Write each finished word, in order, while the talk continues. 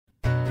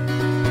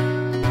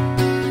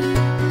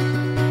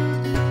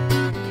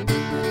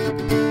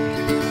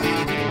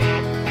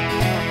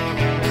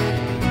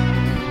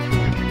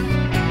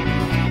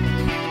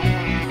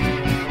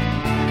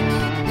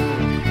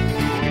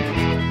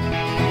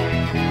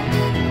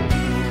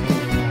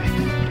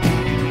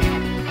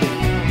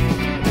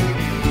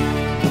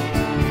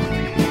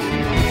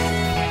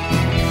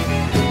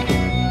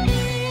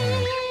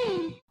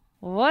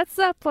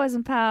up,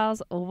 Poison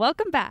Pals?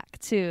 Welcome back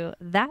to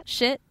That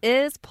Shit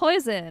is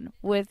Poison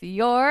with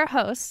your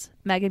host,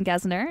 Megan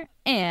Gesner,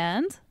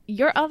 and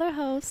your other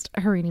host,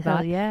 Harini hell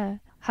Bot. yeah.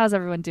 How's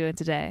everyone doing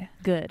today?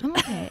 Good. I'm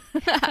okay.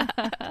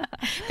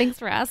 Thanks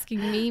for asking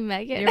me,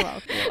 Megan. You're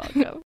welcome.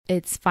 You're welcome.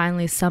 It's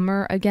finally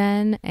summer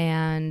again,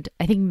 and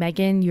I think,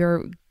 Megan,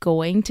 you're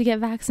going to get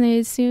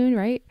vaccinated soon,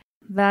 right?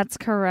 That's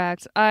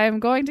correct.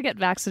 I'm going to get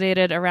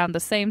vaccinated around the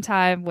same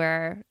time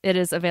where it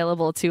is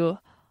available to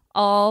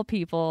all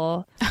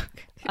people.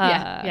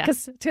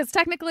 Because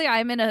technically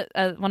I'm in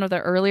a one of the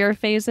earlier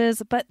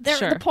phases, but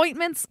the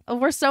appointments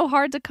were so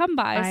hard to come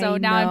by. So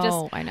now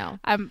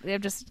I'm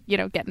just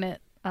getting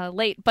it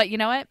late. But you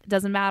know what?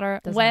 Doesn't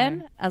matter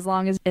as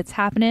long as it's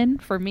happening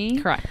for me.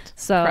 Correct.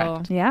 So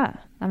Correct. Yeah,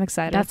 I'm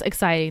excited. That's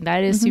exciting.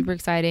 That is super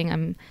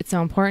exciting. It's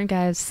so important,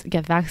 guys,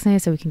 get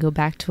vaccinated so we can go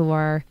back to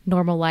our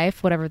normal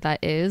life, whatever that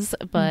is.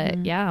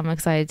 But yeah, I'm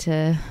excited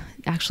to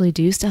actually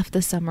do stuff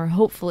this summer.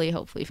 Hopefully,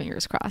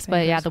 fingers crossed.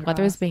 But yeah, the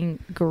weather's been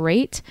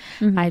great.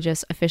 I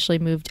just officially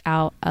moved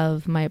out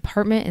of my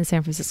apartment in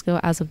San Francisco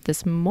as of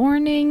this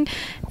morning.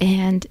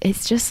 And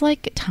it's just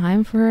like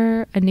time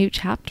for a new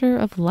chapter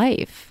of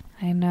life.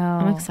 I know.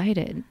 I'm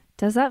excited.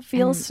 Does that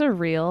feel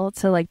surreal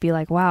to be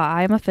like, wow,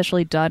 I'm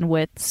officially done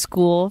with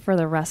school for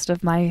the rest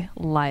of my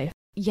life?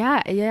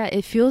 Yeah,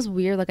 it feels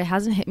weird. Like, it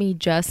hasn't hit me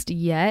just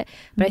yet,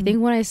 but I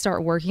think when I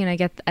start working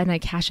and I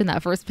cash in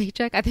that first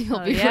paycheck, I think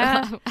I'll be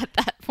at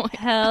that point.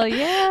 Hell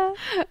yeah.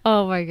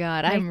 Oh my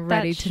God, I'm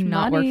ready to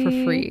not work for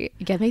free.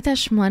 Make that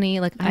shmoney.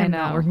 Like, I'm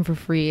not working for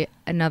free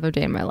another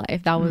day in my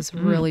life. That was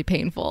really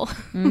painful.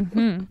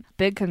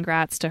 Big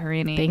congrats to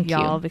Harini, Thank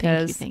y'all, you.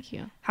 because Thank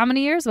you. How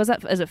many years was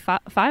that? Is it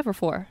 5 or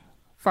 4?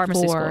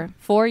 Pharmacy school.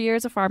 4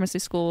 years of pharmacy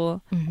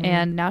school,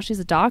 and now she's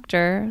a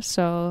doctor.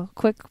 So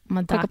quick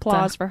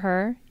applause for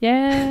her.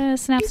 Yeah,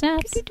 snaps.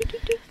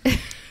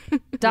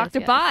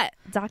 Dr. Bot,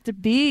 Dr.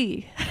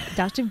 B.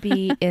 Dr.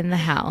 B in the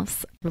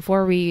house.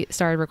 Before we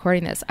started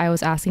recording this, I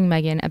was asking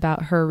Megan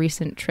about her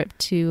recent trip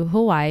to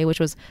Hawaii,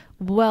 which was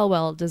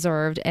well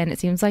deserved. And it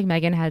seems like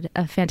Megan had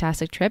a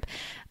fantastic trip.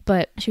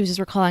 But she was just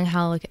recalling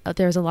how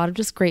there's a lot of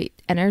just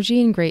great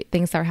energy and great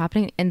things that are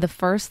happening. And the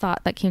first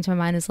thought that came to my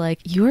mind is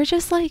you are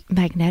just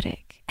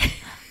magnetic.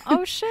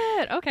 Oh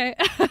shit. Okay.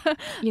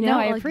 No,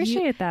 I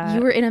appreciate that.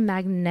 You were in a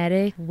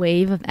magnetic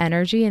wave of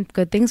energy and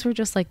good things were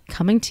just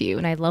coming to you.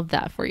 And I love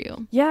that for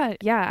you. Yeah,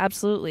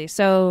 absolutely.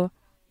 So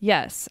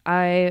yes,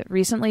 I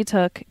recently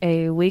took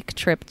a week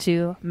trip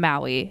to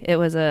Maui. It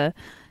was a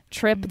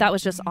trip that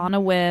was just on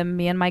a whim.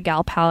 Me and my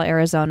gal pal,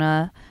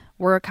 Arizona,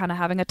 we're kind of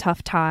having a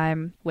tough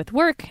time with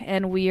work,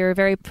 and we are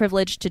very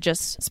privileged to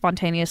just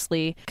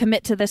spontaneously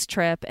commit to this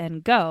trip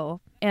and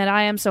go. And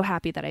I am so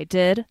happy that I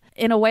did.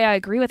 In a way, I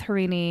agree with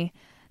Harini.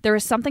 There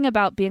was something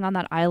about being on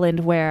that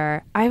island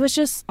where I was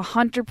just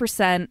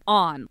 100%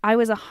 on. I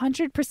was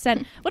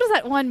 100%. What is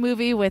that one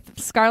movie with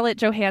Scarlett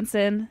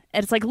Johansson?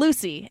 And it's like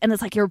Lucy, and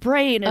it's your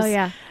brain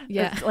is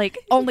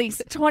only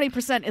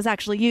 20% is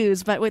actually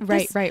used, but with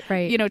this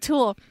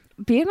tool.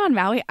 Being on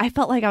Maui, I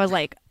felt like I was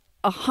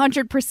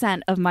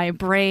 100% of my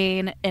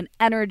brain and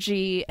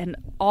energy and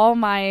all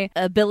my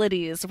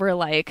abilities were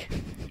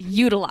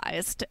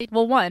utilized.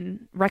 Well,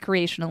 one,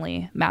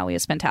 recreationally, Maui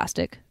is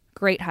fantastic.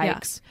 Great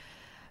hikes,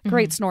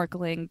 great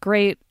snorkeling,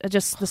 great.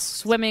 Just the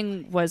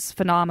swimming was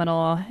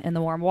phenomenal in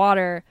the warm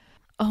water.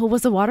 Oh,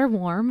 was the water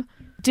warm?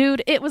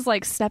 Dude, it was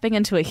like stepping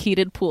into a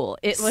heated pool.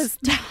 It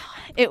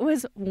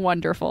was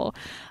wonderful.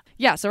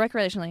 Yeah, so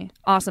recreationally,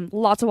 awesome.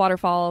 Lots of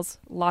waterfalls,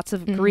 lots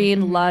of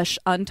green, lush,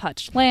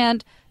 untouched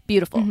land.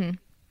 Beautiful.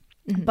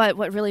 But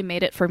what really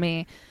made it for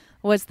me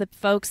was the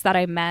folks that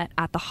I met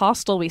at the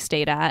hostel we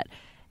stayed at.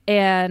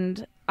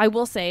 And I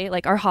will say,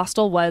 our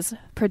hostel was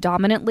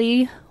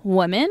predominantly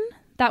women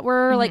that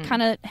were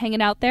kind of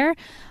hanging out there.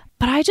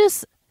 But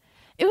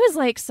it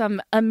was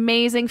some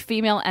amazing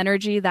female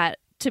energy that,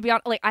 to be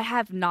honest, I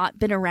have not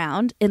been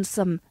around in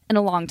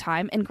a long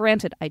time. And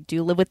granted, I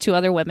do live with 2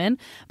 other women,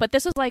 but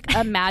this was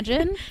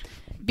imagine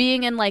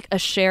being in a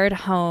shared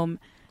home,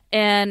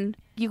 and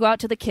you go out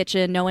to the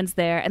kitchen, no one's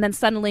there, and then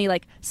suddenly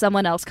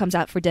someone else comes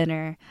out for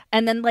dinner,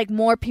 and then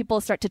more people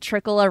start to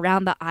trickle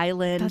around the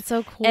island. That's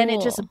so cool. And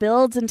it just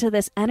builds into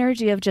this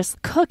energy of just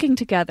cooking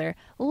together,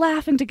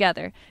 laughing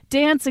together,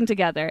 dancing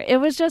together. It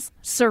was just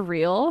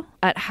surreal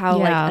at how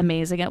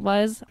amazing it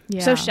was.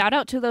 Yeah. So shout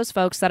out to those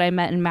folks that I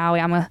met in Maui.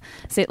 I'm gonna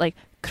say it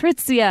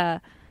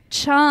Kritzia,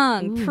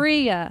 Chung,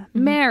 Priya,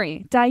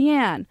 Mary,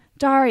 Diane,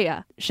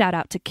 Daria. Shout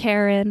out to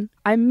Karen.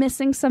 I'm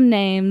missing some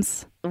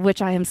names,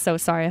 which I am so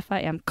sorry if I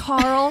am.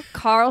 Carl,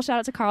 shout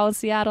out to Carl in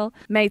Seattle.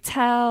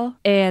 Maytel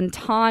and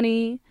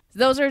Tawny.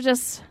 Those are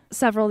just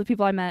several of the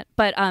people I met.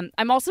 But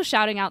I'm also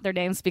shouting out their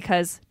names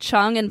because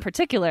Chung in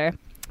particular,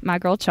 my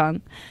girl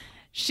Chung,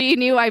 she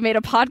knew I made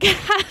a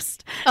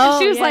podcast.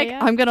 And she was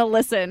I'm going to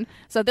listen.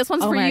 So this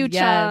one's for you,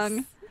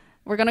 Chung.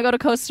 We're going to go to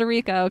Costa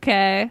Rica,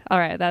 okay? All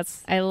right,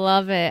 I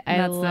love it.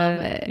 I love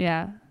it.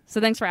 Yeah. So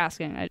thanks for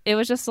asking. It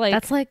was just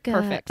that's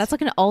perfect. That's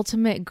an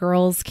ultimate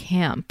girls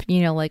camp,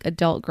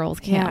 adult girls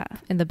camp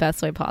in the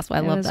best way possible.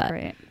 I love that.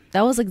 Great.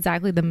 That was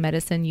exactly the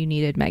medicine you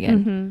needed, Megan.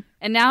 Mm-hmm.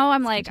 And now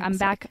I'm like, I'm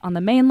back on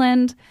the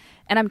mainland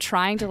and I'm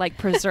trying to like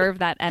preserve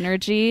that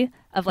energy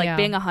of like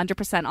being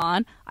 100%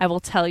 on. I will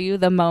tell you,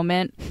 the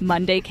moment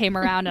Monday came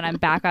around and I'm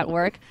back at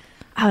work,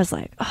 I was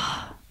like,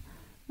 oh,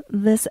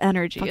 this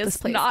energy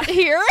is not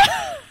here.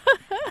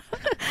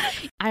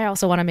 I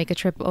also want to make a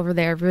trip over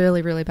there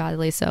really, really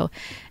badly. So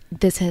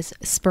this has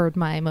spurred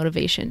my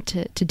motivation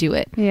to do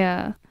it.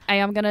 Yeah. I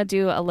am going to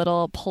do a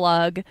little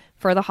plug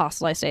for the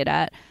hostel I stayed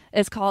at.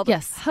 It's called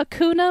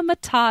Hakuna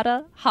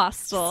Matata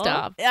Hostel.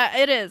 Stop. Yeah,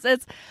 it is.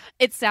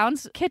 It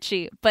sounds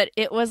kitschy, but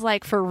it was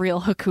like for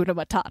real Hakuna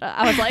Matata.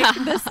 I was like,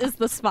 this is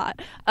the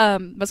spot.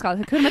 It's called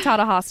Hakuna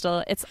Matata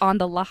Hostel. It's on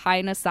the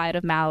Lahaina side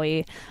of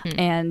Maui.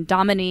 And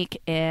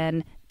Dominique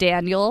and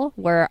Daniel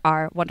were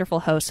our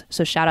wonderful hosts.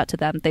 So shout out to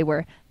them. They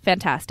were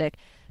fantastic.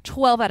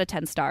 12 out of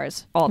 10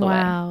 stars all the way.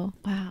 Wow.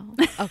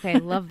 Okay,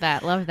 love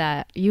that. Love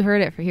that. You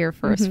heard it here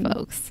first,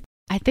 folks.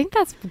 I think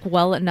that's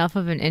well enough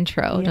of an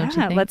intro, don't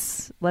you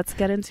think? Let's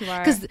get into our...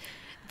 Because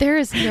there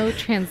is no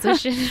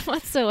transition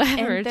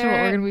whatsoever to what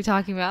we're going to be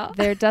talking about.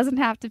 There doesn't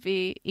have to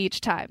be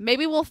each time.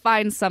 Maybe we'll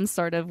find some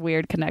sort of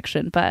weird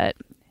connection, but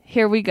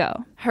here we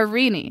go.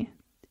 Harini,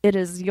 it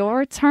is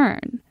your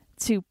turn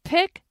to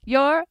pick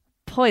your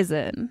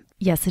poison.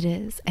 Yes, it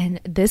is. And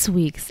this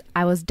week's,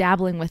 I was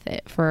dabbling with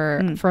it for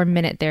a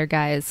minute there,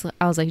 guys.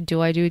 I was like,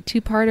 do I do a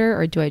two-parter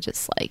or do I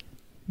just like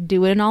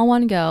do it in all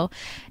one go?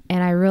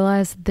 And I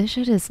realized this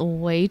shit is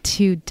way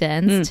too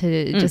dense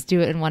to just do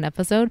it in one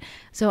episode.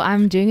 So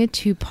I'm doing a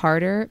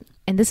two-parter.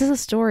 And this is a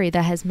story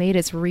that has made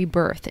its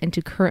rebirth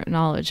into current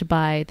knowledge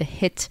by the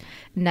hit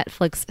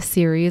Netflix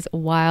series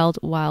Wild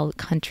Wild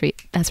Country.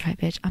 That's right,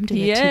 bitch. I'm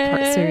doing a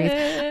two-part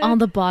series on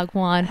the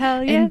Bhagwan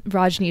and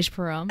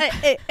Rajneeshpuram.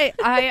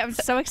 I am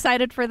so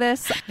excited for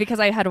this because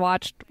I had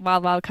watched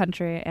Wild Wild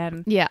Country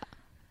and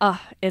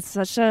it's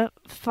such a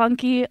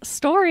funky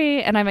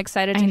story, and I'm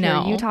excited to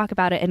hear you talk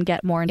about it and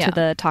get more into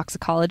the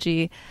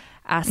toxicology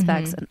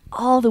aspects and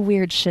all the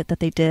weird shit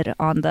that they did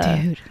on the...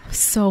 Dude,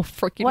 so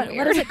freaking weird.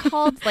 What is it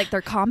called? Like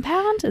their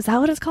compound? Is that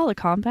what it's called? A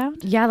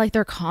compound? Yeah, like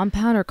their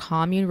compound or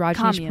commune,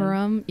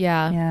 Rajneeshpuram.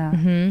 Yeah.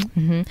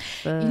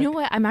 You know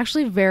what? I'm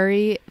actually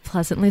very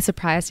pleasantly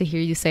surprised to hear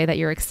you say that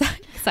you're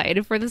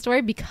excited for the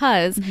story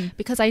because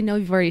I know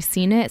you've already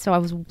seen it. So I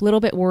was a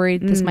little bit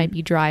worried this might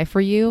be dry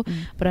for you,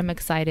 but I'm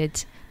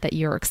excited that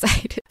you're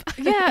excited.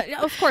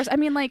 Yeah, of course. I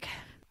mean, like...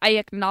 I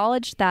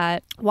acknowledge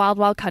that Wild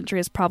Wild Country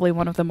is probably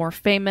one of the more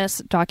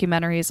famous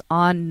documentaries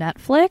on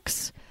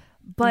Netflix,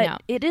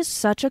 but it is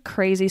such a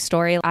crazy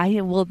story.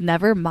 I will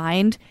never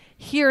mind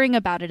hearing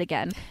about it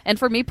again. And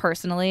for me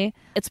personally,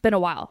 it's been a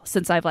while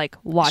since I've like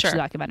watched the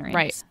documentary.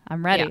 Right.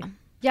 I'm ready.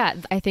 Yeah,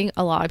 I think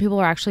a lot of people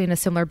are actually in a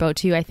similar boat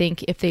to you. I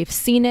think if they've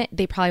seen it,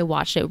 they probably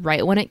watched it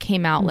right when it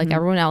came out, like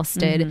everyone else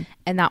did,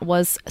 and that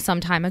was some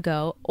time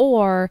ago.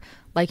 Or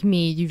like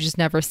me, you've just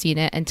never seen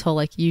it until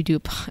like you do a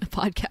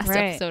podcast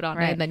episode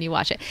on it, and then you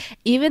watch it.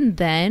 Even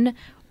then,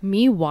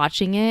 me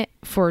watching it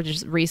for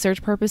just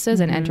research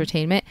purposes and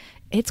entertainment,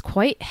 it's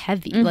quite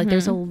heavy. Like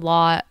there's a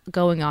lot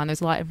going on.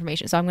 There's a lot of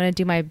information. So I'm going to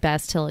do my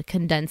best to like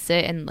condense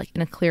it and like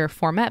in a clearer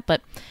format,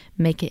 but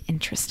make it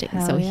interesting.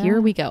 Here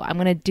we go. I'm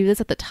going to do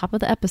this at the top of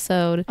the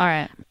episode. All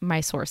right.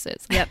 My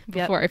sources. Yep.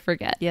 Before I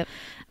forget. Yep.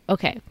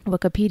 Okay.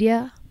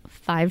 Wikipedia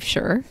 5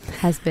 sure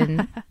has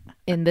been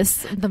in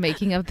the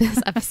making of this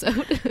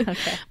episode.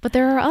 Okay. But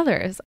there are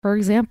others. For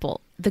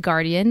example, The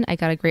Guardian. I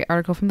got a great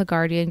article from The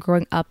Guardian.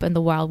 Growing up in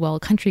the Wild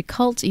Wild Country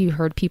cult, you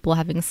heard people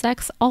having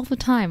sex all the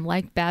time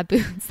like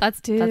baboons. That's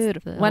the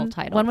whole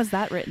title. When was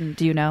that written?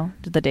 Do you know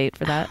the date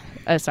for that?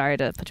 Oh, sorry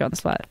to put you on the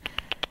spot.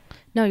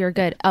 No, you're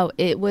good. Oh,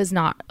 it was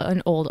not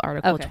an old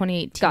article. Okay.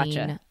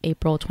 2018,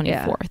 April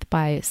 24th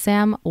by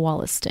Sam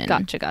Wollaston.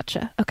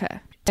 Gotcha. Okay.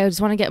 I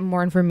just want to get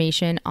more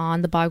information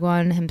on the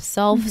Bhagwan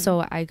himself.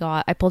 So I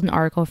pulled an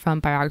article from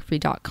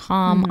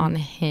biography.com on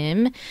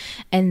him,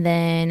 and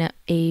then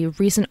a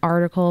recent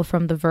article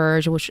from The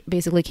Verge, which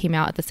basically came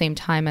out at the same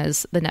time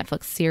as the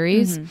Netflix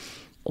series,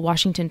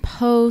 Washington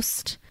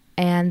Post,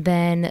 and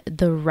then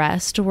the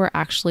rest were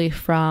actually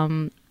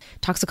from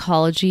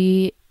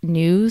toxicology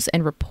news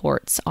and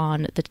reports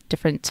on the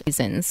different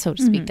poisons, so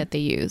to speak, that they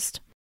used.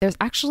 There's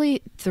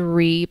actually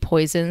 3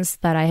 poisons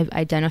that I have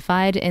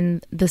identified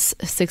in this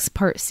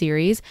 6-part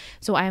series.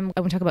 So I'm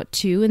going to talk about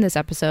 2 in this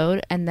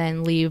episode and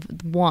then leave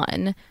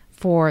 1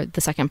 for the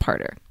second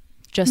parter,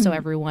 just so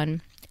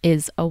everyone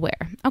is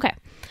aware. Okay.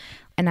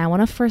 And I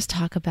want to first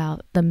talk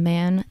about the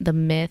man, the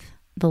myth,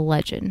 the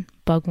legend,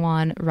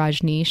 Bhagwan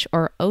Rajneesh,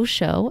 or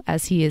Osho,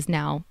 as he is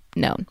now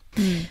known.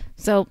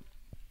 So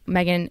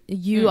Megan,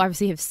 you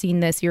obviously have seen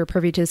this. You're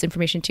privy to this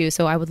information too.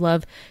 So I would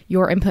love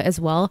your input as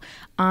well.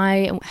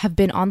 I have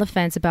been on the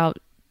fence about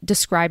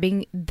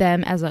describing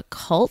them as a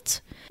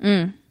cult.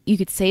 You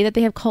could say that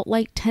they have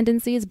cult-like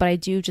tendencies, but I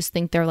do just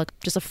think they're like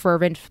just a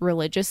fervent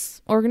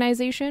religious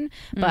organization.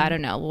 But I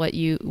don't know what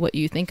you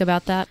think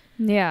about that.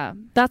 Yeah,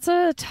 that's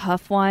a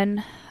tough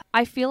one.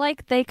 I feel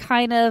like they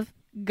kind of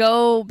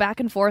go back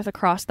and forth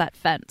across that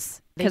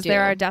fence. Because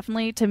there are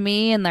definitely, to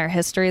me, in their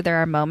history, there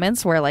are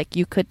moments where like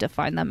you could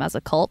define them as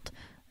a cult,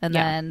 and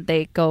then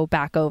they go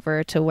back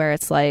over to where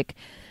it's like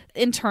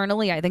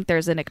internally, I think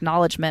there's an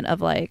acknowledgement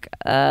of like,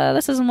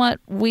 this isn't what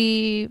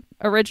we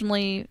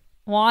originally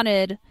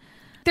wanted.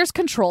 There's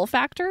control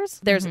factors.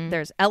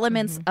 There's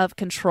elements of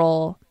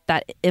control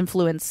that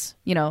influence,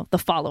 you know, the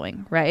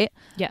following, right?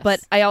 Yes.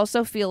 But I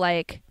also feel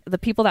like the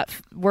people that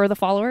were the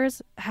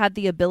followers had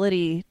the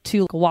ability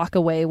to walk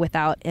away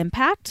without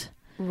impact.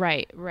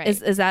 Right.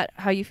 Is that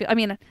how you feel? I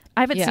mean,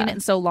 I haven't seen it in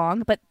so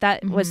long, but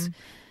that was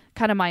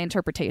kind of my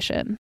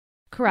interpretation.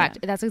 Correct.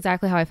 Yeah. That's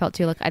exactly how I felt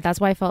too. Like that's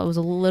why I felt it was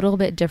a little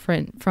bit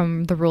different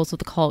from the rules of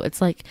the cult.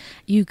 It's like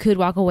you could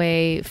walk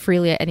away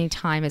freely at any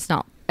time. It's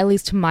not, at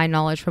least to my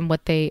knowledge, from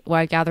what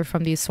I gather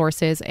from these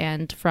sources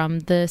and from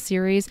the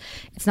series,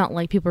 it's not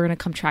like people are going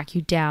to come track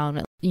you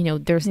down. You know,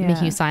 they're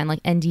making you sign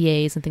like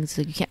NDAs and things,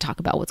 so you can't talk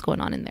about what's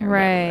going on in there.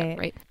 Right.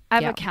 Right.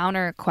 I have a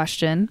counter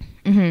question.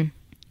 Mm-hmm.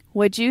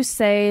 Would you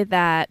say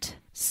that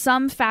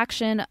some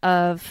faction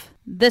of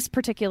this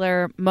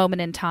particular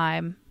moment in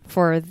time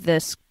for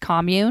this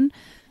commune,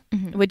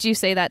 would you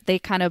say that they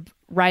kind of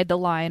ride the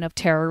line of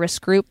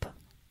terrorist group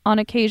on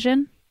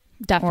occasion?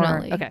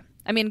 Definitely. Okay.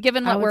 I mean,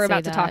 given what we're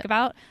about to talk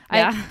about,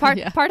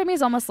 part of me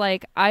is almost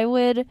like I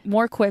would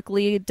more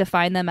quickly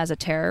define them as a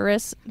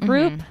terrorist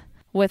group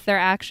with their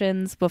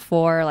actions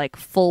before like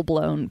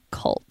full-blown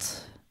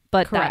cult.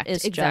 But correct. That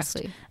is just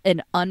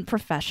an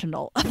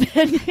unprofessional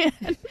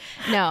opinion.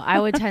 No, I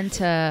would tend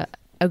to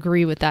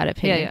agree with that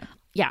opinion.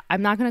 Yeah,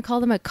 I'm not going to call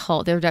them a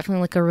cult. They're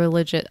definitely like a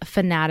religious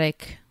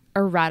fanatic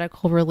or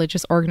radical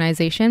religious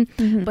organization.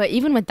 But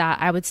even with that,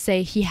 I would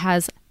say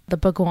the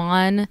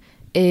Bhagwan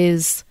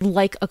is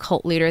like a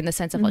cult leader in the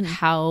sense of like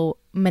how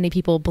many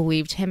people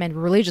believed him and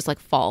really just like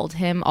followed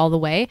him all the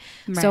way.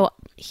 Right. So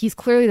he's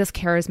clearly this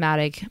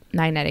charismatic,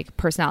 magnetic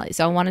personality.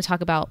 So I want to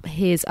talk about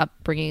his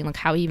upbringing, like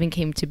how he even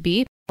came to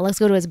be. Let's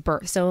go to his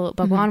birth. So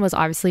Bhagwan was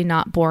obviously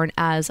not born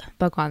as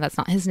Bhagwan. That's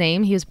not his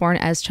name. He was born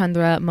as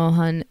Chandra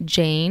Mohan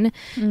Jain.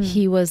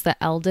 He was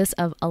the eldest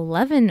of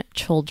 11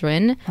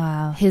 children.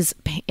 Wow.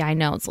 I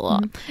know it's a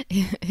lot.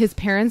 His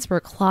parents were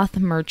cloth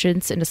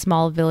merchants in a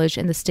small village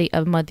in the state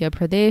of Madhya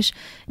Pradesh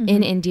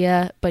in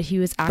India, but he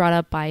was brought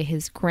up by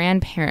his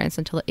grandparents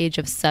until the age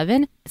of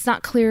 7. It's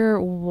not clear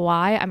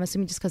why. I'm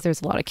assuming just because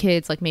there's a lot of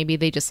kids, like maybe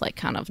they just like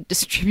kind of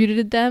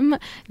distributed them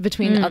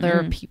between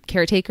other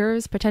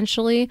caretakers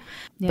potentially.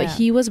 Yeah. But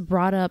he was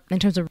brought up, in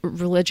terms of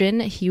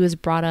religion, he was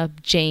brought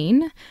up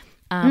Jain,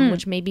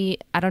 which maybe,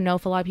 I don't know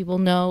if a lot of people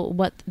know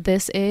what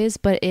this is,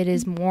 but it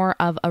is more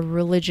of a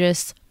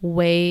religious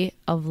way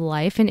of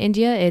life in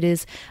India. It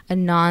is a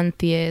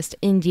non-theist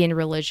Indian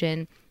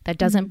religion that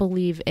doesn't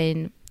believe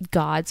in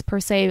gods per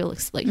se. It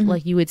looks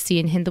like you would see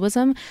in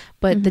Hinduism,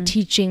 but the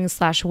teaching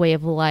 / way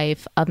of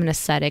life of an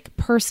ascetic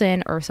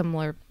person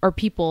or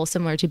people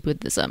similar to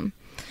Buddhism.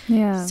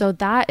 Yeah. So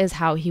that is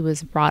how he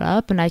was brought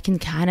up, and I can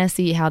kind of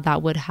see how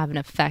that would have an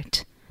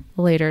effect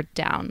later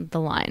down the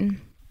line.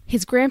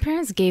 His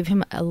grandparents gave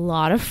him a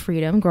lot of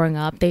freedom growing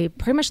up. They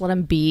pretty much let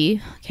him be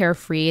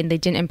carefree, and they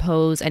didn't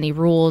impose any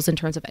rules in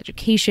terms of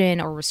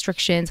education or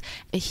restrictions.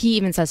 He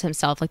even says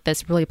himself, like,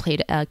 this really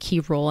played a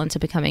key role into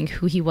becoming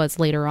who he was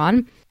later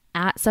on.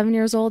 At 7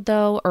 years old,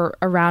 though, or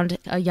around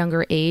a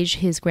younger age,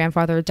 his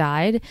grandfather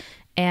died.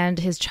 And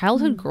his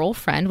childhood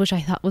girlfriend, which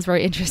I thought was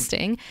very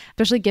interesting,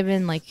 especially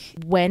given like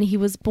when he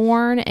was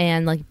born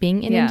and like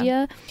being in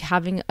India,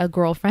 having a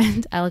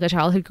girlfriend, like a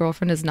childhood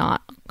girlfriend, is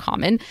not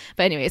common.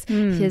 But anyways,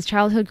 his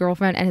childhood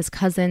girlfriend and his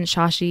cousin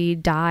Shashi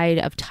died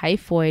of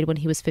typhoid when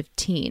he was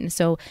 15.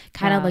 So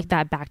kind of like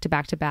that back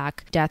to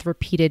back death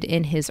repeated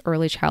in his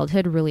early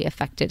childhood really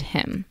affected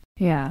him.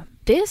 Yeah.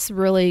 This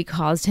really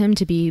caused him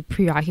to be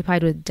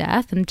preoccupied with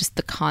death and just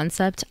the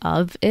concept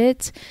of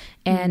it.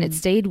 And it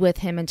stayed with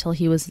him until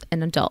he was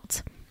an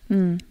adult.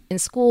 In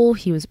school,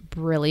 he was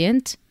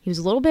brilliant. He was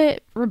a little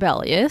bit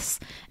rebellious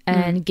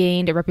and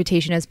gained a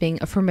reputation as being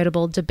a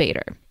formidable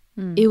debater.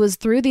 It was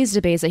through these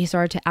debates that he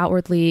started to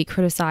outwardly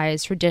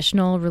criticize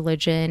traditional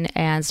religion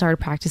and started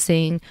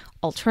practicing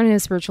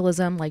alternative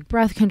spiritualism like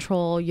breath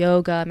control,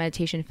 yoga,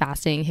 meditation,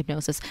 fasting,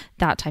 hypnosis,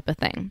 that type of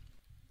thing.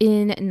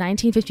 In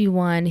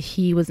 1951,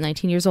 he was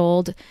 19 years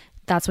old.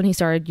 That's when he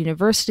started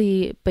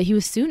university, but he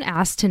was soon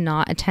asked to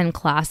not attend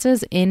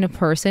classes in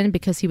person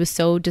because he was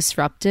so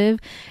disruptive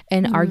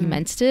and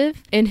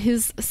argumentative. In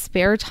his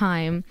spare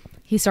time,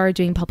 he started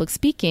doing public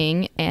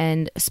speaking,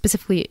 and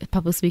specifically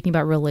public speaking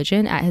about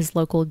religion at his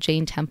local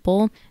Jain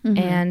temple.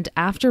 And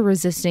after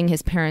resisting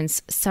his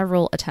parents'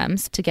 several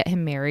attempts to get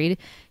him married,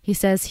 he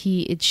says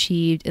he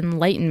achieved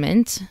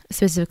enlightenment,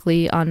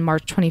 specifically on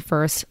March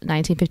 21st,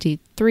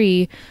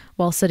 1953,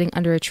 while sitting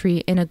under a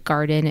tree in a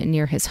garden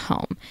near his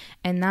home.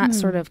 And that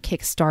sort of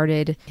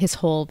kick-started his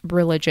whole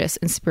religious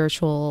and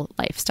spiritual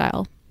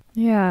lifestyle.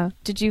 Yeah.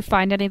 Did you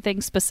find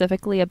anything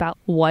specifically about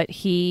what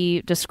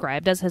he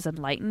described as his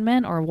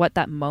enlightenment, or what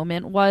that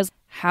moment was,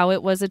 how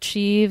it was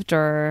achieved,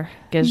 or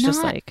it's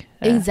just like...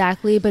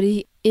 Exactly, but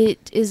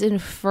it is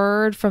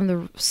inferred from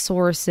the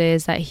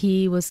sources that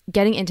he was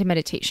getting into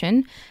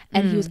meditation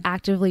and he was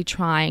actively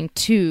trying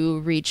to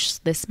reach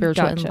this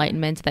spiritual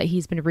enlightenment that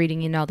he's been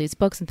reading in all these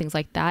books and things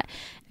like that.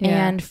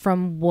 Yeah. And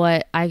from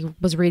what I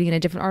was reading in a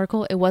different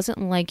article, it wasn't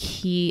like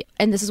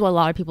and this is what a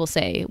lot of people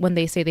say when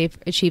they say they've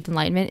achieved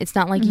enlightenment. It's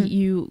not like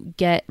you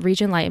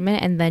reach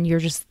enlightenment and then you're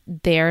just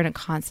there in a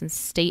constant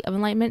state of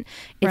enlightenment.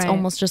 It's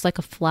almost just like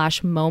a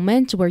flash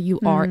moment where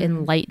you are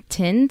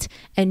enlightened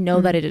and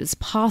know that it is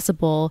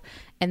possible,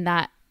 and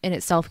that in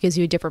itself gives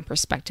you a different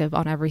perspective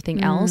on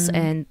everything else,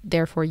 and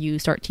therefore you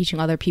start teaching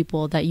other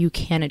people that you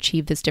can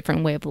achieve this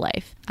different way of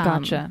life.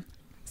 Gotcha.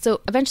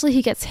 So eventually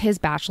he gets his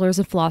bachelor's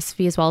in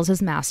philosophy as well as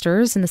his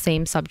master's in the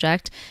same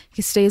subject.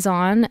 He stays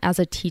on as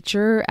a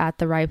teacher at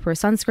the Raipur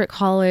Sanskrit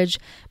College,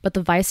 but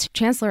the vice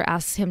chancellor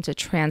asks him to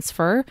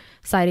transfer,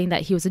 citing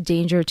that he was a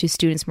danger to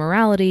students'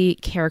 morality,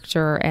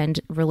 character, and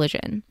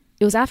religion.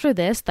 It was after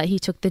this that he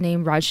took the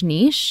name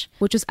Rajneesh,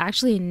 which was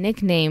actually a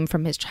nickname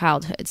from his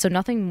childhood. So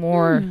nothing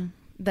more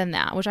than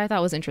that, which I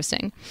thought was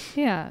interesting.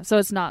 Yeah. So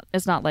it's not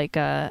like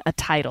a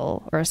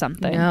title or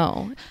something.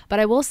 No. But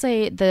I will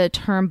say the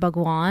term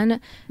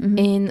Bhagwan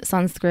in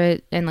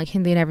Sanskrit and like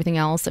Hindi and everything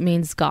else, it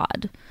means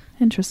God.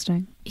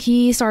 Interesting.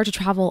 He started to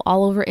travel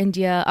all over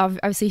India.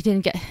 Obviously, he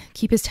didn't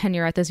keep his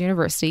tenure at this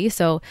university.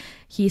 So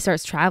he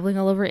starts traveling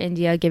all over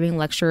India, giving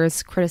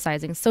lectures,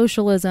 criticizing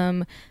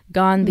socialism,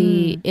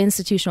 Gandhi,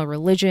 institutional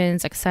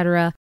religions,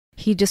 etc.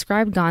 He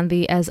described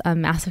Gandhi as a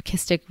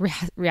masochistic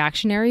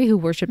reactionary who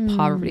worshipped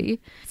poverty.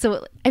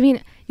 So, I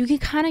mean, you can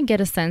kind of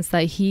get a sense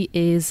that he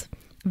is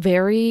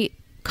very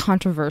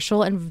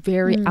controversial and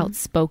very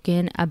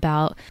outspoken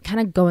about kind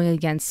of going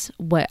against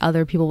what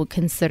other people would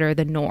consider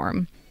the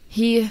norm.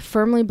 He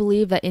firmly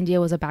believed that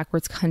India was a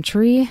backwards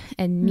country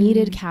and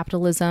needed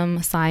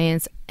capitalism,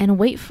 science, and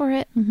wait for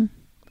it,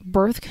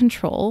 birth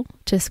control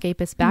to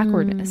escape its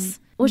backwardness,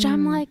 which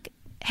I'm like,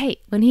 hey,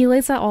 when he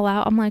lays that all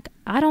out, I'm like,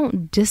 I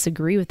don't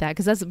disagree with that,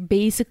 because that's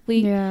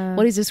basically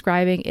what he's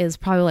describing is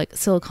probably like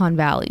Silicon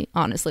Valley,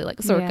 honestly,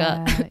 like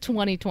circa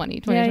 2020,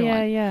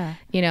 2021. Yeah.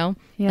 You know,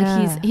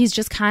 like he's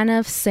just kind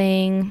of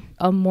saying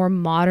a more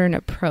modern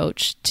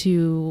approach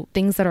to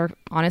things that are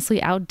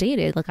honestly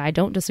outdated. Like, I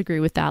don't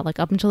disagree with that. Like,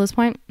 up until this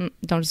point,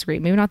 don't disagree.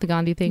 Maybe not the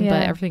Gandhi thing,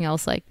 but everything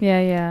else, like,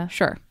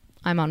 sure,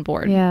 I'm on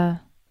board. Yeah.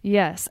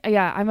 Yes.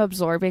 Yeah, I'm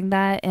absorbing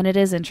that. And it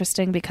is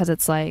interesting because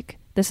it's like,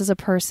 this is a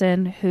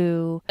person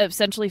who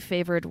essentially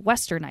favored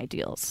Western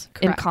ideals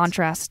in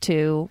contrast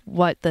to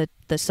what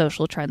the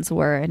social trends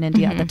were in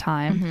India at the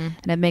time.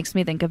 And it makes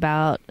me think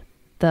about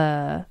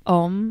the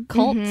Om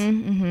cult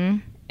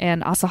and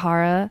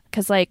Asahara,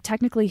 because like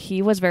technically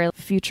he was very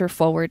future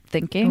forward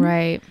thinking.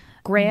 Right.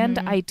 Grand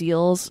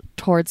ideals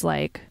towards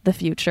like the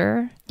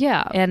future.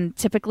 Yeah. And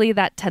typically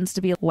that tends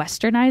to be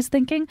westernized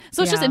thinking.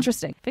 So it's just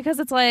interesting because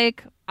it's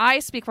like, I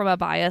speak from a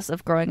bias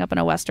of growing up in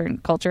a Western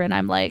culture, and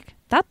I'm like,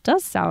 that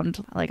does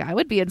sound like I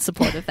would be in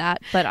support of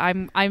that. But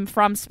I'm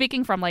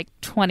speaking from like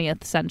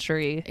 20th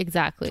century.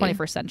 Exactly.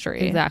 21st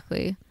century.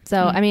 Exactly.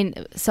 So, I mean,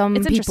 some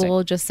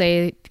people just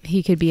say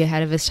he could be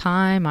ahead of his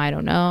time. I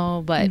don't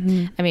know. But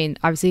I mean,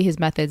 obviously his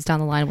methods down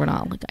the line were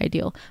not like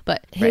ideal.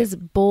 But his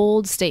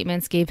bold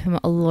statements gave him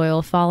a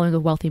loyal following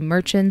of wealthy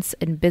merchants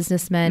and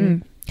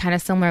businessmen, kind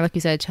of similar, like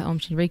you said, to Om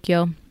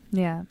Shinrikyo.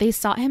 Yeah. They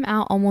sought him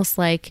out almost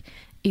like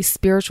a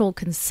spiritual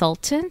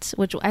consultant,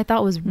 which I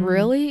thought was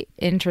really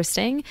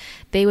interesting.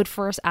 They would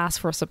first ask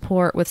for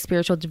support with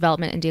spiritual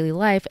development in daily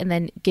life and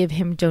then give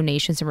him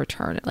donations in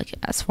return, like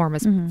as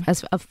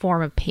a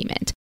form of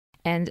payment.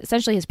 And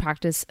essentially his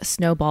practice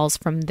snowballs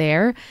from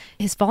there.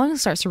 His following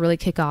starts to really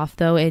kick off,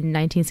 though, in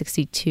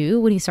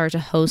 1962 when he started to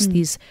host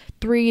these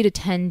 3 to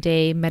 10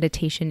 day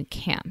meditation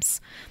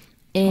camps.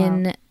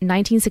 In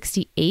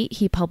 1968,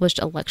 he published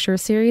a lecture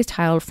series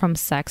titled From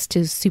Sex to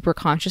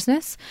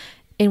Superconsciousness,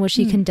 in which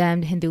he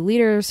condemned Hindu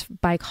leaders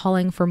by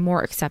calling for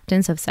more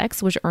acceptance of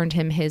sex, which earned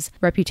him his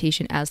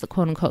reputation as the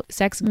quote-unquote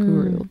sex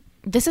guru.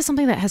 This is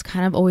something that has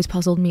kind of always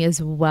puzzled me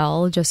as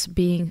well, just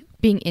being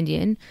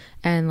Indian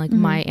and like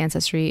my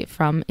ancestry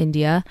from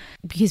India,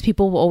 because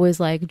people will always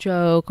like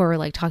joke or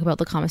like talk about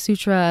the Kama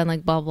Sutra and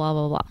like blah, blah,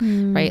 blah, blah,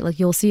 right? Like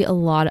you'll see a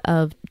lot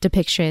of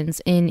depictions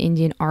in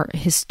Indian art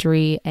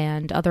history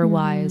and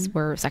otherwise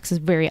where sex is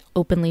very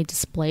openly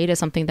displayed as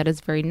something that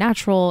is very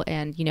natural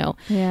and, you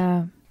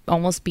know,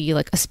 almost be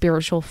like a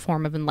spiritual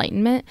form of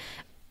enlightenment.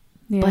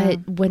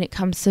 But when it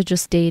comes to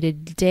just day to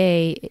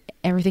day,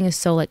 everything is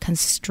so like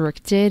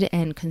constricted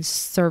and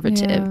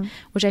conservative,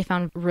 which I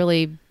found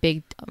really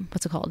big,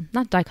 what's it called?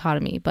 Not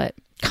dichotomy, but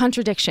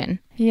contradiction.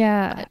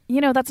 Yeah. But,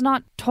 you know, that's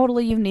not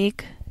totally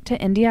unique to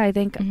India. I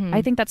think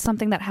that's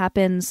something that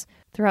happens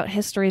throughout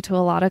history to a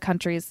lot of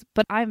countries,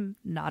 but I'm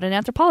not an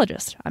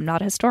anthropologist. I'm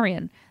not a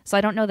historian. So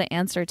I don't know the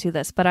answer to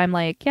this, but I'm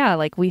like, yeah,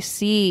 like we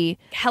see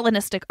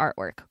Hellenistic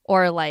artwork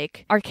or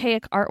like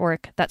archaic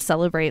artwork that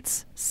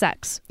celebrates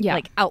sex,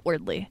 like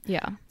outwardly.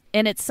 Yeah.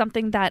 And it's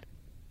something that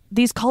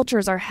these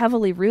cultures are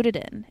heavily rooted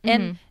in.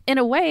 And in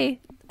a way,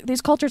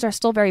 these cultures are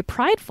still very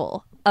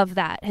prideful of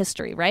that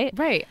history, right?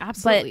 Right,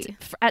 absolutely.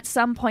 But at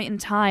some point in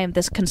time,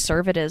 this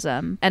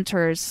conservatism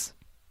enters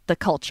the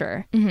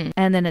culture,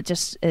 and then it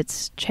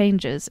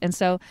changes. And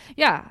so,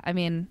 yeah, I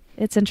mean,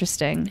 it's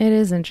interesting. It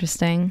is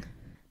interesting.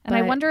 And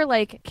I wonder,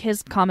 like,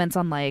 his comments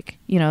on, like,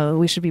 you know,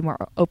 we should be more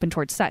open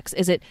towards sex.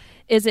 Is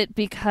it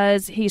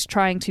because he's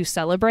trying to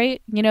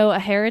celebrate, you know, a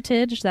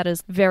heritage that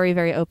is very,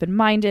 very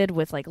open-minded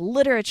with, like,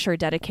 literature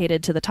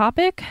dedicated to the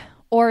topic?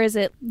 Or is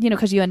it, you know,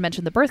 because you had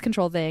mentioned the birth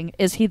control thing,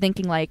 is he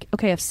thinking, like,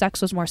 okay, if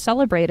sex was more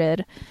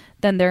celebrated,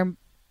 then there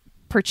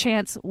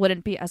perchance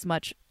wouldn't be as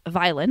much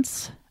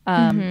violence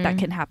that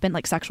can happen,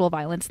 like sexual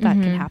violence that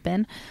can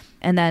happen.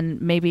 And then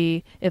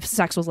maybe if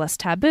sex was less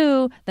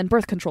taboo, then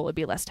birth control would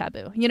be less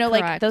taboo. You know,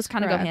 like those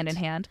kind of go hand in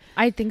hand.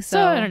 I think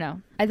so. I don't know.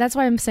 That's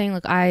why I'm saying,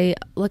 like,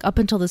 up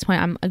until this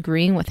point, I'm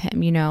agreeing with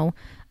him, you know.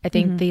 I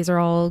think these are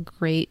all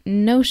great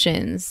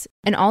notions.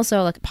 And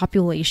also, like,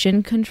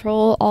 population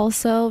control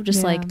also.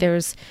 Just like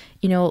there's,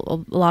 you know,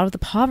 a lot of the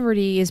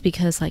poverty is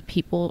because, like,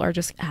 people are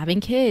just having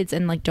kids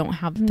and, like, don't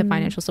have the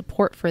financial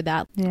support for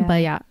that. Yeah.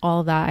 But yeah,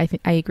 all of that,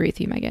 I agree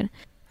with you, Megan.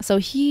 So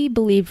he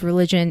believed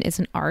religion is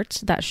an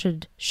art that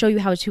should show you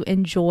how to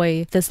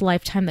enjoy this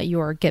lifetime that you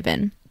are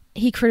given.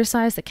 He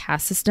criticized the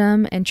caste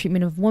system and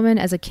treatment of women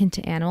as akin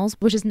to animals,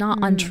 which is not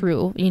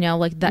untrue, you know,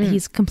 like that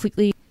he's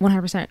completely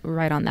 100%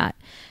 right on that.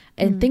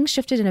 And things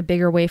shifted in a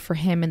bigger way for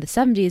him in the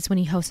 70s when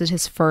he hosted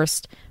his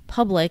first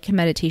public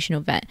meditation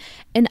event.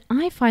 And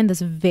I find this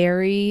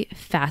very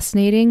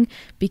fascinating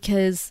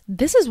because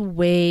this is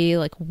way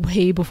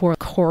before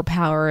core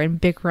power and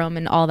Bikram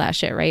and all that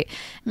shit, right?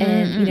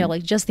 And, you know,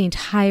 like just the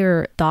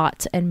entire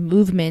thought and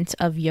movement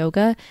of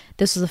yoga.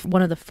 This was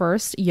one of the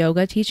first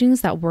yoga teachings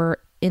that were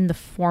in the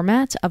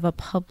format of a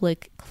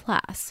public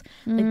class.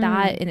 Like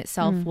that in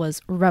itself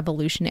was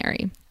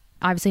revolutionary.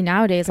 Obviously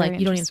nowadays, like,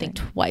 you don't even think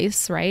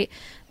twice, right?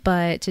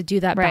 But to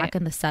do that back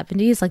in the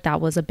 70s, like, that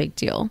was a big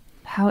deal.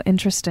 How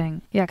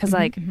interesting. Yeah, because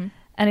like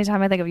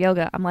anytime I think of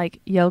yoga, I'm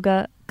like,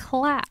 yoga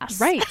class.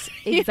 Right,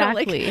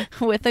 exactly. You know,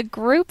 like, with a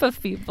group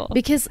of people.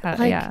 Because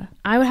I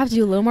would have to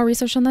do a little more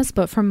research on this,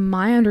 but from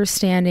my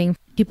understanding,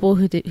 people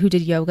who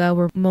did yoga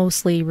were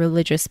mostly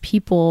religious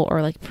people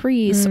or like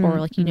priests or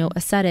like, you know,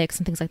 ascetics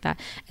and things like that.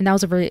 And that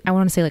was a very, I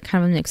want to say, like,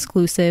 kind of an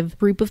exclusive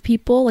group of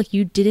people. Like,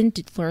 you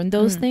didn't learn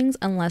those things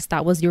unless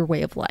that was your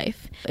way of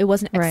life. It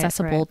wasn't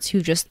accessible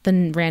to just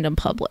the random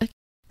public.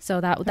 So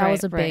that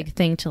was a big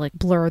thing to, like,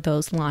 blur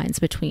those lines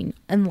between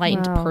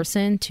enlightened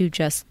person to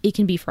just, it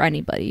can be for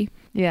anybody.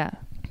 Yeah.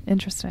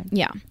 Interesting.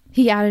 Yeah.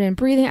 He added in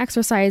breathing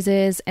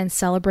exercises and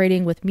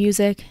celebrating with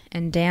music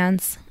and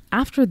dance.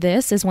 After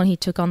this is when he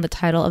took on the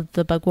title of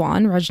the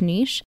Bhagwan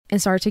Rajneesh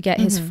and started to get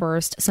his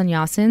first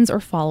sannyasins or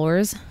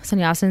followers.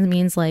 Sannyasins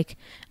means like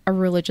a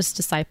religious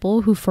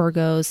disciple who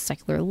forgoes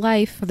secular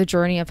life for the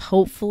journey of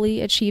hopefully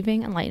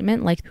achieving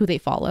enlightenment, like who they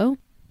follow.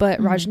 But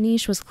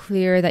Rajneesh was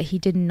clear that he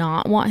did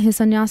not want his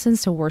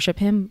sannyasins to worship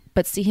him,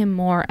 but see him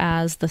more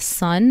as the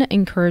sun,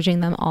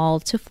 encouraging them all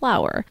to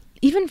flower.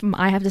 Even from,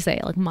 I have to say,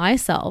 like,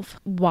 myself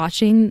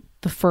watching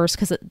the first,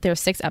 because there's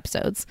 6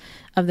 episodes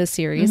of this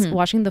series,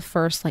 watching the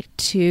first like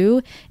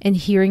 2 and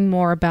hearing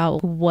more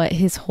about what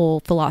his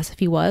whole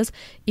philosophy was,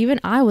 even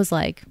I was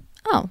like,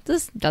 oh,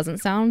 this doesn't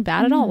sound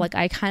bad at all. Like,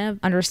 I kind of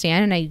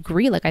understand and I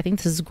agree. Like, I think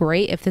this is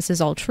great if this is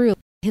all true.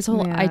 His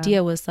whole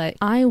idea was like,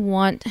 I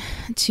want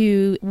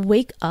to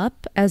wake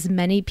up as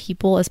many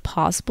people as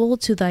possible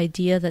to the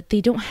idea that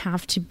they don't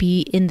have to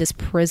be in this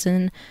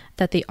prison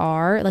that they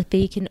are. Like,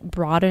 they can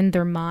broaden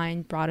their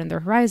mind, broaden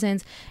their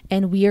horizons,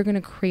 and we are going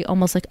to create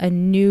almost like a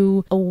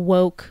new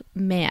awoke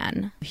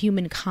man,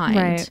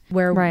 humankind,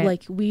 where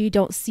like we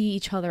don't see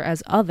each other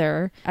as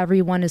other.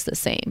 Everyone is the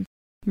same.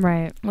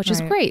 Right. Which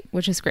is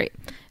great.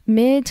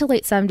 Mid to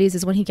late 70s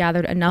is when he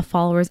gathered enough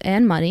followers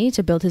and money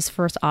to build his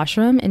first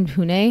ashram in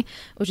Pune,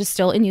 which is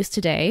still in use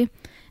today.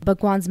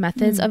 Bhagwan's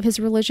methods of his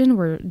religion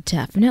were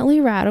definitely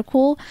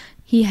radical.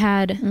 He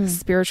had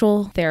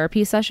spiritual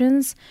therapy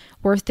sessions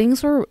where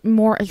things were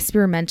more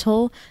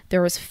experimental.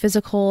 There was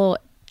physical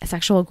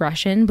sexual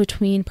aggression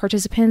between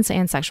participants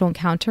and sexual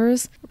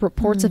encounters.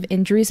 Reports of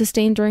injuries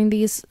sustained during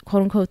these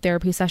quote-unquote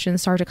therapy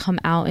sessions started to come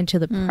out into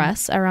the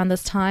press around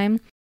this time.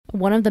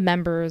 One of the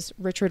members,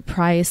 Richard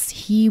Price,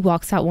 he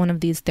walks out one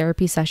of these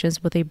therapy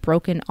sessions with a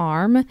broken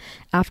arm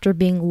after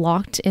being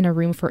locked in a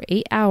room for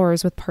 8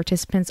 hours with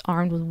participants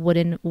armed with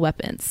wooden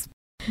weapons.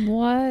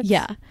 What?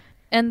 Yeah.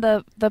 And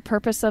the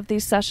purpose of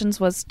these sessions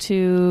was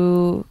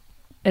to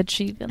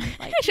achieve like,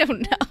 I don't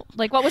know.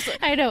 Like, what was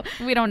I know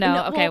we don't know.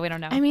 No, okay, well, we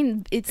don't know. I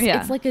mean, it's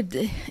like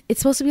it's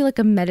supposed to be like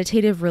a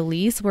meditative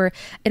release where,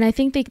 and I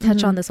think they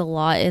touch on this a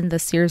lot in the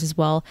series as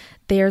well.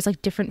 There's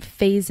like different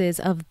phases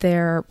of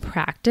their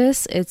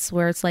practice. It's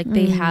where it's like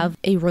they have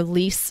a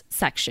release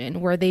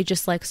section where they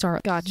just like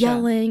start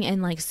yelling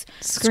and like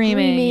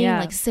screaming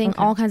like saying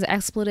all kinds of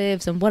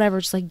expletives and whatever,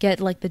 just like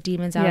get like the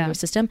demons out of their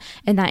system.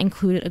 And that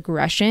included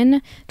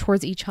aggression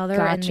towards each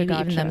other and maybe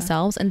even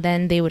themselves. And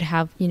then they would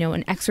have, you know,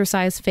 an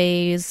exercise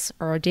phase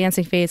or a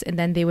dancing phase, and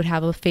then they would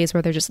have a phase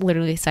where they're just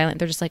literally silent.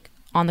 They're just like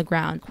on the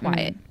ground,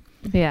 quiet.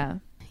 Yeah,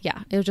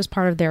 it was just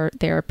part of their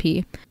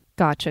therapy.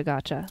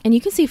 Gotcha. And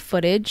you can see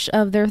footage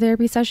of their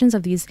therapy sessions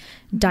of these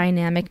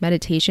dynamic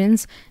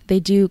meditations.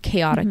 They do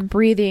chaotic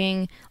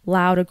breathing,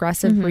 loud,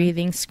 aggressive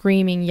breathing,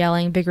 screaming,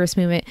 yelling, vigorous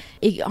movement.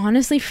 It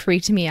honestly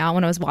freaked me out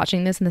when I was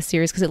watching this in the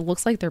series because it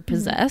looks like they're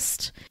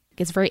possessed.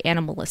 It's very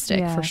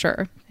animalistic for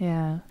sure.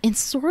 Yeah. And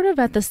sort of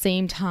at the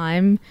same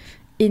time,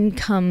 in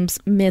comes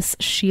Miss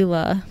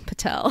Sheila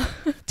Patel.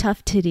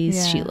 Tough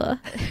titties,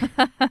 Sheila.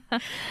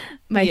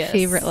 My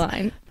favorite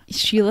line.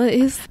 Sheila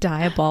is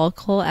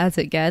diabolical as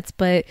it gets,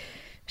 but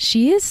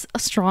she is a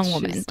strong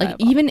woman. She's like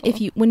even if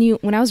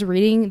when I was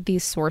reading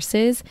these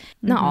sources,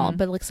 not all,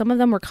 but like some of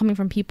them were coming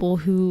from people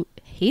who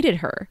hated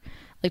her.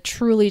 Like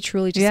truly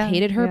just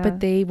hated her, but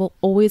they will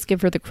always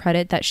give her the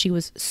credit that she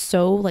was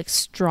so like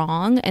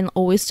strong and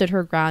always stood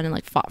her ground and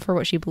like fought for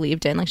what she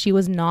believed in. Like she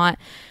was not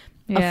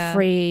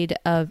afraid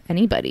of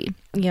anybody.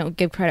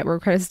 Give credit where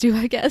credit's due,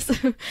 I guess.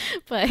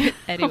 But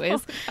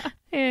anyways,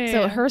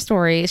 so her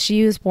story,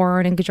 she was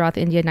born in Gujarat,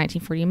 India in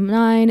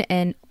 1949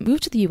 and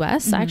moved to the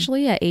US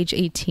actually at age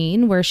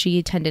 18, where she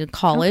attended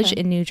college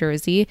in New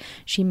Jersey.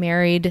 She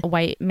married a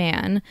white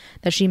man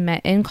that she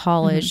met in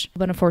college,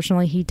 but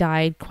unfortunately he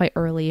died quite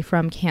early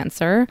from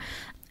cancer.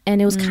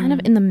 And it was kind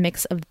of in the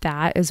mix of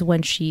that is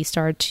when she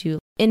started to,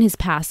 in his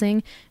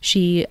passing,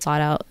 she sought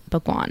out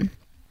Bhagwan.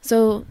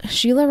 So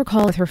Sheila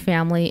recalled with her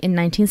family in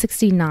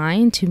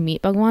 1969 to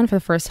meet Bhagwan for the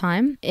first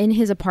time in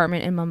his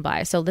apartment in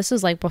Mumbai. So this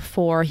was like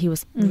before he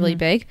was really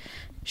big.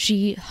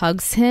 She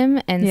hugs him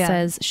and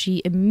says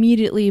she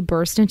immediately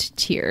burst into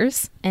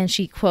tears. And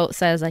she, quote,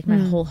 says like, my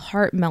whole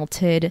heart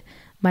melted.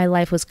 My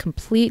life was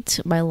complete.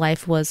 My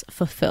life was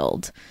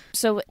fulfilled.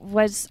 So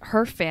was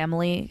her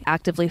family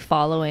actively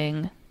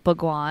following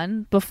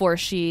Bhagwan before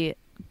she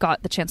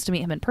got the chance to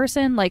meet him in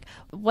person? Like,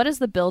 what is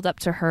the build up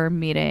to her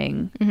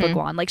meeting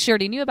Bhagwan? Like, she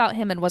already knew about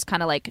him and was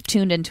kind of like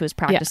tuned into his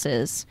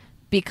practices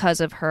because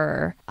of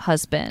her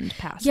husband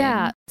passing.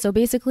 Yeah. So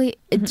basically,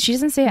 she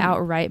doesn't say it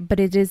outright, but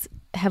it is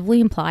heavily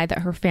implied that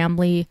her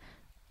family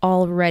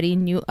already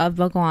knew of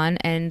Bhagwan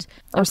and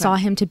or saw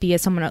him to be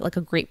as someone like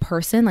a great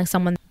person, like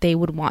someone they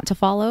would want to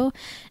follow.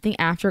 I think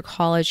after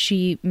college,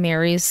 she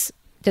marries,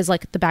 does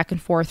like the back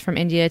and forth from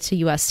India to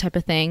US type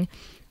of thing.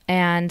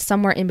 And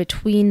somewhere in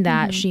between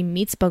that, she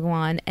meets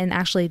Bhagwan, and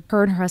actually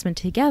her and her husband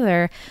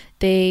together,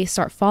 they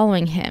start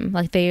following him.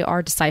 Like they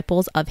are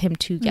disciples of him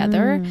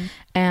together.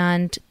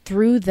 And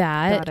through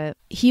that,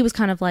 he was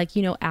kind of like,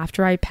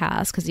 after I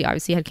pass, because he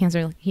obviously had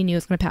cancer, like, he knew it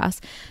was going to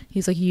pass.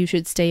 He's like, you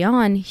should stay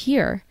on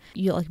here.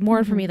 You like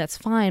mourn for me, that's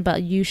fine,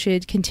 but you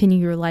should continue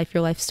your life.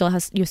 Your life still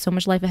you have so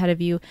much life ahead of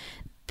you.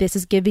 This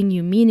is giving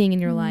you meaning in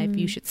your life.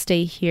 You should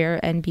stay here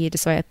and be a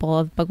disciple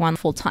of Bhagwan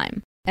full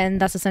time. And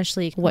that's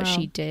essentially what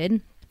she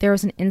did. There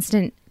was an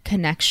instant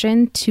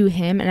connection to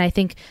him, and I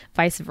think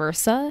vice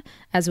versa,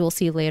 as we'll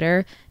see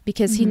later,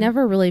 because he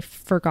never really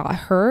forgot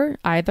her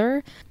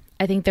either.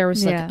 I think there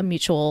was like a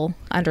mutual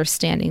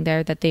understanding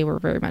there that they were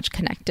very much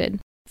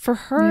connected. For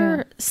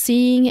her,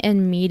 seeing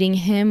and meeting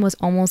him was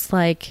almost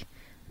like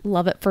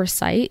love at first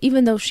sight.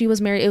 Even though she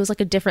was married, it was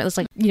like a different, it's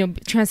like,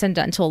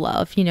 transcendental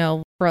love,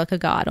 for like a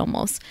god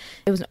almost.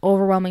 It was an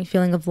overwhelming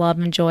feeling of love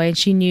and joy, and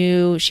she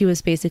knew she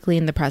was basically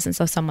in the presence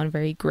of someone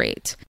very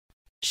great.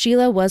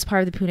 Sheila was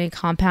part of the Pune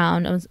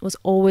compound and was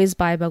always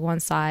by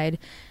Bhagwan's side.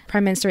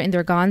 Prime Minister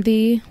Indira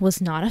Gandhi was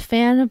not a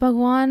fan of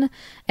Bhagwan.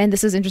 And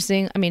this is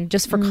interesting. I mean,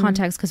 just for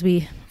context,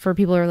 because for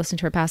people who are listening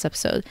to our past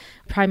episode,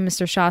 Prime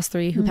Minister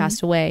Shastri, who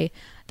passed away,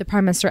 the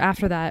Prime Minister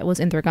after that was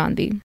Indira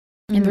Gandhi.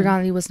 Indira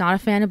Gandhi was not a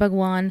fan of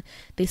Bhagwan.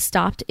 They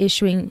stopped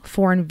issuing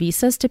foreign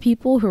visas to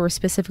people who were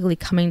specifically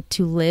coming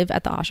to live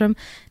at the ashram.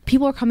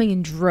 People are coming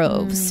in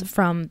droves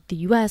from the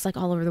US, like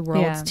all over the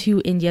world,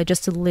 to India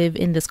just to live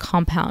in this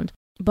compound.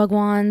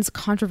 Bhagwan's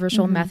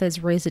controversial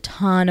methods raised a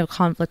ton of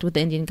conflict with the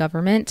Indian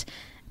government.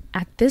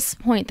 At this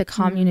point, the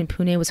commune in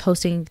Pune was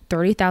hosting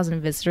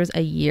 30,000 visitors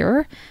a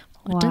year.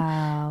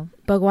 Wow.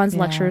 Bhagwan's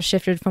lectures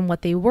shifted from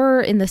what they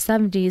were in the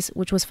 70s,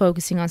 which was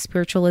focusing on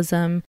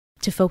spiritualism,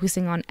 to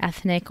focusing on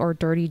ethnic or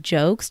dirty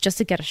jokes just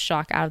to get a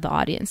shock out of the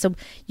audience. So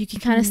you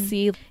can kind of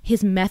see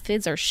his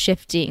methods are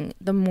shifting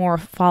the more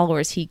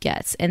followers he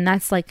gets. And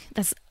that's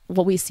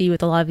what we see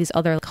with a lot of these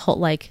other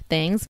cult-like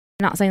things.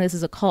 I'm not saying this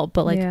is a cult,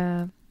 but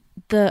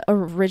the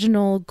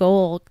original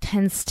goal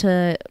tends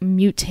to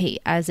mutate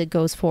as it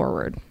goes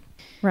forward.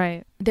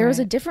 Right. There was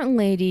a different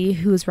lady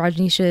who was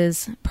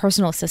Rajneesh's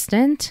personal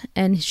assistant,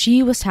 and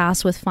she was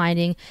tasked with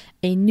finding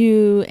a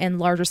new and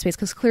larger space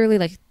because clearly,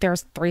 like,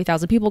 there's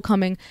 30,000 people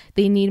coming.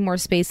 They need more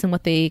space than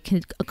what they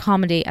can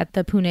accommodate at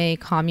the Pune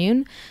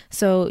commune.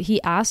 So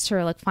he asked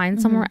her, like,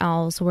 find somewhere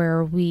else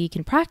where we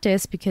can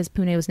practice because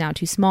Pune was now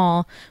too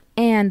small,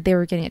 and they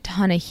were getting a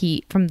ton of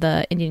heat from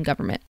the Indian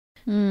government.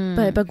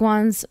 But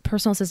Bhagwan's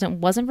personal assistant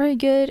wasn't very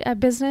good at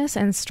business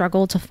and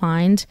struggled to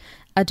find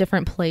a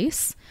different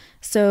place.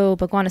 So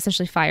Bhagwan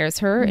essentially fires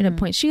her and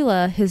appoints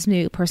Sheila his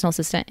new personal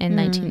assistant in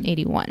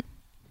 1981.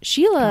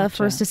 Sheila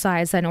first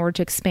decides that in order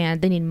to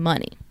expand, they need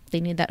money. They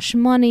need that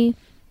shmoney,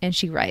 and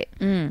she right.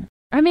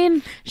 I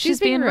mean, she's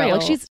being real.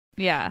 Like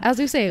as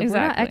we say, we're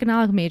not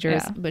economic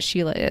majors, but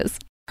Sheila is.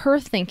 Her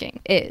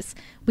thinking is,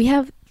 we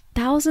have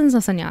thousands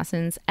of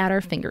sannyasins at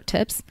our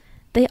fingertips.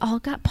 They all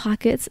got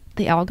pockets.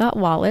 They all got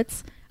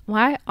wallets.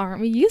 Why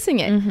aren't we using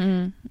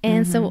it?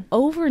 And so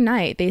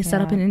overnight, they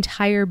set up an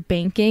entire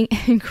banking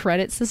and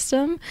credit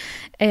system,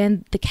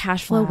 and the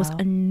cash flow was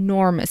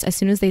enormous as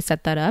soon as they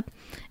set that up.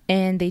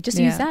 And they just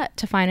used that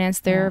to finance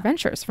their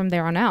ventures from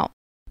there on out.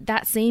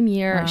 That same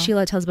year,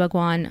 Sheila tells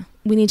Bhagwan,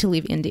 we need to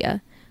leave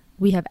India.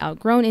 We have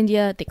outgrown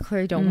India. They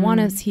clearly don't want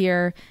us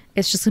here.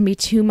 It's just going to be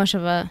too much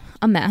of a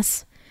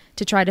mess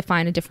to try to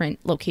find a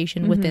different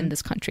location within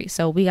this country.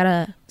 So we got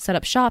to set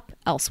up shop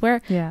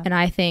elsewhere. Yeah. And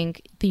I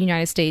think the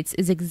United States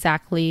is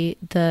exactly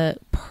the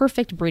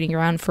perfect breeding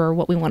ground for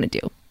what we want to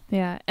do.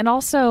 Yeah. And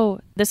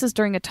also, this is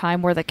during a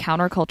time where the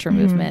counterculture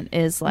movement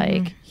is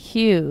like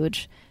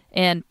huge,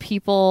 and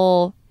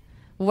people,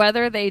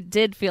 whether they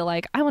did feel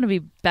like, I want to be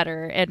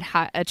better and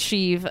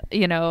achieve,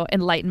 you know,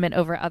 enlightenment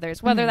over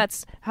others, whether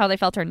that's how they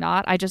felt or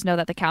not, I just know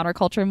that the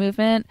counterculture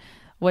movement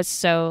was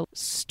so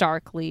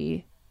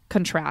starkly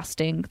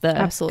contrasting the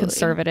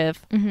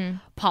conservative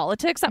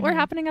politics that were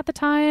happening at the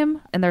time.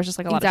 And there's just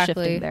like a lot of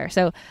shifting there.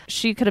 So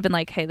she could have been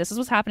like, hey, this is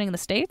what's happening in the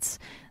States.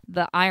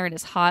 The iron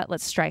is hot.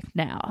 Let's strike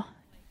now.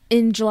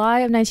 In July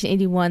of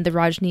 1981, the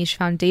Rajneesh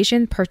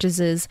Foundation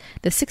purchases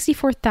the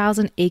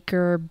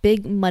 64,000-acre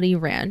Big Muddy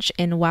Ranch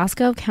in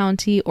Wasco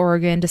County,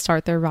 Oregon, to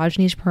start their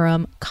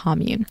Rajneeshpuram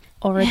commune.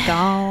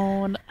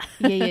 Oregon.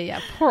 Yeah.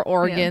 Poor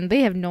Oregon.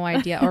 They have no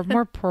idea. Or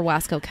more poor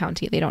Wasco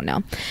County. They don't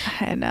know.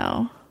 I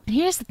know. And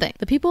here's the thing.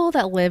 The people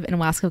that live in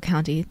Wasco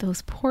County,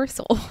 those poor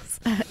souls,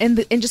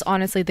 and just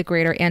honestly the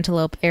greater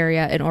Antelope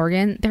area in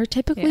Oregon, they're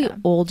typically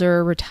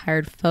older,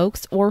 retired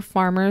folks or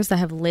farmers that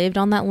have lived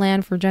on that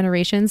land for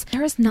generations.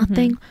 There is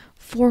nothing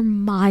for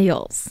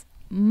miles.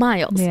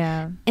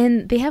 Yeah.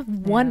 And they have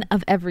one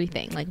of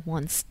everything, like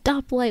one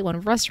stoplight,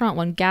 one restaurant,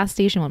 one gas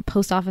station, one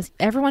post office.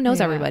 Everyone knows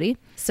everybody.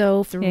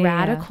 So the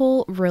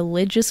radical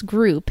religious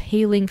group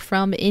hailing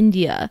from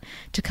India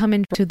to come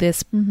into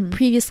this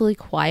previously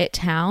quiet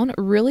town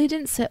really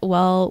didn't sit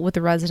well with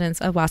the residents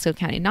of Wasco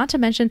County. Not to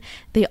mention,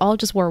 they all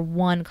just wore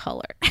one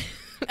color.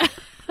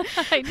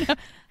 I know.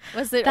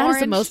 Was it that orange?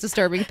 Is the most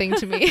disturbing thing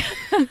to me.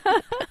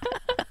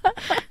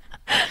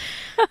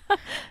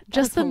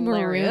 Just the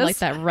hilarious. Maroon, like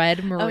that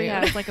red maroon. Oh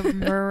yeah, it's like a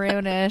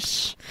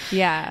maroonish.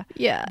 Yeah.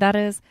 Yeah. That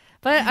is.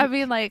 But I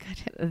mean, like,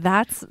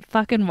 that's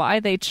fucking why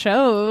they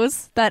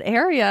chose that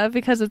area,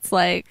 because it's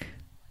like,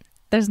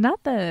 there's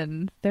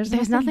nothing.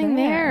 There's nothing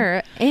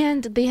there.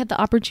 And they had the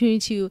opportunity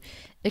to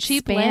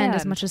expand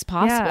as much as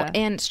possible. Yeah.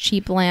 And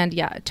cheap land.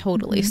 Yeah,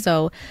 totally.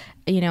 So,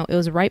 you know, it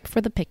was ripe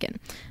for the picking.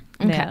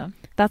 Okay. Yeah.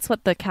 That's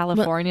what the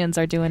Californians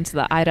are doing to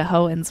the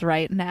Idahoans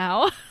right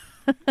now.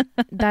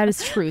 That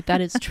is truth.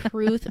 That is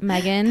truth,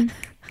 Megan.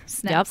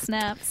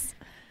 Snaps.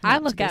 I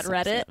look at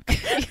Reddit.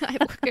 I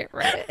look at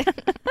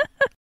Reddit.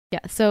 Yeah,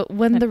 so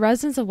when the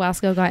residents of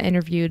Wasco got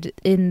interviewed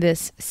in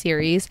this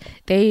series,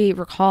 they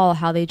recall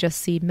how they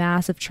just see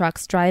massive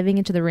trucks driving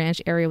into the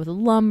ranch area with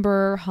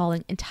lumber,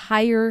 hauling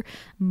entire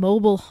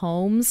mobile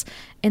homes,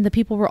 and the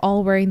people were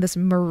all wearing this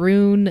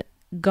maroon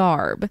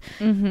garb.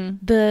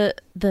 The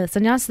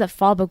sannyasis that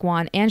followed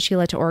Bhagwan and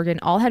Sheila to Oregon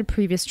all had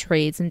previous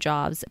trades and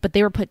jobs, but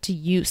they were put to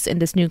use in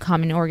this new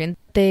commune in Oregon.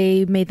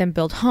 They made them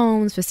build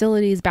homes,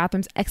 facilities,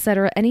 bathrooms,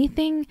 etc.,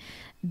 anything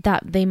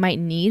that they might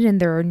need in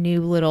their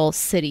new little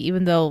city,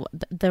 even though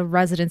the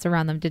residents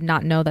around them did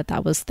not know that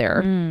that was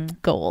their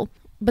goal.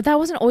 But that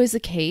wasn't always the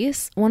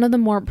case. One of the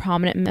more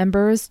prominent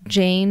members,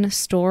 Jane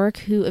Stork,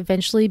 who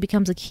eventually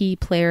becomes a key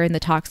player in the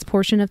talks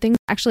portion of things.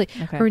 Actually,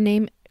 her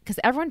name, because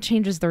everyone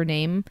changes their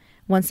name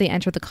once they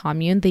enter the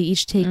commune, they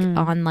each take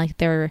on like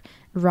their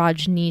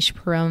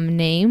Rajneeshpuram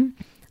name.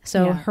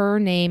 So her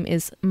name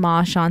is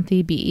Ma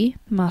Shanti B.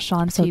 Ma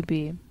Shanti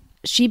B.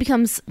 She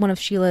becomes one of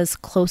Sheila's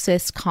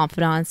closest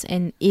confidants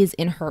and is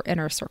in her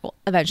inner circle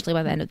eventually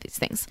by the end of these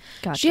things.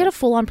 Gotcha. She had a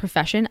full-on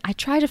profession. I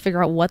tried to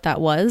figure out what that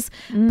was,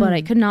 but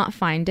I could not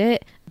find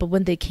it. But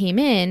when they came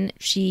in,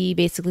 she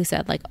basically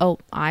said like, oh,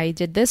 I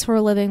did this for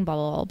a living, blah,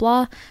 blah, blah,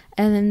 blah.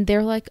 And then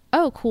they're like,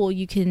 oh, cool,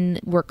 you can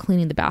work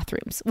cleaning the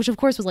bathrooms, which of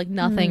course was like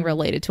nothing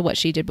related to what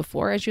she did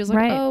before. And she was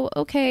like, oh,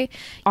 okay.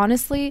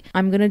 Honestly,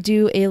 I'm going to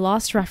do a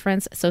Lost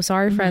reference. So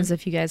sorry, friends,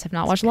 if you guys have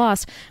not watched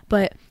Lost.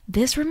 But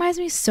this reminds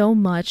me so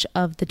much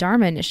of the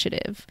Dharma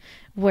Initiative,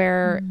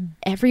 where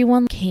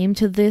everyone came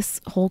to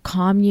this whole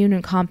commune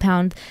and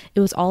compound. It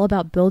was all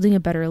about building a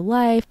better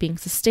life, being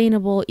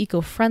sustainable,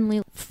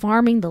 eco-friendly,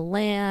 farming the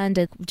land,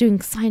 and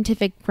doing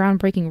scientific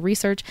groundbreaking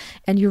research.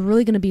 And you're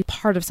really going to be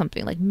part of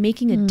something, like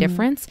making a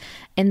difference.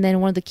 And then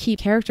one of the key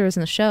characters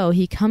in the show,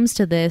 he comes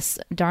to this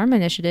Dharma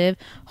Initiative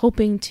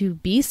hoping to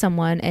be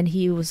someone, and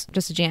he was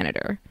just a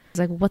janitor. He's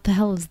like, what the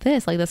hell is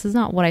this? Like, this is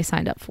not what I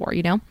signed up for,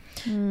 you know?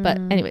 But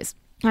anyways,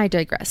 I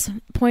digress.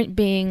 Point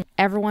being,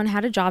 everyone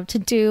had a job to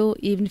do,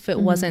 even if it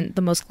wasn't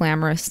the most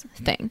glamorous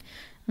thing.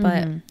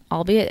 But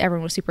albeit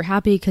everyone was super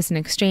happy because in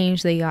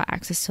exchange they got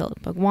access to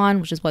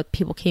Bhagwan, which is what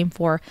people came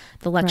for,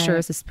 the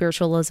lectures, the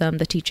spiritualism,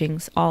 the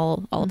teachings,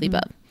 all of the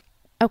above.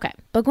 Okay,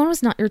 Bhagwan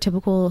was not your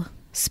typical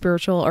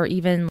spiritual or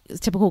even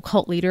typical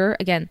cult leader.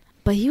 Again,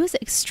 but he was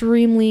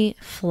extremely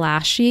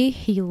flashy.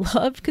 He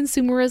loved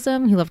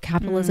consumerism. He loved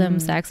capitalism,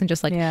 sex, and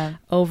just like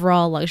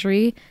overall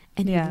luxury.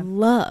 And he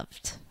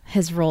loved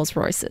his Rolls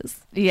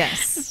Royces.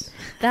 Yes.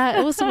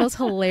 That was the most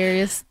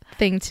hilarious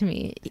thing to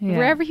me.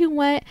 Wherever he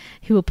went,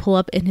 he would pull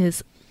up in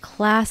his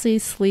classy,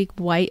 sleek,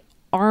 white,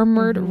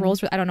 armored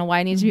Rolls Royce. I don't know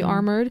why it needs to be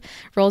armored.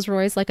 Rolls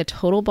Royce, like a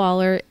total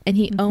baller. And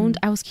he owned,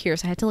 I was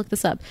curious, I had to look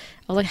this up.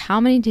 I was like, how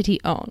many did he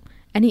own?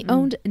 And he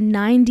owned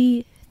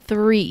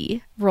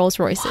 93 Rolls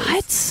Royces.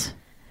 What?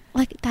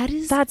 Like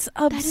that's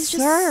absurd. That is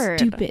just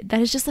stupid. That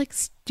is just like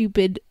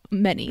stupid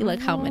money. Like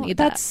how many?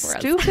 That's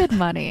stupid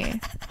money.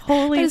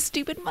 Holy, that is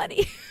stupid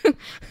money.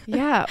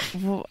 Yeah.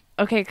 Well,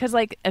 okay, because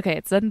like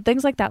it's then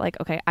things like that. Like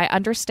I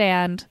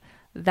understand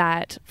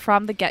that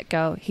from the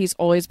get-go he's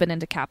always been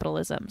into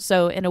capitalism.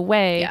 So in a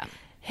way,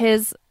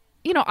 his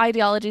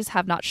ideologies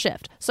have not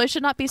shifted. So I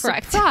should not be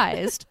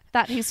surprised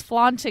that he's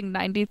flaunting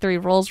 93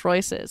 Rolls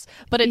Royces.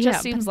 But it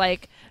just seems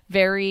like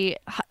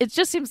it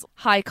just seems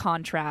high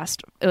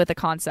contrast with the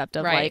concept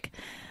of like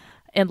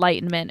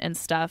enlightenment and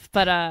stuff.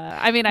 But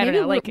I mean, I don't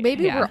know. Like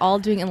maybe we're all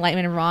doing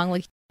enlightenment wrong.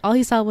 Like all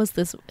he saw was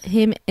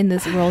him in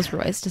this Rolls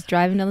Royce just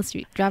driving down the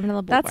street, driving down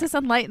the boulevard. That's his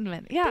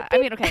enlightenment. Yeah. I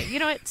mean, okay, you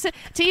know what?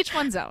 To each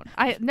one's own.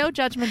 No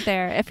judgment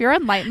there. If your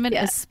enlightenment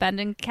is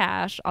spending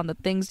cash on the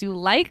things you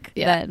like,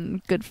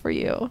 then good for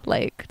you.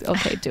 Like,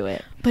 okay, do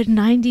it. But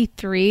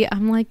 93,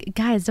 I'm like,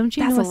 guys, don't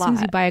you know as soon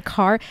as you buy a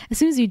car, as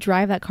soon as you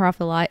drive that car off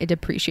the lot, it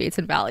depreciates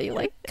in value.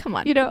 Like, come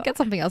on, get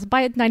something else.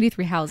 Buy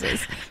 93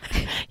 houses.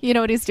 You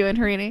know what he's doing,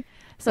 Harini?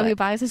 So he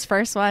buys his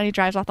first one, he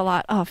drives off the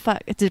lot. Oh,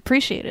 fuck, it's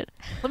depreciated.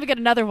 Let me get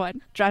another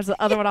one. Drives the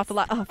other one off the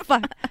lot. Oh,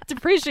 fuck,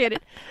 depreciated.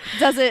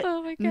 Does it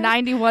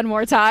 91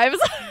 more times.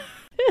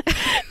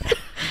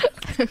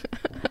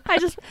 I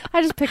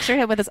just picture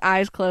him with his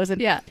eyes closed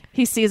and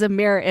he sees a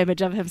mirror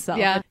image of himself.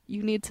 Yeah.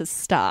 You need to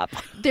stop.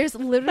 There's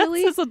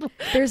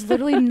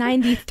literally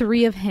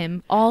 93 of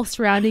him all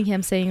surrounding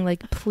him saying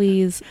like,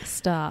 please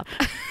stop.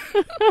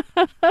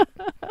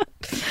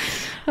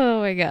 Oh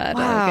my God.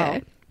 Wow.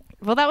 Okay.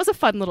 Well, that was a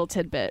fun little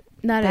tidbit.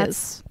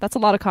 That's a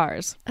lot of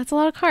cars. That's a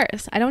lot of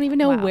cars. I don't even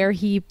know where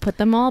he put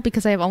them all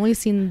because I've only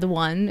seen the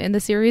one in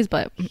the series,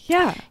 but he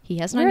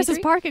has 93. Where's his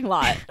parking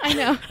lot? I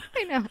know.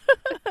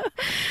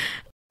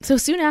 So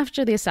soon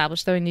after they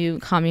established their new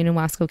commune in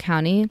Wasco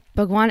County,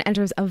 Bhagwan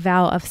enters a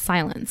vow of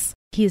silence.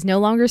 He is no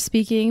longer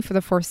speaking for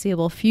the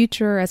foreseeable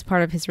future as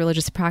part of his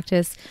religious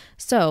practice.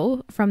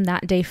 So from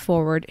that day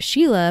forward,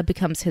 Sheila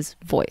becomes his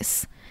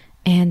voice.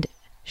 And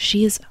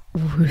she is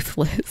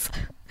ruthless.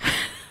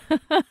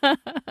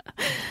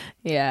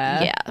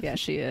 Yeah,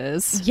 she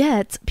is.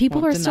 Yet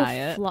people Won't are so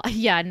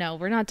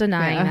we're not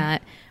denying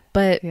that.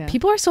 But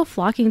people are so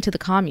flocking to the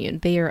commune.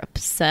 They are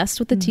obsessed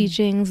with the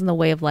teachings and the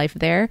way of life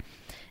there.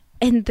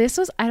 And this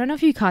was, I don't know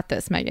if you caught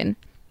this, Megan,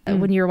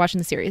 when you were watching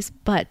the series,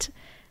 but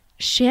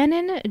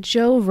Shannon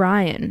Jo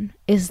Ryan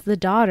is the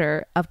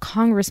daughter of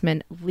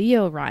Congressman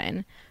Leo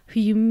Ryan, who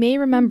you may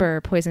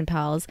remember, Poison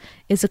Pals,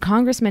 is a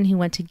congressman who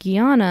went to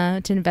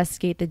Guyana to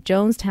investigate the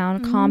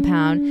Jonestown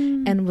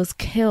compound and was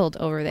killed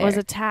over there. Was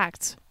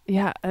attacked.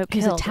 Yeah, he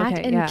was attacked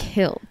and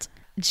killed.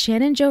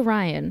 Shannon Jo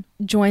Ryan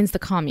joins the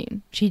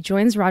commune. She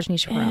joins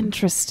Rajneeshpuram.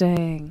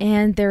 Interesting.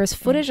 And there is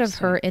footage of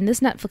her in this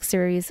Netflix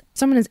series.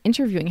 Someone is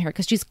interviewing her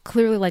because she's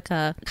clearly like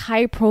a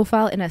high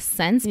profile in a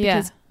sense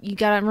because you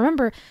gotta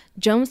remember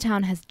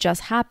Jonestown has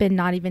just happened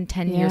not even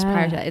 10 years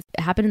prior to that. It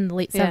happened in the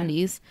late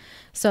 70s.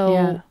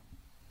 So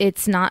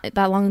it's not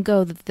that long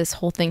ago that this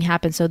whole thing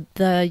happened. So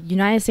the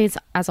United States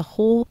as a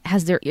whole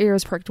has their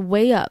ears perked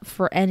way up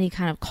for any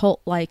kind of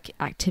cult-like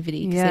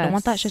activity because they don't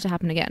want that shit to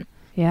happen again.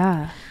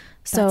 Yeah.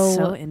 That's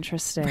so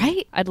interesting.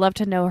 Right? I'd love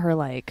to know her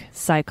like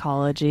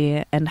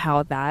psychology and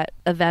how that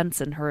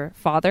events and her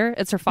father.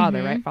 It's her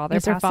father, right?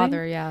 It's her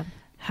father, yeah.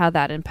 How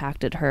that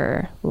impacted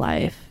her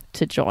life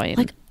to join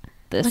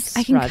this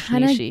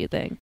Rajneeshi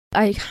thing.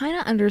 I kind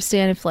of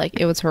understand if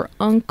like it was her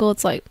uncle.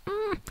 It's like,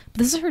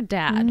 this is her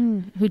dad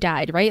who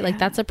died, right? Like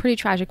that's a pretty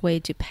tragic way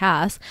to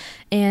pass.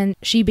 And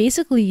she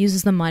basically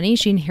uses the money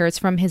she inherits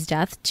from his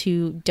death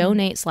to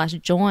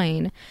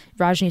donate/join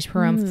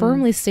Rajneeshpuram,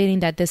 firmly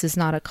stating that this is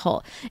not a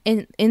cult.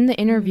 And in the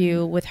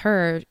interview with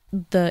her,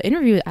 the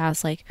interviewer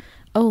asked like,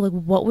 oh, like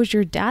what would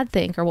your dad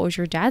think or what would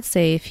your dad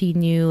say if he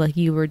knew like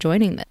you were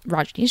joining the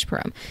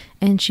Rajneeshpuram?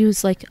 And she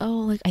was like, oh,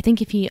 like I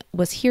think if he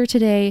was here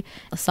today,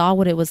 saw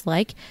what it was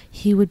like,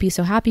 he would be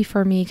so happy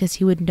for me because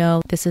he would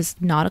know this is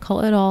not a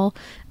cult at all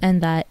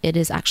and that it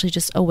is actually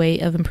just a way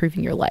of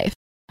improving your life.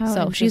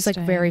 So she's like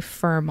very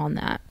firm on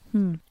that.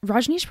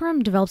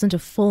 Rajneeshpuram develops into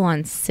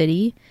full-on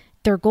city.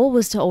 Their goal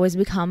was to always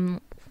become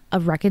a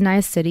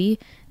recognized city.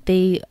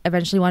 They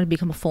eventually wanted to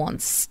become a full-on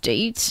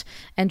state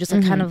and just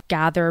like kind of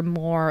gather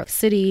more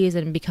cities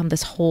and become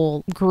this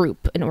whole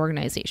group and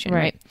organization,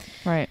 right?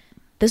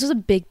 This was a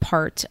big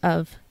part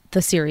of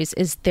the series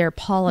is their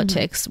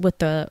politics with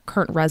the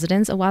current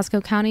residents of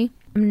Wasco County.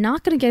 I'm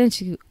not going to get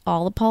into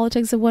all the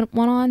politics of what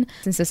went on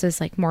since this is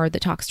like more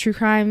the Talks True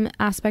Crime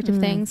aspect of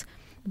things.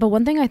 But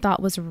one thing I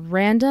thought was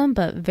random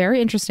but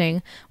very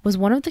interesting was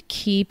one of the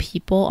key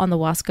people on the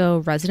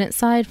Wasco resident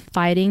side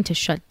fighting to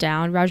shut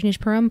down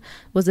Rajneeshpuram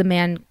was a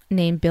man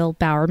named Bill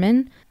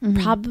Bowerman,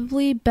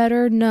 probably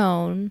better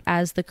known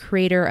as the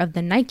creator of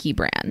the Nike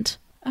brand.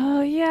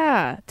 Oh,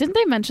 yeah. Didn't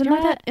they mention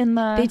that in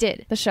They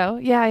did. the show?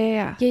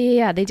 Yeah.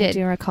 Yeah, they did. I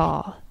do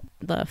recall.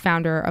 The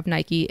founder of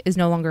Nike is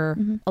no longer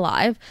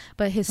alive,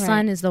 but his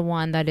son is the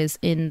one that is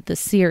in the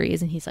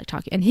series, and he's like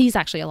talking, and he's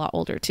actually a lot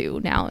older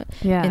too now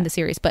in the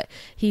series, but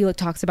he like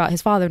talks about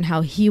his father and how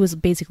he was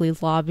basically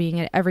lobbying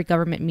at every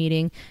government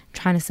meeting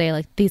trying to say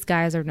like, these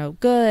guys are no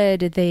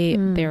good,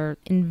 they're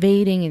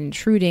invading and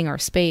intruding our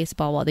space,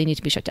 blah blah, they need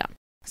to be shut down.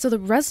 So the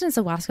residents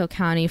of Wasco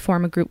County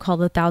form a group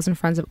called the Thousand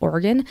Friends of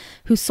Oregon,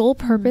 whose sole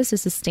purpose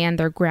is to stand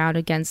their ground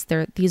against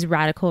these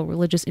radical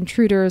religious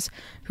intruders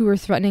who are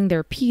threatening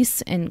their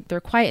peace and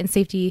their quiet and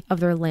safety of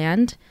their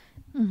land.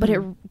 But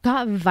it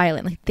got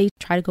violent. Like they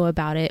try to go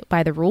about it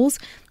by the rules,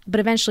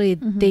 but eventually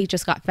they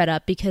just got fed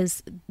up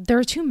because there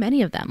are too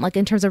many of them. Like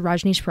in terms of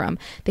Rajneeshpuram,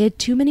 they had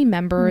too many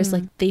members.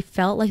 Like they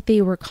felt like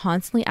they were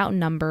constantly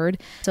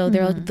outnumbered. So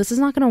they're like, this is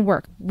not going to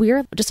work.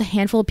 We're just a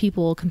handful of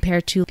people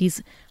compared to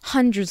these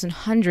hundreds and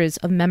hundreds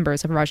of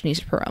members of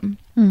Rajneeshpuram.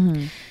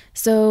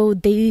 So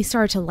they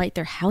started to light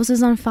their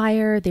houses on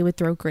fire. They would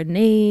throw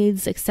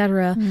grenades,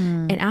 etc.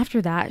 And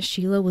after that,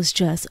 Sheila was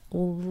just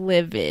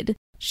livid.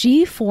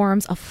 She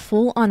forms a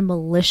full-on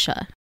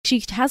militia.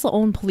 She has her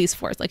own police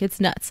force. Like,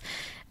 it's nuts.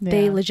 Yeah.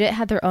 They legit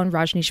had their own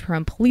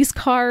Rajneeshpuram police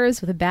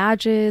cars with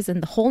badges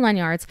and the whole 9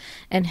 yards,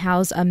 and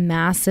housed a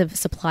massive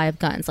supply of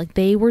guns. Like,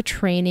 they were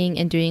training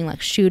and doing, like,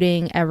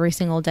 shooting every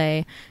single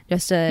day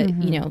just to,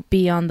 you know,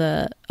 be on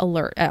the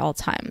alert at all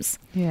times.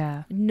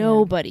 Yeah.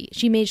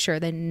 She made sure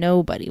that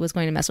nobody was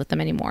going to mess with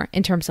them anymore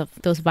in terms of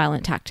those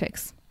violent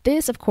tactics.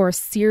 This, of course,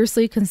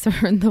 seriously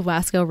concerned the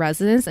Wasco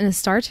residents, and it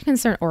started to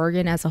concern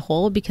Oregon as a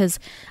whole, because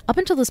up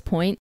until this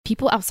point,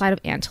 people outside of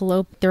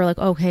Antelope, they were like,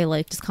 okay,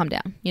 like, just calm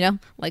down, you know?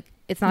 Like,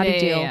 it's not a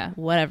deal,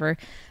 whatever.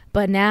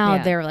 But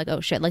now they're like,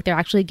 oh shit, like they're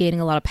actually gaining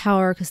a lot of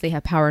power because they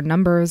have power in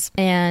numbers.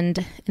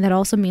 And that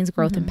also means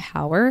growth in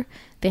power.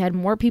 They had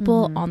more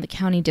people on the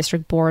county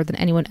district board than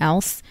anyone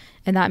else.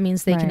 And that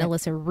means they can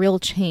elicit real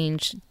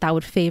change that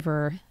would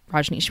favor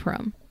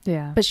Rajneeshpuram.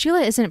 Yeah. But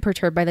Sheila isn't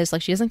perturbed by this.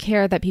 Like, she doesn't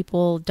care that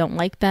people don't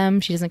like them.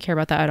 She doesn't care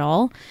about that at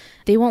all.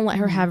 They won't let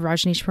her have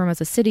Rajneeshpuram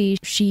as a city.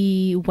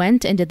 She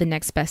went and did the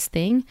next best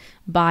thing,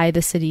 buy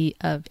the city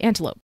of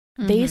Antelope.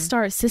 They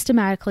start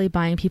systematically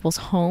buying people's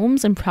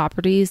homes and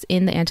properties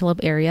in the Antelope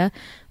area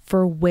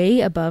for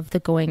way above the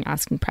going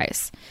asking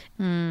price.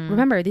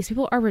 Remember, these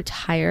people are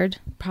retired,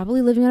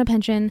 probably living on a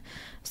pension.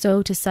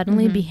 So to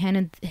suddenly be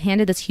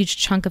handed this huge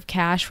chunk of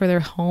cash for their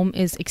home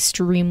is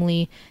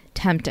extremely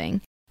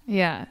tempting.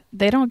 Yeah,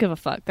 they don't give a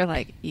fuck. They're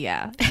like,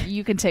 yeah,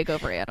 you can take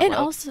over Antelope. And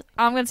also,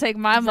 I'm going to take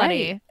my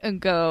money and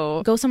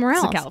go somewhere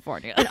else. To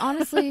California. And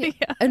honestly,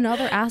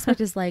 another aspect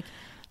is like,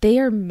 they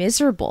are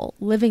miserable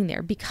living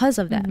there because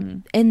of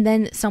them. And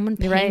then someone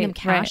paying them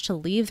cash to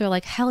leave, they're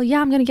like, hell yeah,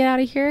 I'm going to get out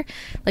of here.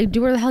 Like,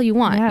 do whatever the hell you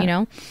want, you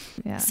know?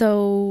 Yeah.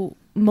 So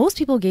most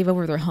people gave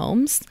over their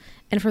homes.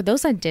 And for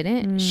those that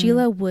didn't,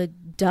 Sheila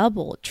would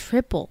double,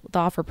 triple the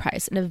offer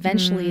price. And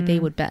eventually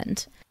they would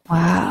bend.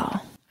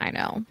 Wow. I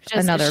know.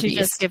 She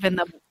just given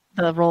them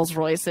the Rolls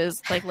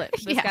Royces. Like, look,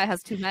 this guy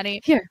has too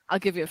many. Here, I'll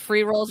give you a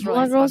free Rolls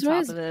Royce.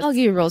 I'll give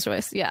you a Rolls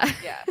Royce. Yeah.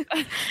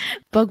 Yeah.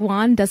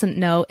 Bhagwan doesn't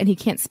know, and he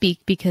can't speak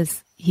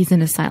because he's in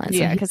his silence.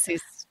 Yeah, because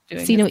he's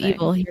doing see no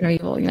evil, hear no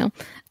evil, you know.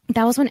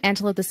 That was when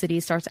Antelope, the city,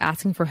 starts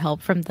asking for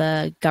help from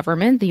the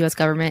government, the U.S.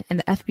 government, and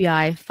the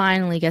FBI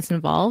finally gets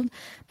involved.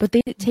 But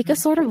they take a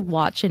sort of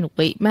watch and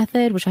wait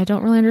method, which I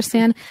don't really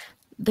understand.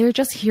 They're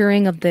just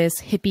hearing of this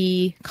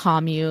hippie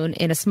commune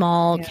in a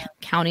small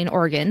county in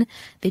Oregon.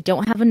 They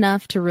don't have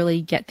enough to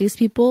really get these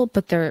people,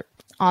 but they're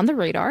on the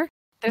radar.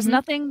 There's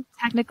nothing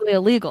technically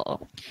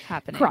illegal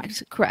happening.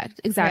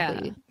 Correct.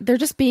 Exactly. Yeah. They're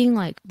just being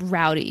like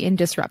rowdy and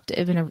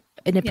disruptive in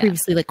a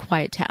previously like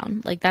quiet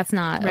town. Like, that's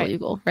not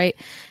illegal, right?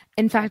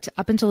 In fact,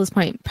 up until this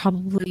point,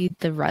 probably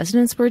the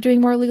residents were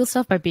doing more illegal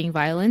stuff by being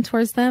violent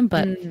towards them.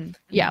 But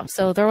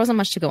so there wasn't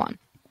much to go on.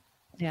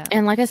 Yeah.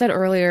 And like I said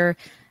earlier,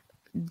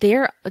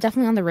 they're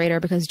definitely on the radar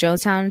because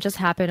Jonestown just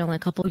happened only a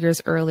couple of years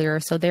earlier.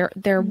 So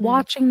they're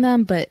watching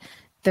them, but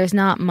there's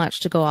not much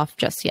to go off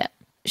just yet.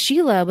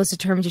 Sheila was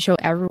determined to show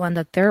everyone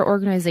that their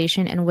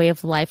organization and way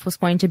of life was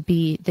going to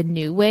be the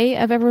new way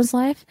of everyone's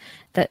life,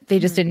 that they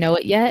just didn't know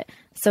it yet.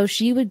 So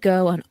she would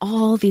go on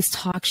all these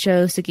talk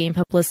shows to gain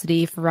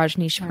publicity for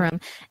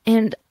Rajneeshpuram.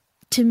 And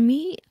to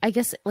me, I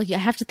guess, like, I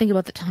have to think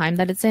about the time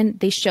that it's in.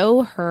 They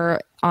show her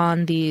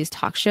on these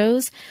talk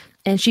shows,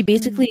 and she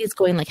basically is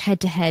going like head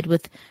to head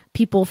with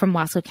people from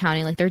Wasco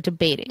County. Like, they're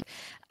debating.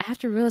 I have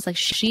to realize, like,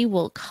 she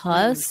will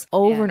cuss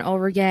over and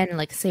over again and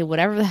like say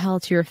whatever the hell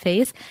to your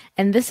face.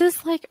 And this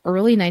is like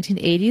early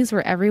 1980s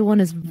where everyone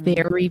is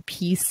very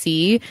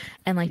PC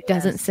and like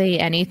doesn't say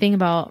anything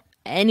about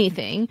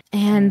anything.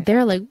 And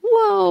they're like,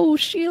 whoa,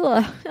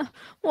 Sheila.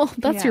 Well,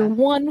 that's your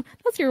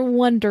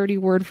one dirty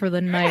word for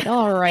the night.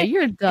 All right,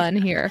 you're done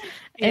here.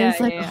 And it's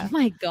like, oh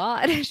my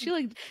God.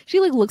 She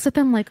looks at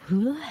them like,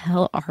 who the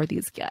hell are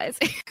these guys?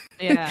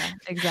 Yeah,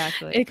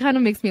 exactly. It kind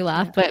of makes me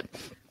laugh, but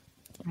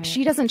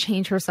she doesn't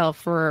change herself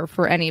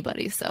for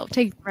anybody. So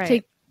take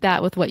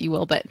that with what you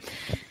will. But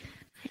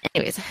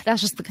anyways,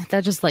 that's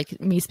just like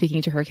me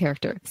speaking to her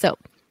character. So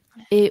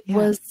it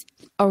was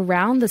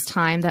around this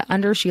time that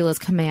under Sheila's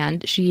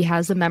command, she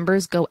has the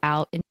members go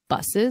out in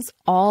buses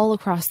all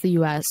across the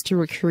U.S. to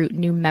recruit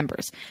new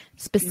members,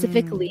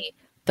 specifically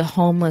the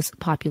homeless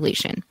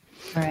population.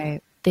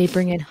 Right. They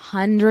bring in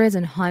hundreds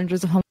and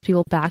hundreds of homeless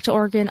people back to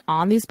Oregon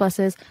on these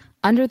buses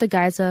under the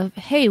guise of,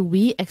 hey,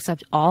 we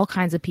accept all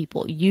kinds of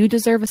people. You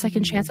deserve a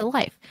second chance at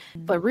life.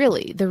 But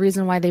really, the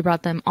reason why they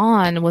brought them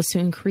on was to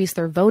increase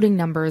their voting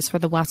numbers for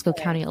the Wasco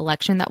County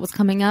election that was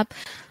coming up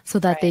so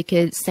that they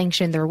could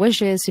sanction their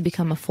wishes to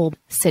become a full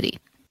city.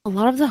 A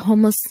lot of the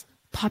homeless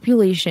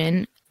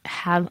population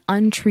have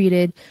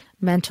untreated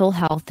mental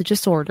health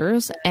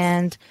disorders,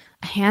 and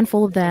a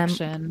handful of them,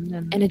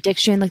 and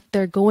addiction, like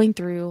they're going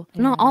through,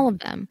 not all of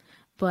them,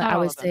 but I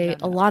would say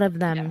a lot of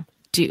them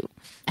do.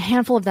 A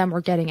handful of them were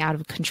getting out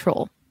of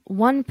control.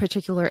 One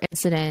particular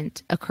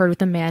incident occurred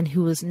with a man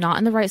who was not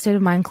in the right state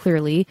of mind,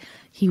 clearly.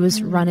 He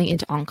was running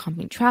into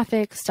oncoming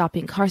traffic,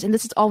 stopping cars, and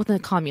this is all within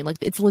the commune. Like,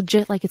 it's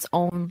legit like its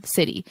own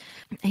city.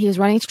 He was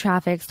running into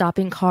traffic,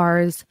 stopping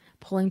cars,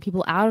 pulling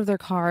people out of their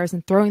cars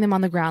and throwing them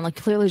on the ground, like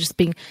clearly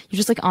you're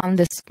just like on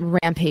this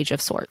rampage of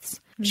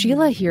sorts.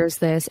 Sheila hears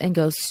this and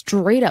goes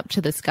straight up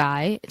to this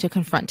guy to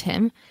confront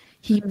him.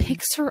 He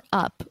picks her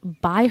up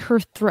by her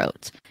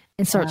throat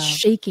and starts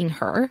shaking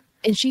her.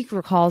 And she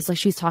recalls, like,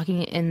 she's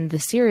talking in the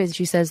series,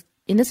 she says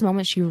in this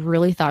moment she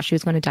really thought she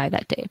was going to die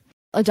that day.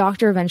 A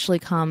doctor eventually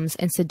comes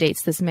and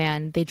sedates this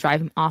man. They drive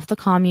him off the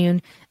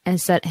commune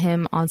and set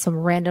him on some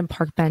random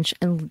park bench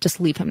and just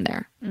leave him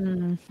there.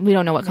 We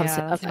don't know what comes of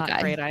that not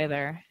guy. Great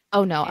either.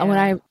 Oh no! And when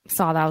I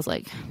saw that, I was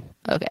like,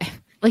 okay,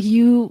 like,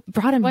 you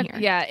brought him here.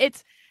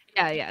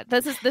 Yeah,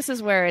 This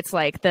is where it's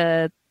like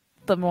the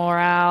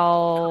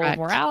morality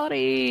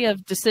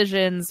of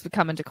decisions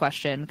come into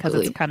question, because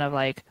it's kind of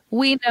like,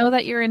 we know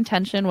that your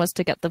intention was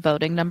to get the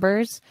voting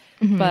numbers,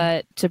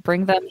 but to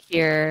bring them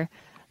here,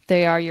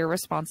 they are your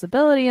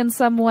responsibility in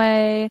some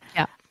way.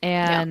 Yeah.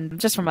 And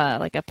just from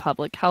a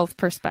public health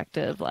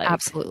perspective, like,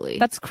 absolutely,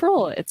 that's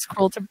cruel. It's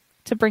cruel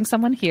to bring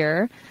someone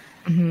here,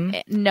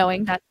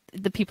 knowing that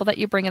the people that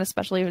you bring in,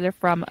 especially if they're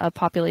from a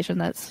population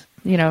that's,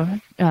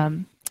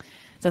 doesn't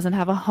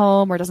have a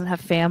home or doesn't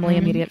have family,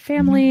 immediate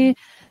family,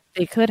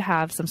 they could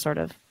have some sort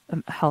of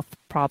health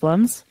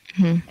problems,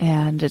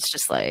 and it's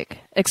just like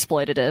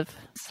exploitative.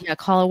 Yeah,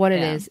 call it what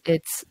it is.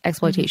 It's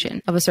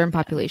exploitation of a certain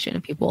population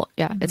of people.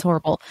 Yeah, it's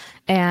horrible.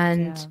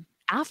 And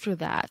after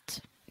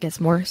that, it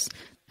gets worse.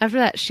 After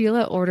that,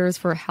 Sheila orders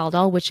for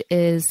Haldol, which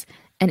is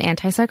an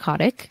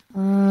antipsychotic,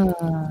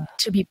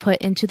 to be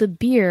put into the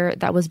beer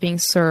that was being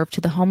served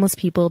to the homeless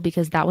people,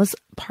 because that was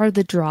part of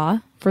the draw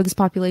for this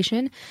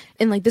population.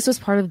 And like, this was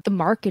part of the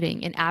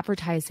marketing and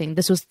advertising.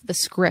 This was the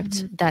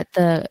script that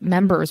the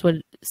members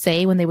would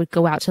say when they would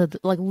go out to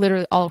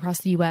literally all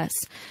across the US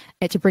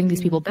to bring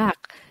these people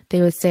back.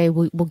 They would say,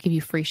 we'll give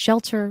you free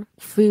shelter,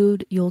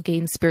 food, you'll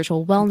gain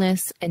spiritual wellness,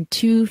 and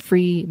 2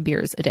 free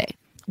beers a day,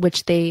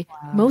 which they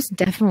most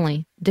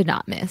definitely did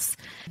not miss.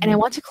 And I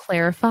want to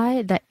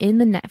clarify that in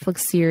the Netflix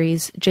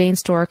series, Jane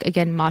Stork,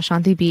 again, Ma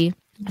Shanti B,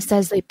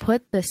 says they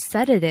put the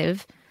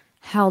sedative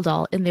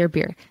Haldol in their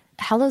beer.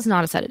 Haldol is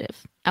not a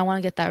sedative. I want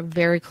to get that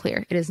very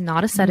clear. It is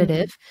not a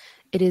sedative.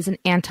 It is an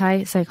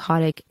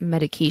antipsychotic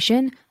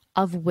medication,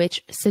 of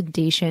which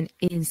sedation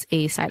is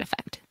a side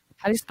effect.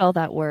 How do you spell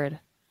that word?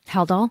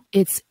 Haldol?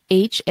 It's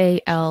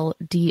Haldol.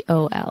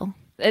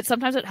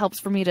 Sometimes it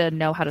helps for me to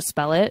know how to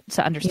spell it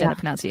to understand the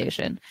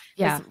pronunciation.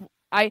 Yeah.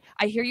 I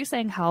hear you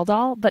saying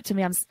Haldol, but to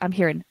me, I'm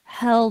hearing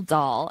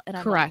Haldol, and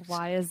I'm correct. Like,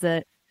 why is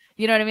it?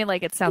 You know what I mean?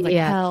 Like, it sounds like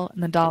hell,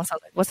 and then doll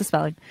sounds like, what's the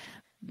spelling?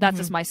 That's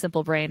just my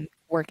simple brain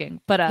working.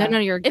 But no,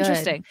 you're good.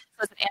 Interesting.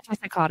 So it's an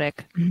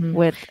antipsychotic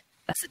with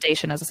a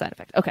sedation as a side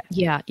effect. Okay.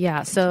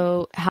 Yeah.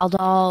 So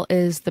Haldol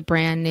is the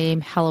brand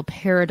name.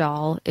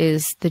 Haloperidol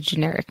is the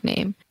generic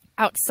name.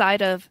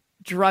 Outside of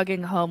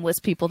drugging homeless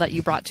people that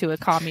you brought to a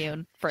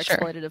commune for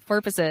exploitative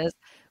purposes,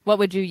 what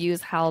would you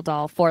use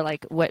Haldol for?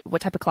 Like,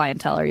 what type of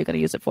clientele are you going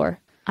to use it for?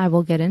 I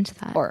will get into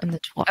that in the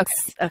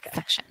 12th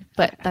section.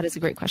 But that is a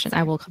great question.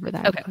 I will cover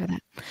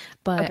that.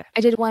 But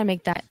I did want to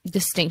make that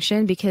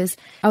distinction, because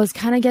I was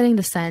kind of getting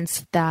the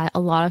sense that a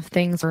lot of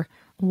things are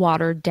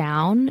watered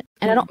down.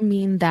 And I don't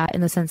mean that in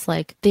the sense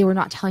like they were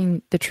not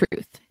telling the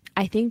truth.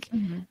 I think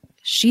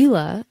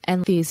Sheila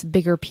and these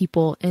bigger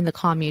people in the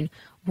commune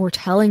were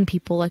telling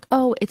people like,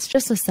 oh, it's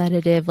just a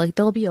sedative, like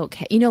they'll be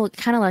okay.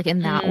 Kind of like in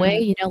that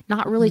way,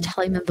 not really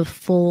telling them the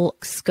full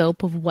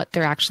scope of what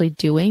they're actually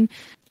doing.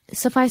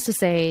 Suffice to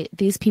say,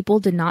 these people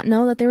did not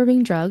know that they were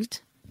being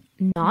drugged.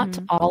 Not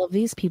all of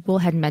these people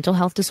had mental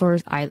health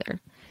disorders either.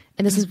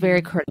 And this is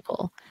very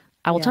critical.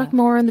 I will talk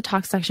more in the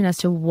talk section as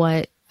to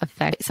what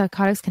effect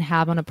psychotics can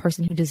have on a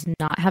person who does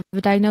not have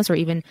a diagnosis or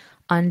even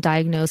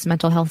undiagnosed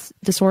mental health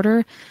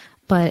disorder,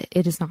 but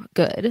it is not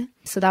good.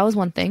 So that was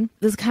one thing.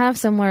 This is kind of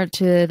similar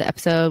to the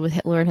episode with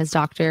Hitler and his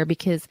doctor,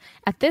 because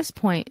at this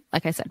point,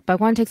 like I said,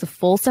 Bhagwan takes a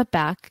full step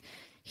back.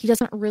 He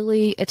doesn't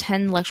really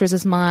attend lectures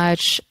as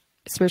much,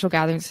 spiritual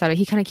gatherings, etc.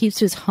 He kind of keeps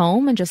to his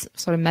home and just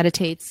sort of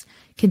meditates,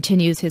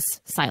 continues his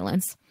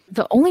silence.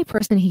 The only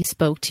person he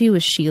spoke to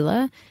was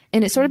Sheila,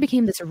 and it sort of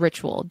became this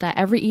ritual that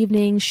every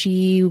evening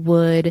she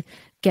would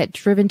get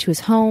driven to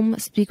his home,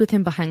 speak with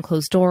him behind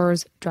closed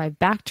doors, drive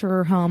back to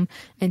her home,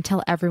 and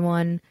tell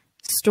everyone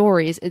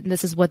stories. And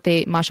this is what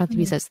Ma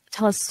Shanti says,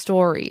 tell us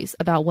stories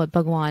about what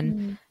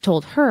Bhagwan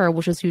told her,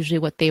 which was usually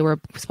what they were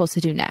supposed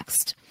to do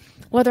next.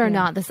 Whether or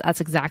not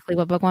that's exactly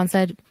what Bhagwan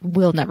said,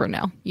 we'll never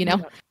know, you know?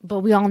 Yeah. But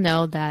we all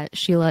know that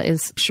Sheila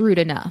is shrewd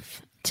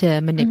enough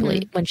to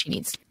manipulate when she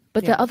needs to.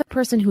 But the other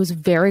person who was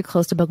very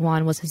close to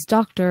Bhagwan was his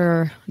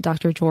doctor,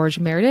 Dr. George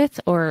Meredith,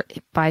 or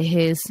by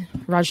his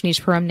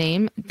Rajneeshpuram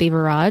name,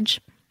 Devaraj.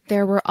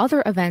 There were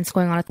other events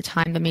going on at the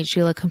time that made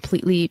Sheila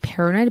completely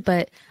paranoid,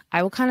 but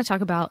I will kind of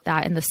talk about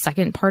that in the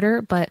second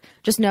parter. But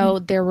just know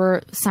there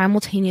were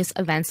simultaneous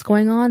events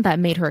going on that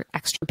made her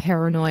extra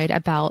paranoid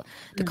about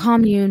the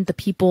commune, the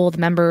people, the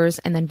members,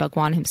 and then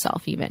Bhagwan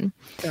himself even.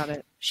 Got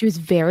it. She was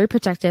very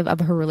protective of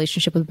her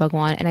relationship with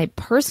Bhagwan, and I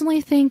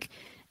personally think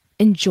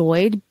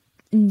enjoyed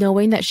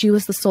knowing that she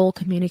was the sole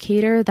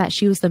communicator, that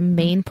she was the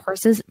main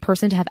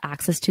person to have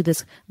access to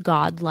this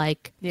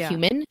godlike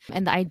human.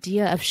 And the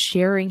idea of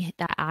sharing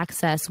that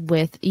access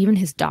with even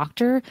his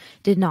doctor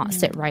did not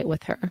sit right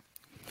with her.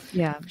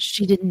 Yeah.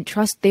 She didn't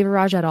trust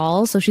Devaraj at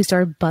all, so she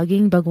started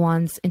bugging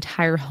Bhagwan's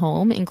entire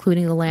home,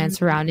 including the land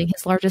surrounding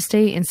his large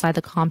estate inside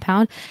the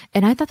compound.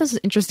 And I thought this was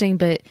interesting,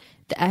 but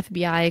the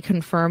FBI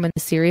confirmed in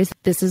the series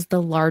this is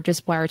the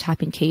largest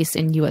wiretapping case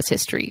in U.S.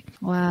 history.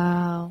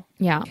 Wow.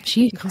 Yeah,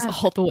 she goes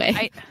all the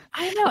way.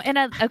 I know. And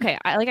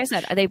like I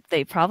said,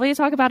 they probably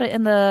talk about it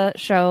in the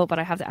show, but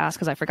I have to ask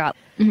because I forgot.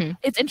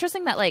 It's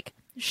interesting that like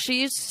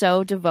she's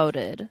so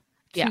devoted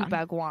to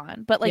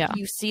Bhagwan, but like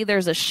you see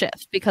there's a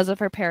shift because of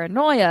her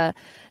paranoia.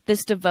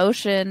 This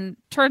devotion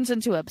turns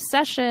into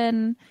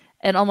obsession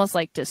and almost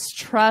like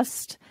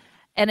distrust.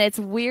 And it's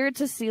weird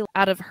to see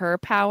out of her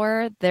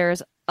power,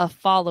 there's a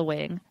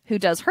following who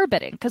does her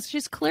bidding, because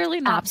she's clearly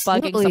not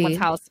bugging someone's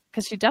house,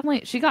 because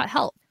she got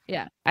help.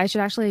 Yeah. I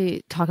should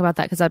actually talk about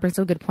that because that brings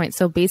up a good point.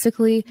 So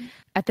basically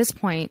at this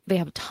point they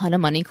have a ton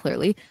of money,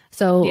 clearly.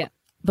 So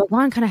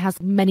Bhagwan kind of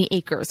has many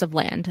acres of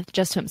land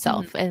just to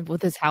himself and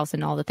with his house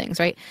and all the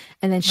things, right?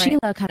 And then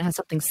Sheila kind of has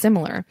something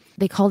similar.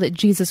 They called it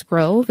Jesus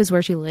Grove is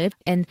where she lived.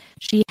 And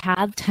she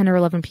had 10 or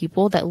 11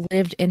 people that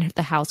lived in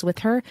the house with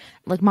her.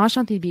 Like Ma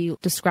Shanti B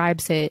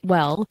describes it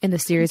well in the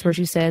series where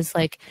she says,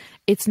 like,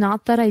 it's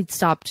not that I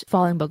stopped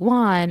following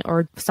Bhagwan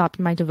or stopped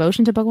my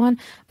devotion to Bhagwan,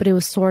 but it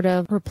was sort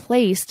of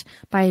replaced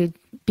by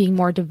being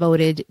more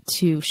devoted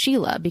to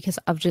Sheila because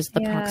of just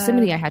the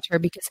proximity I had to her,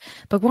 because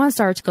Bhagwan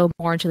started to go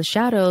more into the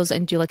shadows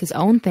and do like his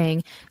own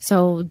thing.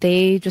 So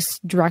they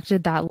just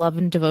directed that love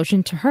and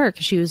devotion to her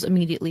because she was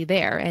immediately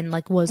there and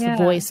like was the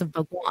voice of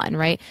Bhagwan,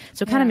 right?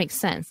 So it kind of makes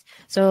sense.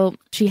 So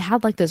she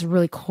had like this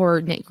really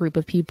core-knit group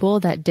of people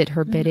that did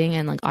her bidding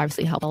and like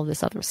obviously helped all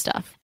this other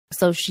stuff.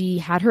 So she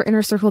had her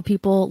inner circle of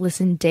people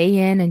listen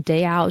day in and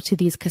day out to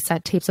these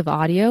cassette tapes of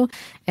audio.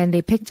 And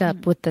they picked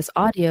up with this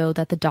audio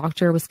that the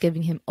doctor was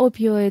giving him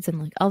opioids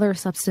and like other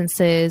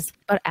substances.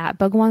 But at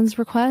Bhagwan's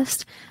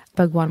request,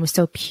 Bhagwan was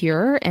so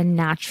pure and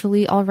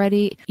naturally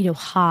already,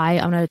 high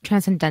on a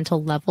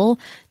transcendental level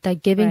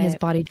that giving his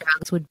body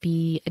drugs would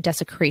be a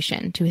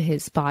desecration to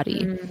his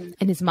body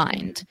and his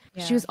mind.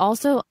 Yeah. She was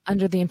also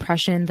under the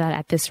impression that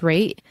at this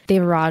rate,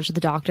 Devaraj, the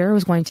doctor,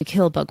 was going to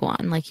kill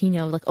Bhagwan, like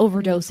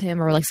overdose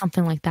him or like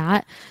something like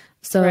that.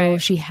 So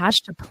she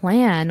hatched a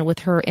plan with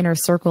her inner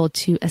circle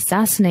to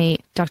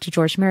assassinate Dr.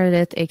 George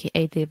Meredith,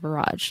 aka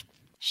Devaraj.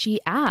 She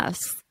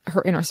asks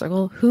her inner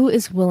circle who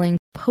is willing,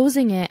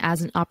 posing it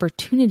as an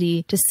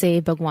opportunity to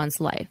save Bhagwan's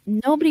life.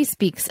 Nobody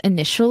speaks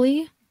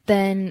initially.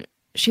 Then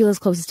Sheila's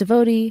closest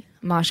devotee,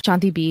 Ma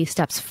Shanti B,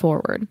 steps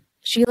forward.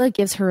 Sheila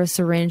gives her a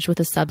syringe with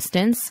a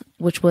substance,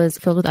 which was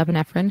filled with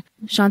epinephrine.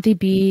 Shanti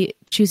B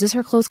chooses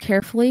her clothes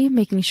carefully,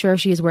 making sure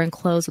she is wearing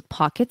clothes with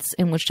pockets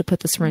in which to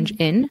put the syringe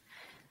in.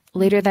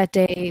 Later that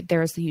day,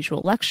 there is the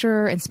usual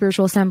lecture and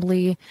spiritual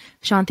assembly.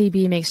 Shanti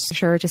B makes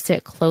sure to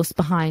sit close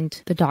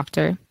behind the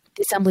doctor.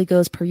 The assembly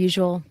goes per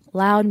usual.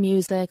 Loud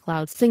music,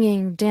 loud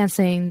singing,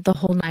 dancing, the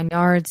whole 9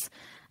 yards.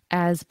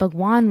 As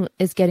Bhagwan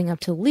is getting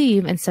up to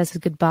leave and says his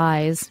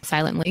goodbyes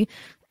silently,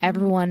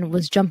 everyone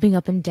was jumping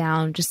up and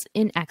down, just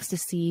in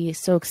ecstasy,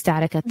 so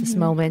ecstatic at this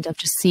moment of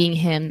just seeing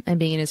him and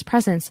being in his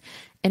presence.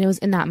 And it was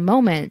in that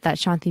moment that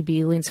Shanti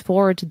B leans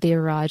forward to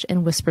Devaraj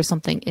and whispers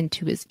something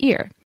into his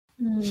ear.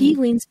 He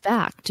leans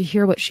back to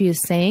hear what she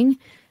is saying.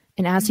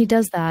 And as he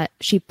does that,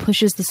 she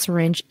pushes the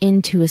syringe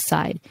into his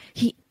side.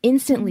 He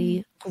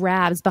instantly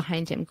grabs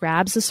behind him,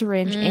 grabs the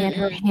syringe and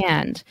her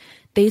hand.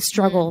 They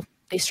struggle.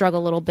 They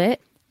struggle a little bit,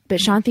 but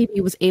Shanti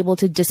B was able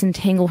to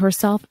disentangle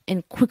herself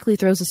and quickly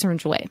throws the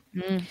syringe away.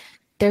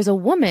 There's a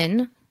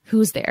woman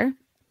who's there.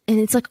 And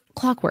it's like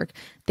clockwork.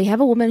 They have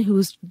a woman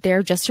who's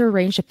there just to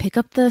arrange to pick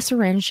up the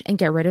syringe and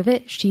get rid of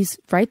it. She's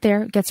right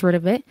there, gets rid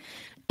of it.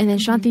 And then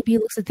Shanti B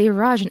looks at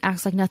Devaraj and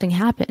acts like nothing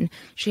happened.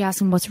 She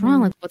asks him, what's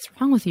wrong? Like, what's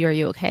wrong with you? Are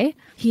you okay?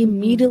 He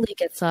immediately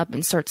gets up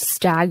and starts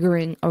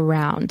staggering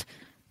around.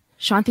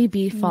 Shanti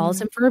B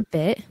follows him for a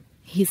bit.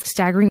 He's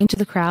staggering into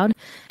the crowd.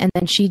 And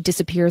then she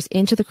disappears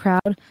into the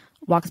crowd,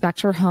 walks back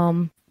to her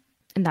home.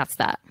 And that's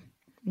that.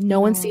 No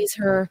one sees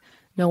her.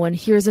 No one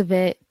hears of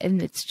it.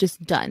 And it's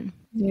just done.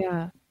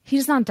 Yeah. He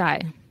does not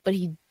die, but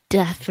he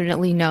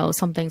definitely knows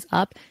something's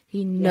up.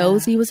 He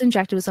knows he was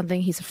injected with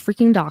something. He's a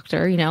freaking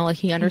doctor, you know, like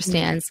he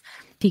understands.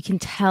 He can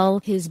tell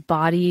his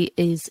body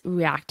is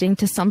reacting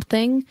to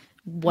something.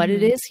 What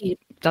it is, he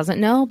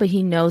doesn't know, but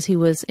he knows he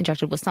was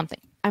injected with something.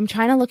 I'm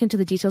trying to look into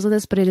the details of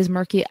this, but it is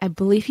murky. I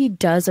believe he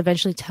does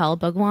eventually tell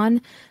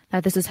Bhagwan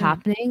that this is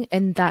happening,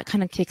 and that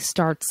kind of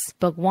kickstarts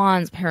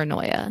Bhagwan's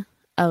paranoia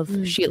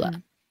of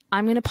Sheila.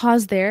 I'm going to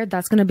pause there.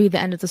 That's going to be the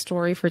end of the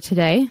story for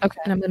today. Okay.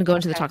 And I'm going to go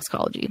into the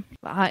toxicology.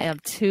 I am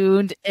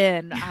tuned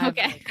in.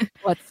 Okay. Like,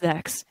 what's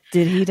next?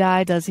 Did he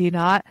die? Does he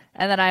not?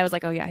 And then I was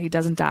like, oh yeah, he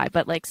doesn't die.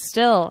 But like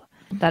still,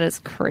 that is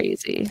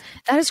crazy.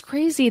 That is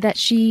crazy that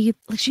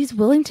she's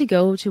willing to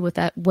go to with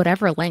that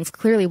whatever lengths,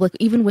 clearly, like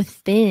even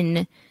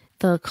within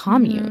the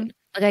commune.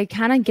 Like I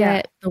kind of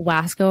get the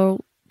Wasco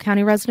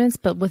County residents,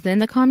 but within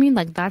the commune,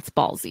 like that's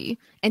ballsy.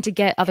 And to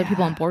get other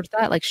people on board with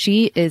that, like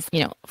she is,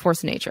 you know,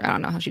 force of nature. I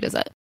don't know how she does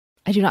it.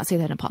 I do not say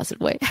that in a positive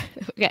way.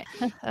 Okay.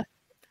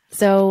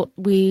 So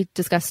we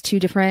discussed 2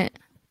 different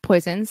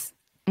poisons.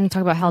 I'm going to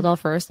talk about Haldol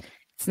first.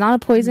 It's not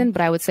a poison,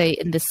 but I would say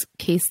in this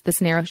case, this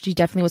scenario, she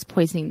definitely was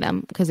poisoning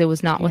them because it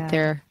was not with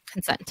their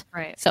consent.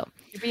 Right. So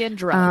you're being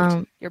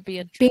drugged. You're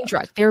being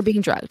drugged. They were being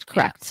drugged.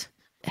 Correct.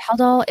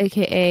 Haldol,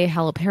 aka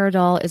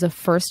haloperidol, is a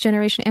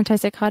first-generation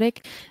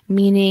antipsychotic,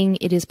 meaning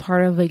it is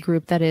part of a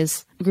group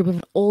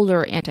of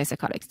older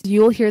antipsychotics.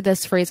 You'll hear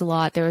this phrase a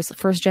lot. There's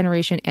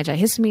first-generation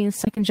antihistamines,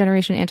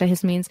 second-generation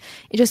antihistamines.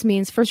 It just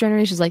means first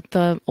generation is like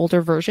the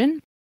older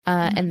version,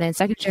 and then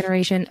second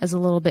generation is a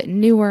little bit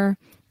newer.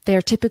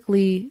 They're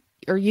typically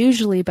or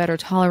usually better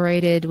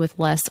tolerated with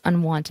less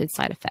unwanted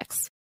side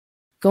effects.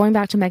 Going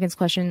back to Megan's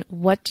question,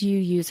 what do you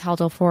use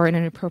Haldol for in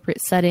an appropriate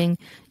setting?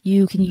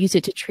 You can use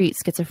it to treat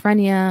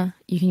schizophrenia.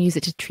 You can use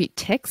it to treat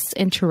tics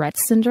and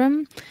Tourette's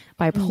syndrome,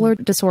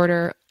 bipolar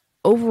disorder,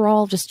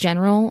 overall just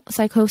general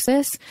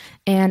psychosis,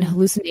 and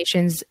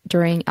hallucinations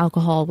during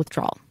alcohol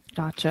withdrawal.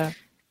 Gotcha.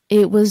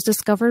 It was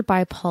discovered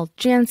by Paul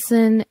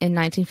Janssen in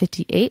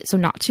 1958, so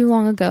not too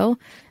long ago,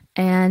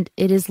 and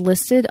it is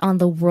listed on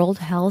the World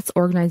Health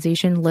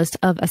Organization list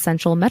of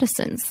essential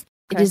medicines.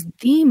 It is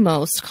the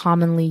most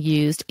commonly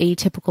used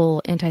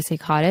atypical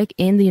antipsychotic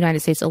in the United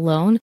States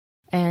alone,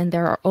 and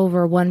there are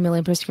over 1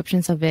 million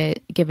prescriptions of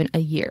it given a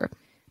year.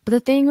 But the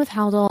thing with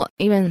Haldol,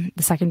 even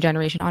the second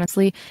generation,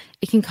 honestly,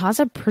 it can cause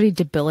a pretty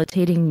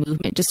debilitating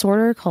movement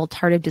disorder called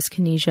tardive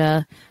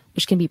dyskinesia,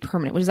 which can be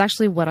permanent, which is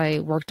actually what I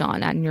worked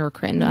on at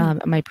Neurocrine,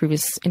 at my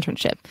previous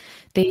internship.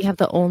 They have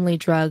the only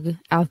drug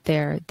out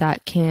there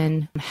that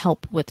can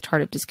help with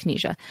tardive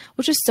dyskinesia,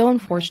 which is so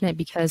unfortunate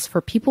because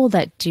for people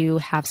that do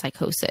have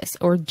psychosis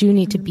or do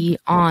need to be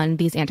on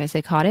these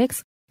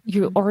antipsychotics,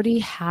 you already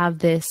have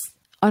this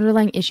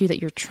underlying issue that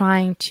you're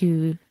trying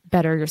to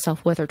better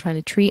yourself with or trying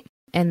to treat.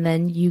 And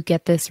then you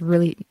get this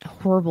really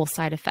horrible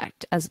side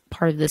effect as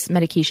part of this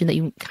medication that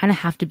you kind of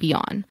have to be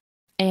on.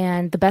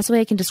 And the best way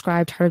I can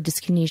describe tardive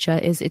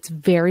dyskinesia is it's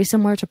very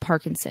similar to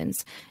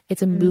Parkinson's.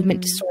 It's a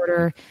movement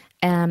disorder.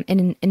 And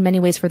in many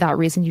ways, for that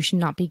reason, you should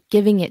not be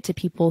giving it to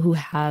people who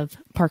have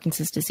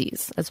Parkinson's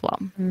disease as well.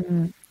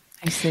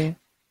 I see.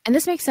 And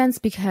this makes sense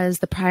because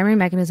the primary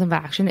mechanism of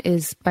action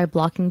is by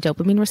blocking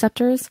dopamine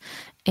receptors.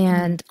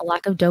 And a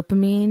lack of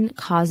dopamine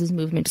causes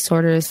movement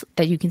disorders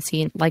that you can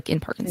see in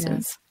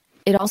Parkinson's.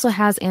 It also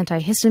has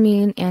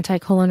antihistamine,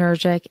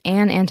 anticholinergic,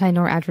 and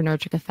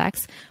anti-noradrenergic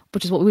effects,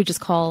 which is what we would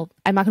just call,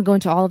 I'm not going to go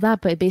into all of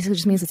that, but it basically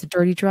just means it's a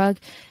dirty drug.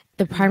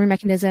 The primary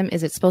mechanism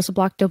is it's supposed to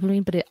block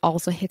dopamine, but it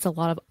also hits a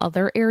lot of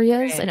other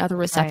areas and other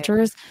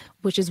receptors,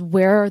 which is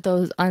where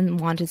those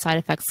unwanted side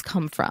effects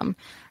come from.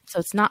 So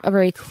it's not a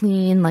very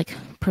clean,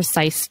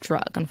 precise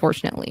drug,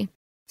 unfortunately.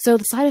 So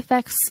the side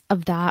effects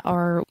of that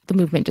are the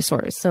movement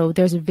disorders. So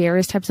there's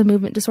various types of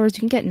movement disorders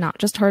you can get, not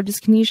just tardive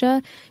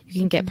dyskinesia.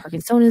 You can get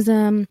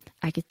Parkinsonism,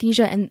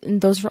 akathisia,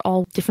 and those are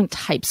all different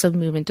types of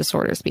movement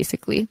disorders,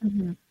 basically.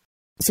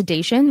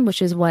 Sedation,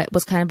 which is what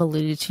was kind of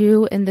alluded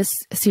to in this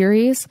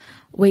series.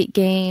 Weight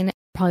gain,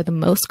 probably the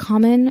most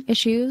common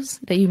issues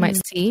that you might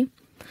see.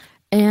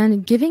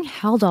 And giving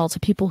Haldol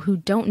to people who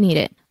don't need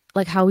it,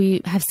 like how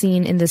we have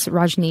seen in this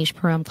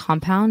Rajneeshpuram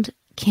compound,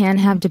 can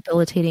have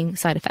debilitating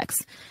side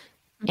effects.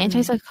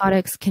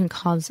 Antipsychotics can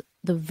cause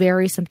the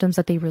very symptoms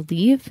that they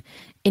relieve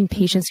in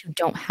patients who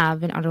don't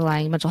have an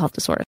underlying mental health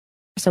disorder.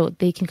 So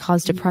they can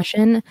cause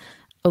depression,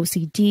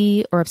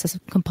 OCD or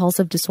obsessive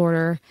compulsive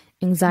disorder,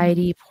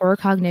 anxiety, poor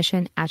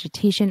cognition,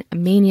 agitation,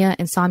 mania,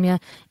 insomnia,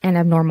 and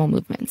abnormal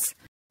movements.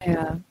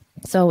 Yeah.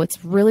 So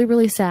it's really,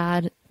 really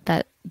sad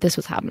that this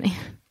was happening.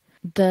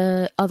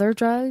 The other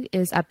drug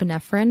is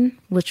epinephrine,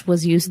 which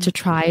was used to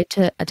try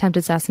to attempt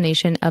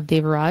assassination of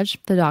Devaraj,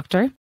 the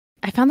doctor.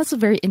 I found this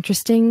very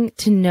interesting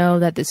to know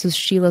that this was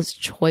Sheila's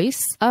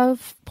choice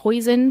of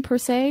poison per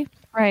se.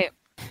 Right.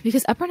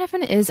 Because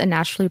epinephrine is a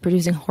naturally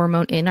producing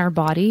hormone in our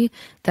body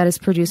that is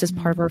produced as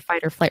part of our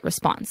fight or flight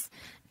response.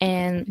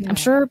 And I'm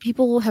sure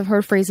people have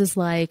heard phrases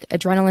like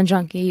adrenaline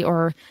junkie,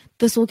 or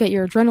this will get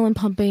your adrenaline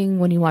pumping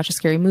when you watch a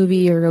scary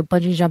movie or go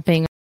bungee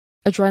jumping.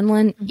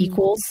 Adrenaline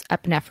equals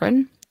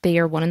epinephrine. They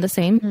are one and the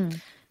same.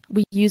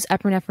 We use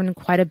epinephrine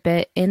quite a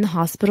bit in the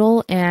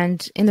hospital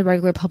and in the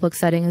regular public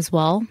setting as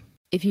well.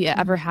 If you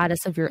ever had a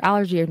severe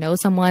allergy or know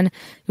someone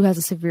who has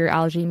a severe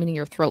allergy, meaning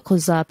your throat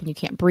closes up and you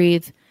can't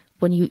breathe,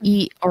 when you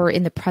eat or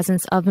in the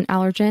presence of an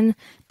allergen,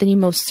 then you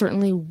most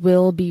certainly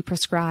will be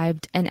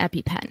prescribed an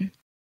EpiPen,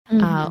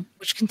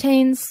 which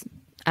contains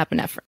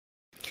epinephrine.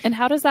 And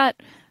how does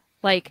that,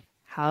 like,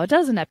 how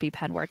does an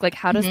EpiPen work? Like,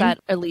 how does that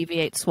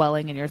alleviate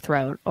swelling in your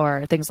throat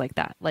or things like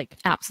that? Like,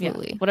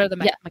 absolutely. What are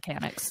the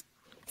mechanics?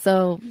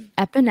 So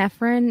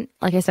epinephrine,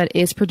 like I said,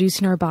 is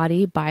produced in our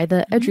body by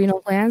the adrenal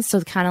glands.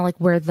 So kind of like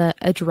where the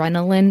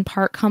adrenaline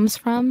part comes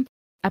from.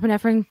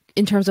 Epinephrine,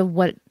 in terms of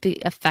what the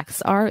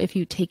effects are, if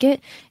you take it,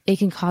 it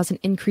can cause an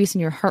increase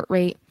in your heart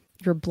rate,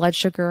 your blood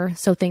sugar.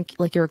 So think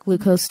like your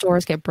glucose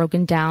stores get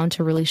broken down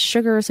to release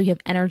sugar. So you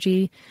have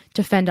energy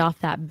to fend off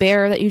that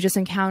bear that you just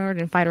encountered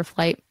in fight or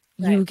flight.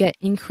 Right. You get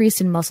increased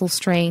in muscle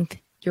strength,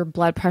 your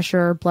blood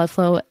pressure, blood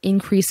flow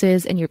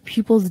increases, and your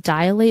pupils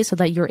dilate so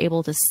that you're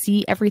able to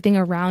see everything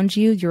around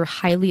you. You're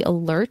highly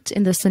alert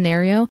in the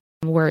scenario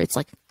where it's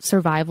like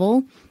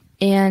survival.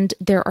 And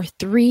there are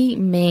three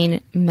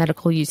main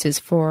medical uses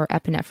for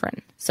epinephrine.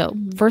 So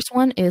first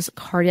one is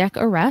cardiac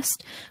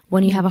arrest.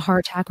 When you have a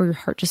heart attack or your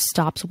heart just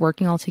stops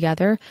working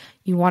altogether,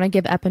 you want to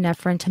give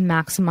epinephrine to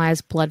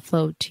maximize blood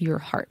flow to your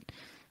heart.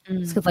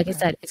 Because like I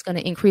said, it's going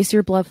to increase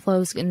your blood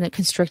flow, it's going to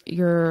constrict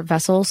your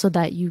vessels so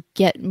that you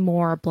get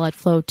more blood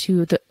flow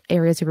to the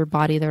areas of your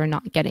body that are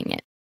not getting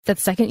it. That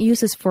second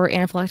use is for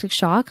anaphylactic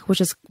shock, which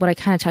is what I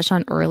kind of touched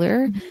on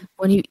earlier.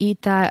 When you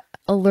eat that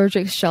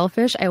allergic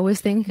shellfish, I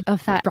always think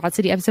of that Broad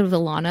City episode with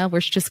Alana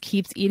where she just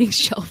keeps eating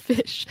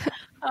shellfish.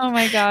 Oh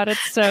my God,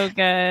 it's so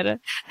good.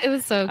 It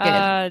was so good.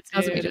 That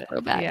was a major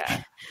throwback.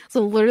 Yeah.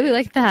 So literally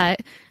like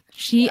that.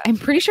 I'm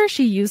pretty sure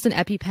she used an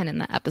EpiPen in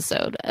that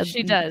episode.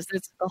 She does.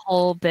 It's the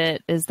whole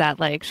bit is that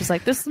like, she's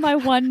like, this is my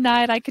one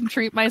night I can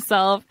treat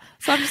myself.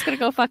 So I'm just going to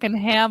go fucking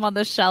ham on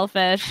the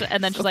shellfish.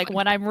 And then she's like,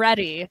 when I'm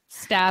ready,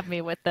 stab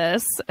me with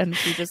this. And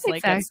she just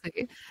like gets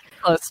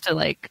close to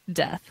like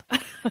death.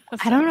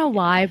 I don't know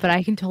why, but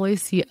I can totally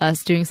see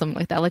us doing something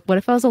like that. Like, what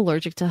if I was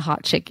allergic to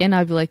hot chicken?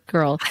 I'd be like,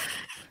 girl,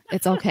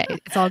 it's okay.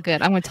 It's all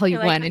good. I'm going to tell you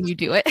when and you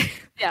do it.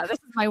 Yeah, this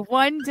is my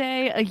one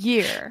day a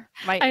year.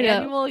 My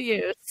annual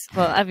use.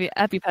 Well,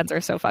 EpiPens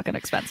are so fucking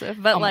expensive.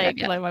 But like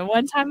my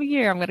one time a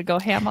year, I'm going to go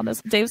ham on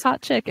this Dave's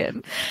hot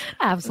chicken.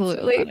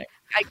 Absolutely. So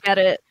I get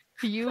it.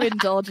 You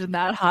indulge in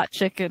that hot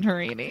chicken,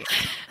 Harini.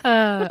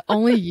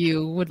 Only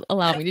you would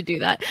allow me to do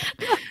that.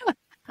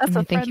 That's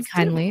what thank you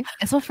kindly.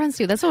 That's what friends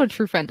do. That's what a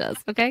true friend does.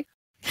 Okay.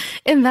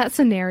 In that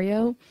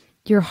scenario,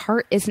 your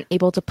heart isn't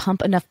able to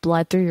pump enough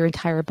blood through your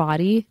entire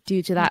body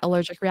due to that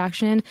allergic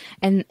reaction,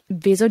 and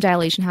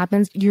vasodilation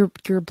happens. Your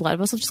blood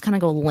vessels just kind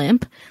of go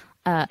limp.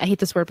 I hate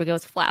this word, but it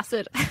goes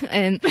flaccid.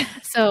 And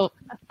so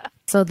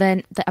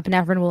then the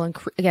epinephrine will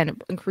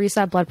increase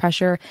that blood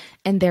pressure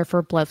and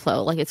therefore blood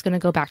flow. Like it's going to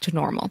go back to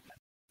normal.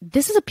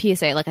 This is a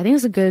PSA. Like I think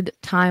it's a good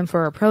time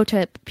for a pro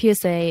tip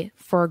PSA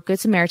for Good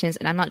Samaritans.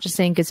 And I'm not just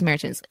saying Good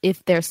Samaritans.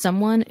 If there's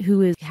someone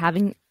who is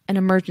having an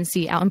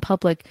emergency out in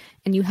public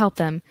and you help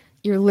them,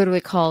 you're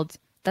literally called,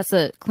 that's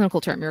a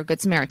clinical term, you're a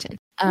Good Samaritan.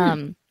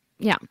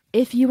 Yeah.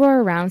 If you are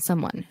around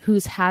someone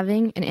who's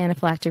having an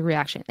anaphylactic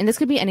reaction, and this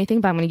could be anything,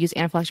 but I'm going to use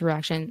anaphylactic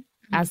reaction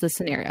as the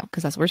scenario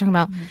because that's what we're talking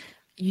about.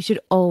 You should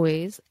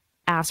always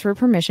ask for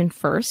permission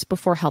first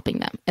before helping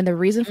them. And the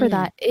reason for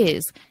that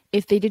is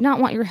if they did not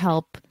want your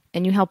help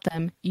and you help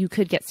them, you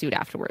could get sued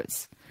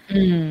afterwards.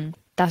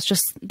 That's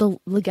just the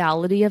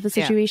legality of the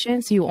situation. Yeah.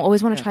 So you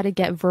always want to try to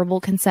get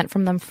verbal consent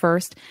from them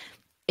first.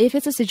 If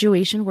it's a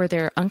situation where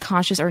they're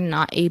unconscious or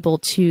not able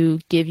to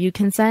give you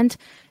consent,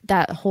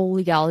 that whole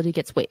legality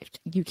gets waived.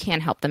 You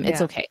can help them.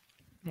 It's okay.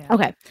 Yeah.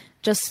 Okay.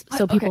 Just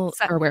so people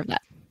are aware of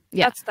that.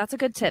 Yeah. That's a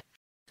good tip.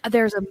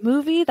 There's a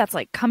movie that's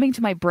like coming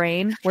to my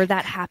brain where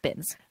that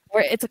happens,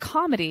 where it's a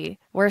comedy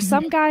where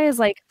some guy is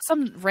like,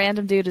 some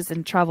random dude is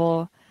in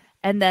trouble.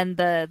 And then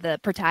the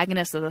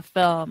protagonist of the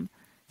film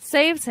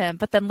saves him.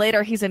 But then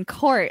later he's in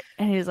court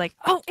and he's like,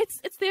 oh, it's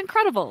the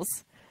Incredibles.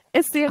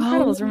 It's the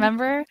Incredibles. Oh.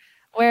 Remember?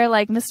 Where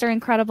like Mr.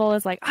 Incredible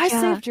is like, I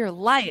saved your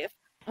life.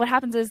 What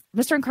happens is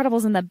Mr.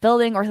 Incredible's in the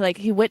building, or like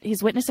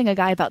he's witnessing a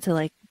guy about to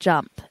like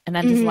jump and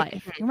end his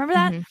life. You remember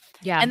that?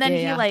 Yeah. And then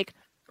he like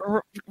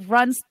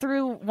runs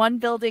through one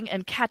building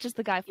and catches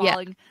the guy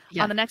falling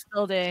on the next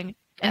building,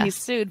 and he's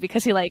sued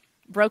because he like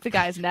broke the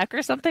guy's neck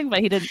or something, but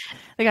he didn't.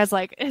 The guy's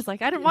like, I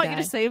didn't want you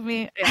to Die. save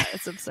me. Yeah,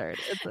 it's absurd.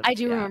 I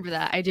do remember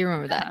that. I do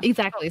remember that.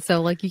 Exactly.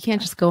 So like you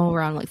can't just go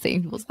around like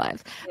saving people's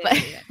lives, but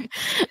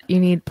you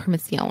need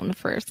permission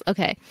first.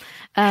 Okay.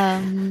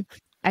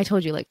 I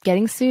told you like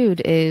getting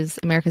sued is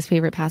America's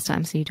favorite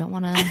pastime, so you don't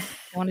want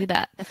to do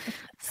that.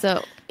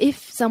 So if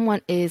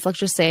someone is, let's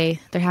just say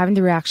they're having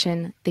the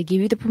reaction, they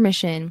give you the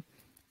permission,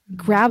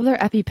 grab their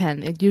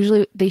EpiPen.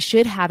 Usually they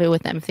should have it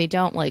with them. If they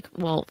don't, like,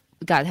 well,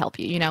 God help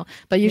you, you know,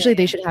 but usually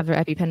they should have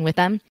their EpiPen with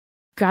them.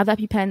 Grab the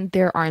EpiPen.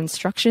 There are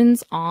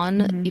instructions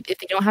on, if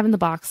they don't have it in the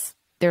box,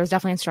 there's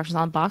definitely instructions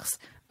on the box,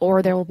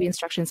 or there will be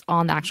instructions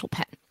on the actual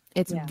pen.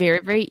 It's very,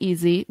 very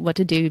easy what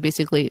to do.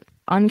 Basically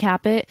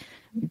uncap it,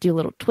 do a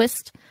little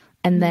twist,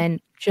 and then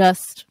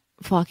just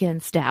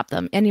fucking stab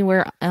them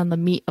anywhere on the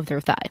meat of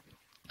their thigh.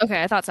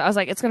 Okay, I thought so. I was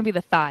like, it's going to be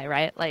the thigh,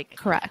 right? Like,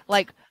 correct.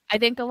 Like, I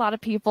think a lot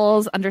of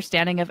people's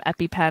understanding of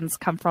EpiPens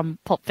come from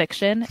Pulp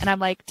Fiction, and I'm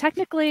like,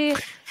 technically,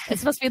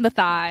 it's supposed to be in the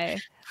thigh,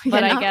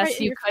 but I guess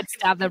you could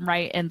stab them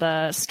right in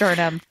the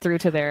sternum through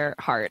to their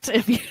heart.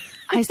 If you,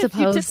 I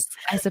suppose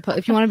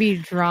if you want to be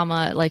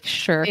drama, like,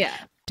 sure. Yeah.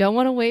 Don't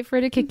want to wait for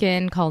it to kick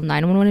in, call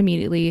 911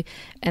 immediately.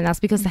 And that's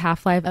because the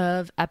half-life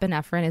of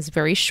epinephrine is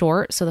very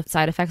short, so the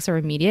side effects are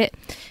immediate.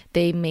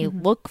 They may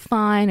look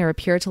fine or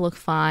appear to look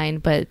fine,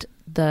 but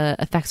the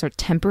effects are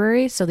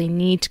temporary, so they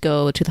need to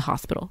go to the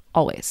hospital,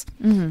 always.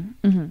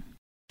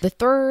 The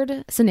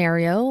third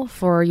scenario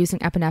for using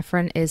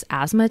epinephrine is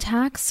asthma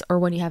attacks, or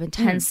when you have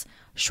intense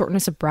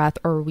shortness of breath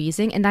or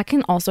wheezing, and that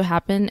can also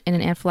happen in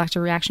an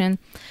anaphylactic reaction.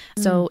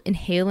 So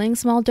inhaling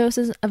small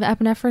doses of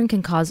epinephrine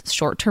can cause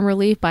short-term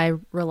relief by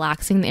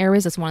relaxing the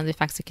airways. That's one of the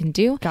effects it can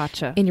do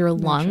in your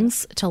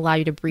lungs to allow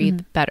you to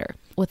breathe better.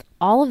 With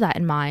all of that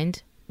in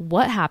mind,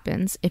 what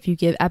happens if you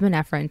give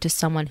epinephrine to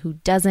someone who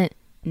doesn't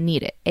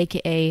need it,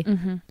 aka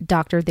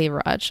Dr.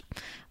 Devaraj?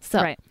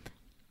 So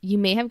you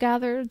may have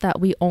gathered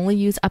that we only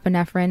use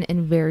epinephrine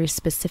in very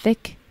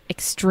specific,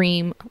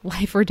 extreme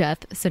life or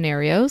death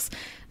scenarios.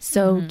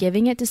 So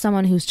giving it to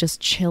someone who's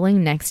just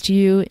chilling next to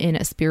you in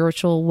a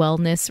spiritual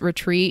wellness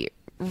retreat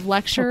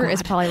lecture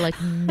is probably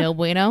like no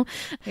bueno.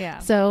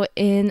 So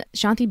in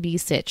Shanti B.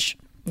 Sitch,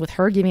 with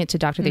her giving it to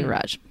Dr.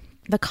 Devaraj,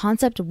 the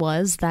concept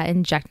was that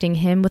injecting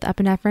him with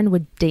epinephrine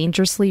would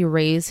dangerously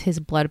raise his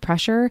blood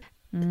pressure.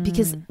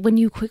 Because when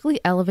you quickly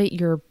elevate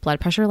your blood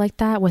pressure like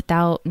that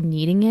without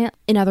needing it,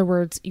 in other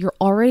words, you're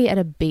already at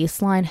a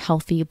baseline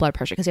healthy blood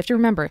pressure. Because you have to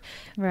remember,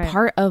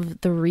 part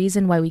of the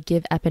reason why we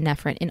give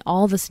epinephrine in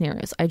all the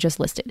scenarios I just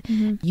listed,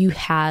 you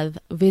have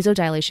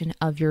vasodilation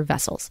of your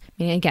vessels.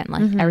 Meaning, again,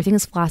 like everything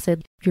is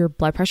flaccid, your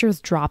blood pressure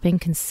is dropping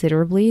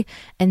considerably,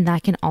 and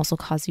that can also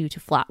cause you to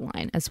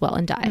flatline as well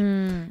and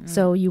die.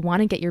 So you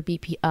want to get your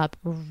BP up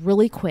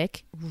really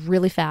quick,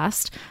 really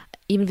fast,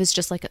 even if it's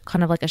just like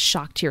kind of like a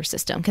shock to your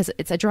system, because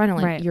it's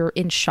adrenaline. You're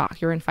in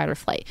shock, you're in fight or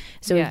flight,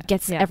 so it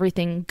gets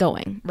everything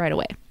going right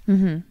away.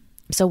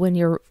 So when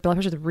your blood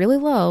pressure is really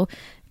low,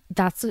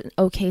 that's an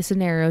okay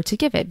scenario to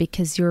give it,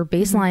 because your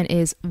baseline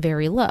is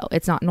very low.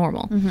 It's not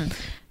normal.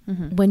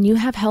 When you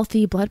have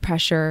healthy blood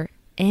pressure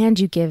and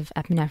you give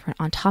epinephrine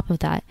on top of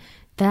that,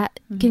 that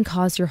can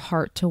cause your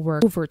heart to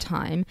work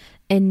overtime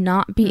and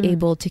not be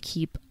able to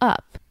keep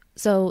up.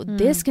 So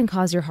this can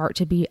cause your heart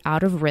to be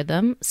out of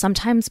rhythm,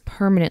 sometimes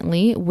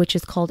permanently, which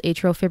is called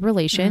atrial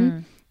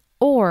fibrillation,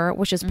 or,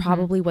 which is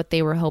probably what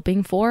they were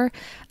hoping for,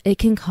 it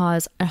can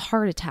cause a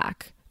heart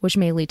attack, which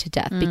may lead to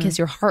death, because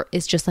your heart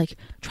is just like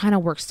trying to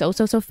work so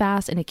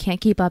fast and it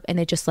can't keep up, and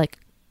it just like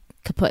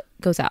kaput,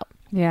 goes out.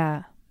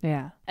 Yeah.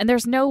 And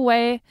there's no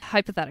way,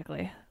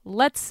 hypothetically,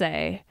 let's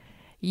say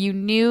you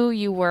knew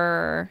you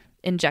were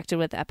injected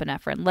with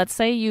epinephrine. Let's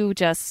say you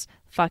just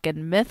fucking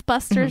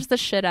Mythbusters the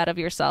shit out of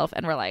yourself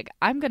and we're like,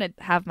 I'm gonna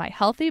have my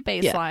healthy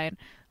baseline,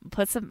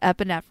 put some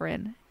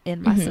epinephrine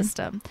in my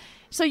system.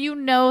 So you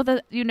know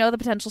the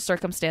potential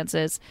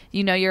circumstances,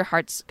 you know your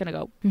heart's gonna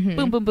go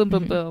boom boom boom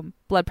boom boom,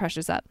 blood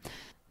pressure's up.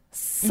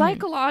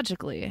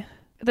 Psychologically,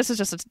 this is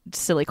just a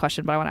silly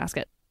question, but I want to ask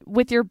it.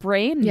 With your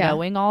brain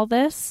knowing all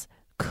this,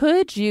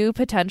 could you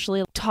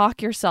potentially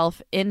talk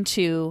yourself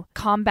into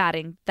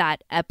combating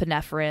that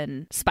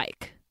epinephrine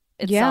spike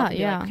itself?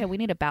 Like, okay, we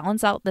need to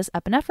balance out this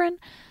epinephrine,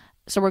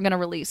 so we're going to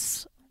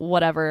release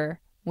whatever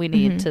we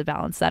need to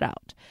balance that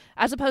out.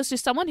 As opposed to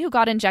someone who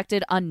got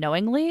injected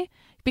unknowingly,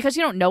 because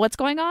you don't know what's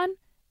going on,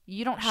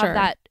 you don't have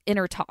that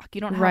inner talk.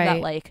 You don't have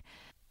that like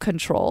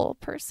control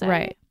per se.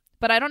 Right.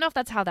 But I don't know if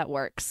that's how that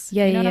works.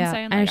 Yeah, you know yeah, what I'm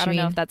saying? Like, I don't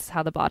know if that's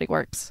how the body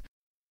works.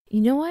 You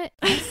know what?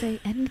 I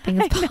say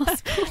anything is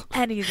possible.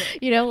 Anything.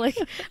 You know, like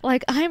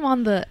I am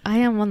on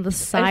the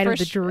side of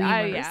the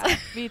dreamers. Yeah,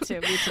 me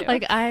too.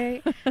 Like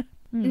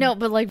no,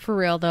 but like for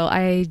real though,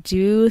 I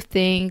do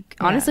think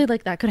honestly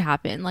like that could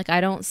happen. Like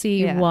I don't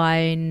see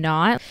why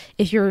not.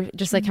 If you're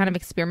just like kind of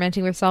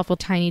experimenting with yourself with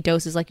tiny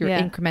doses, like you're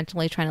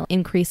incrementally trying to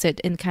increase it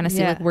and kind of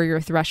see like where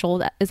your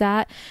threshold is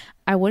at,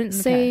 I wouldn't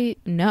say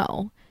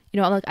no. You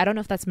know, like I don't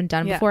know if that's been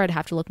done before. I'd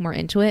have to look more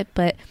into it,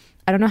 but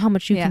I don't know how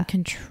much you can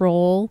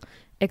control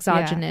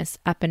exogenous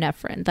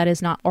epinephrine that is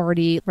not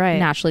already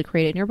naturally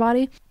created in your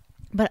body.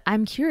 But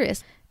I'm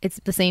curious. It's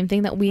the same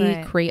thing that we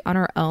Right. create on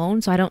our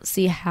own. So I don't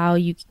see how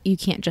you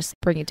can't just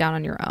bring it down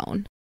on your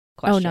own.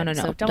 Question. Oh, no.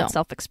 So don't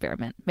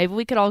self-experiment. Maybe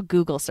we could all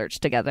Google search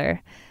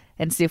together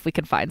and see if we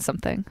can find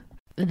something.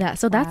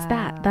 That's Wow.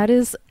 that. That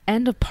is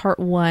end of part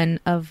 1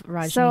 of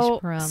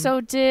Rajneeshpuram So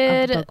of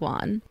did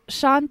Bhagwan.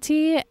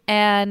 Shanti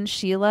and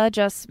Sheila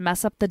just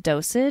mess up the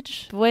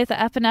dosage with the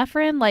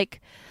epinephrine? Like,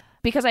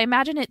 because I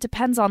imagine it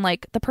depends on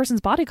like the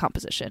person's body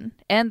composition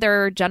and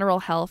their general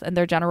health and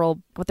their general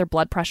what their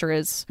blood pressure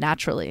is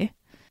naturally.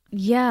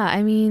 Yeah,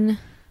 I mean,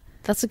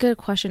 that's a good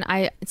question.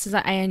 Since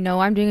I know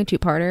I'm doing a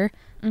 2-parter,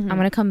 I'm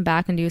going to come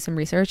back and do some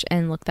research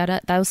and look that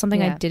up. That was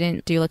something I Yeah.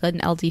 didn't do, like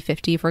an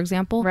LD50, for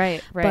example.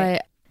 Right.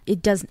 But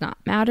it does not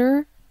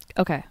matter,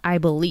 Okay. I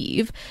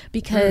believe,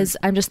 because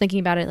I'm just thinking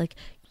about it, like,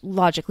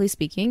 logically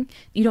speaking,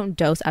 you don't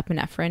dose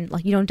epinephrine,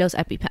 like, you don't dose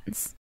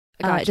EpiPens.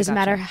 It doesn't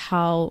matter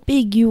how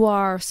big you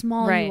are,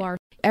 small Right. you are.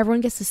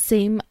 Everyone gets the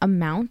same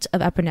amount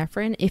of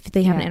epinephrine if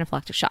they have an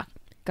anaphylactic shock.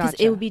 Because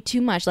it would be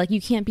too much. Like, you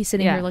can't be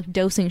sitting here like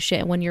dosing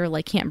shit when you're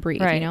like can't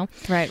breathe, Right. you know?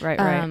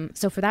 Right.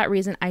 So for that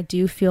reason, I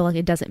do feel like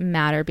it doesn't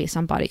matter based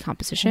on body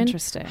composition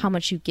Interesting. how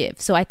much you give.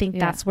 So I think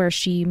Yeah. that's where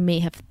she may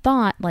have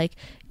thought, like,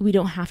 we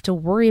don't have to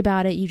worry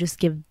about it. You just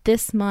give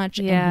this much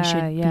and he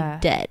should be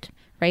dead,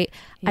 right?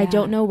 I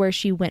don't know where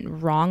she went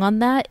wrong on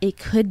that. It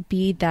could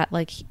be that,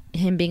 like,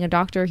 him being a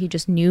doctor, he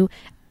just knew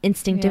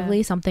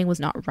instinctively something was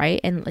not right,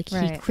 and like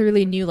he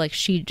clearly knew, like,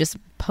 she just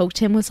poked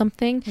him with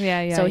something.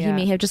 So he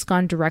may have just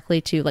gone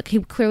directly to, like, he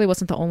clearly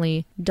wasn't the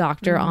only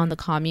doctor on the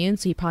commune,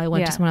 so he probably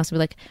went to someone else to be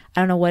like,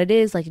 I don't know what it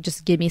is, like,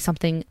 just give me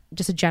something,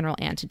 just a general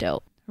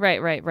antidote.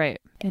 Right.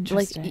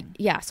 Interesting. Like,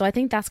 yeah, so I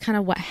think that's kind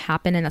of what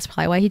happened, and that's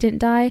probably why he didn't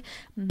die.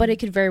 But it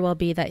could very well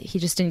be that he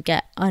just didn't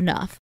get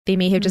enough. They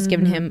may have just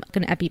given him like,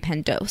 an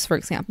EpiPen dose, for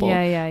example,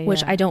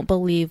 which I don't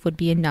believe would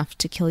be enough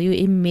to kill you.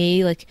 It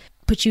may, like,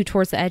 put you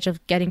towards the edge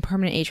of getting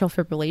permanent atrial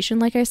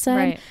fibrillation, like I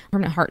said,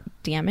 permanent heart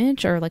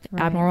damage, or like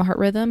abnormal heart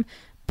rhythm,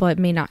 but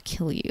may not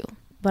kill you.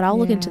 But I'll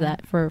look into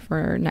that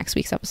for next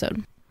week's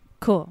episode.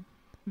 Cool.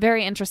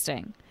 Very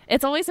interesting.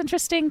 It's always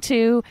interesting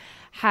to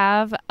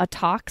have a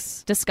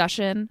tox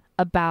discussion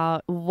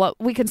about what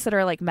we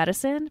consider like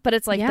medicine, but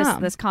it's like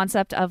this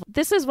concept of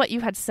this is what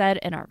you had said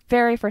in our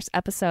very first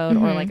episode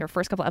or like our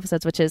first couple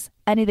episodes, which is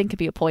anything could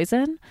be a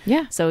poison.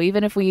 Yeah. So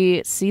even if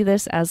we see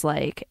this as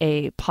like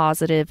a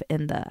positive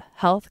in the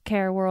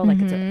healthcare world, like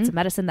it's a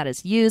medicine that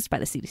is used by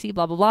the CDC,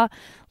 blah, blah, blah,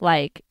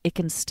 like it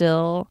can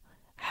still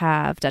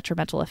have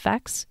detrimental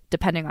effects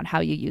depending on how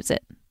you use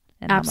it.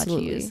 And how much you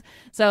use.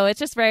 So it's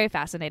just very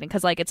fascinating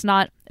because like it's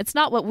not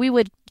what we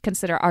would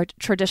consider our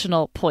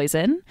traditional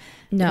poison.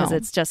 No, because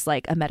it's just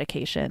like a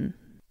medication.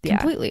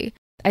 Completely.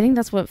 I think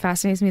that's what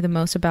fascinates me the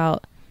most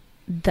about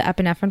the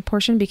epinephrine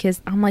portion,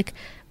 because I'm like,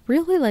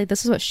 really, like,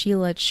 this is what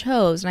Sheila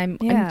chose, and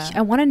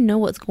I want to know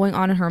what's going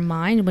on in her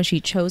mind when she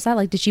chose that.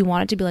 Like, did she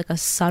want it to be like a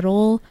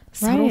subtle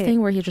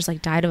thing where he just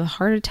like died of a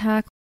heart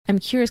attack? I'm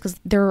curious because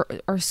there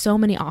are so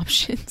many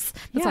options.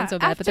 That sounds so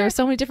bad, but there are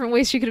so many different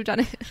ways she could have done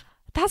it.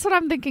 That's what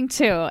I'm thinking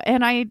too.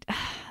 And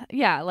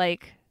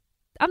like,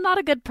 I'm not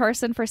a good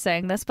person for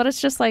saying this, but it's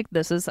just like,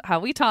 this is how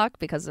we talk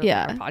because our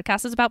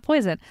podcast is about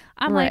poison.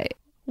 I'm like,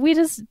 we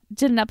just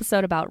did an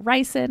episode about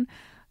ricin.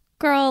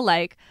 Girl,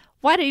 like,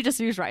 why don't you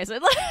just use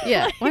ricin?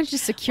 Why don't you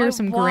just secure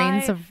some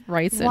grains of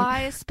ricin?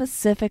 Why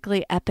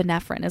specifically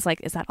epinephrine?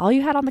 Is that all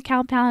you had on the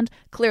compound?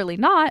 Clearly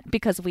not,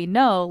 because we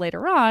know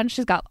later on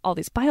she's got all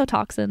these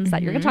biotoxins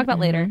that you're going to talk about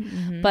later.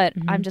 But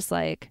I'm just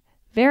like,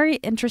 very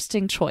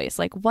interesting choice.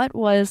 Like, what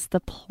was the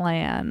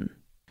plan?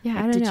 Yeah,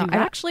 like, I don't know. Did you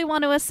actually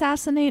want to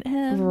assassinate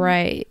him?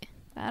 Right.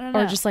 I don't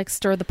know. Or just like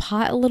stir the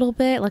pot a little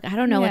bit. Like, I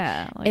don't know.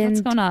 Yeah. Like,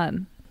 what's going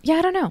on? Yeah,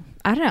 I don't know.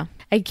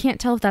 I can't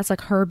tell if that's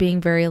like her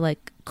being very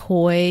like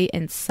coy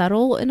and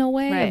subtle in a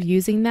way of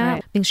using that.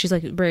 I think she's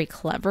like very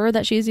clever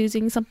that she's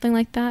using something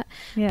like that.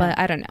 Yeah. But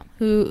I don't know.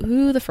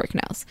 Who the frick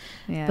knows?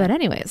 Yeah. But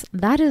anyways,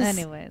 that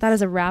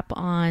is a wrap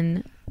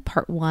on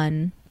part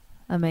 1.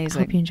 Amazing.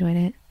 I hope you enjoyed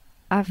it.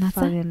 I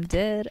fucking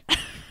did.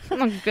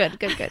 Oh, good.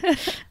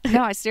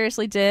 No, I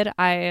seriously did.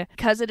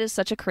 Because it is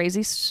such a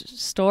crazy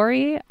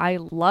story, I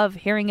love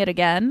hearing it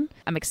again.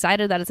 I'm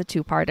excited that it's a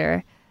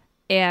 2-parter.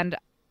 And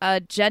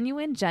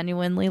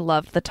genuinely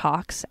loved the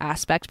talks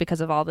aspect because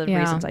of all the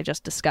reasons I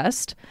just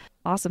discussed.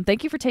 Awesome.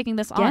 Thank you for taking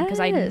this on, because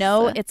I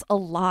know it's a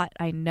lot.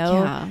 I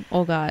know. Yeah.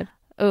 Oh, God.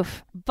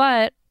 Oof.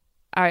 But,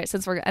 all right,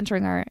 since we're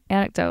entering our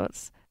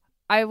anecdotes,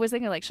 I was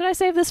thinking, like, should I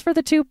save this for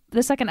the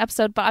second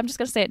episode? But I'm just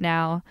going to say it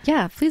now.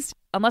 Yeah, please.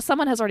 Unless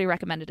someone has already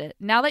recommended it.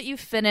 Now that you've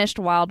finished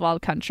Wild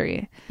Wild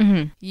Country,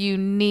 you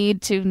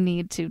need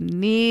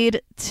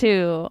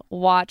to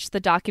watch the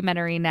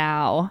Documentary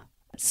Now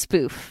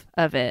spoof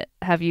of it.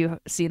 Have you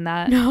seen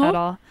that at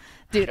all?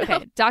 Dude,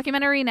 okay.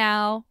 Documentary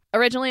Now.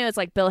 Originally, it was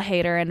like Bill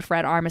Hader and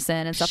Fred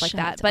Armisen and stuff like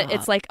that. But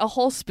it's like a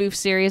whole spoof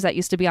series that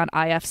used to be on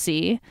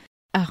IFC.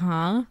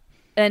 Uh-huh.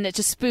 And it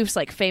just spoofs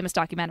like famous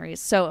documentaries.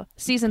 So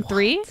season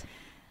 3,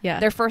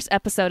 their first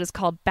episode is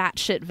called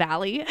Batshit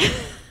Valley.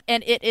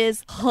 and it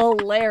is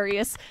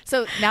hilarious.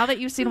 So now that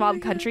you've seen Wild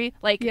and Country,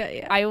 like,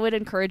 I would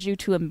encourage you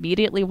to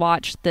immediately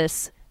watch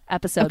this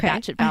episode,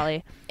 Batshit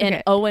Valley,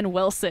 and Owen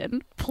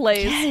Wilson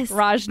plays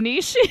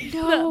Rajneesh,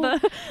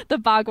 the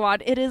Bhagwan.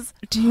 It is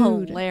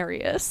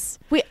hilarious.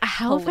 Wait,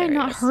 how have I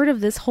not heard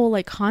of this whole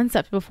like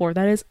concept before?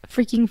 That is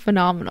freaking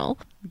phenomenal.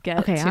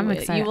 I'm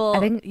excited. I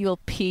think you'll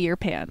pee your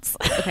pants.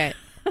 Okay.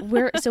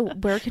 Where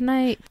can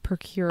I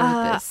procure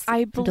this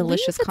I believe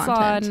delicious it's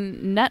content?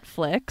 on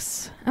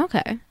Netflix.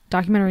 Okay.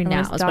 Documentary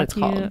Now is what it's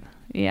called.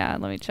 Yeah,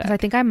 let me check. I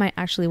think I might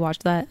actually watch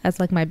that as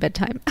like my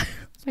bedtime.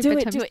 Do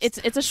it.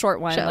 It's a short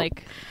one. Show.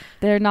 Like,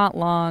 they're not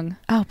long.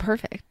 Oh,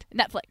 perfect.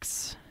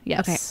 Netflix.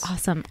 Yes. Okay.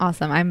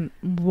 Awesome. I'm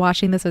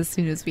watching this as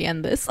soon as we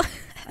end this.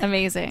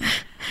 Amazing.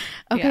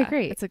 Okay,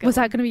 great. Was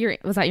that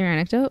your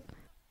anecdote?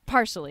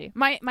 Partially.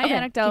 My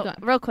anecdote,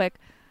 real quick,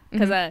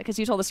 because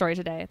you told the story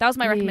today. That was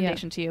my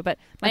recommendation to you. But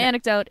my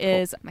anecdote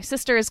is my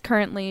sister is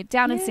currently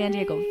down in San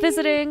Diego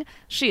visiting.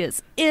 She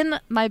is in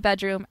my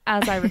bedroom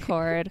as I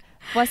record.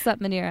 What's up,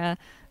 Manira?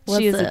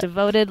 She is a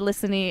devoted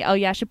listenee. Oh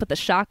yeah, she put the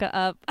shaka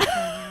up.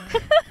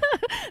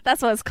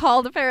 That's what it's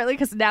called apparently,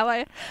 because now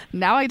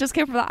I just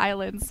came from the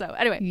island. So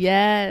anyway,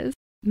 yes,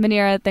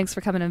 Manira, thanks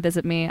for coming and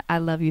visit me. I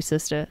love you,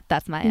 sister.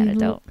 That's my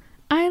anecdote.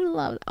 I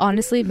love,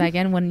 honestly,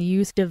 Megan, when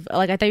you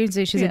I thought you'd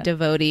say she's a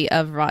devotee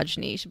of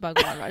Rajneesh,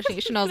 Bhagwan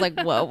Rajneesh, and I was like,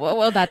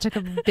 whoa, that took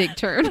a big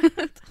turn.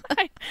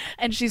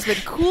 And she's been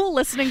cool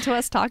listening to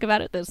us talk about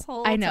it this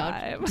whole time. I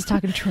know, just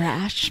talking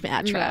trash,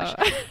 mad trash.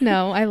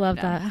 No, I love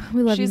that.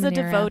 We love she's you, a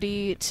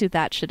devotee to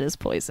That Shit Is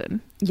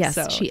Poison. Yes,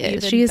 so she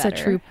is. She is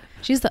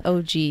she's the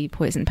OG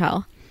Poison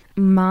pal.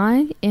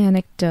 My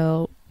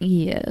anecdote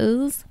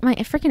is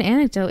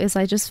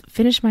I just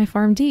finished my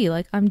PharmD.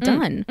 Like, I'm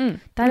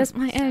done. That is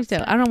my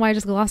anecdote. I don't know why I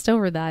just glossed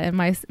over that in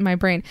my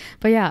brain,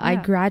 but I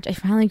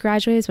finally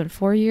graduated. It's been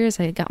 4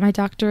 years. I got my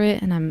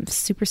doctorate and I'm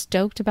super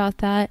stoked about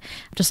that.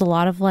 Just a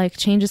lot of like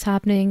changes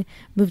happening.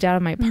 Moved out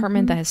of my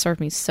apartment that has served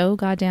me so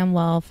goddamn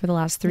well for the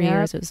last 3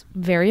 years. It was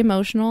very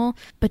emotional,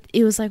 but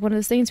it was like one of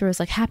those things where it was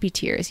like happy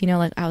tears,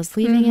 like I was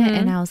leaving it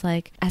and I was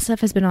like,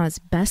 SF has been on its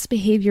best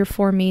behavior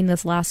for me in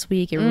this last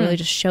week. It really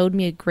just showed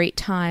me a great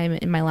time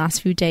in my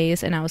last few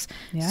days, and I was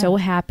so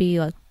happy,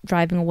 like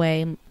driving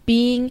away,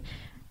 being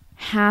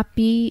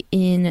happy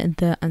in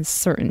the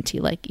uncertainty.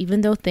 Like,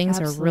 even though things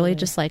are really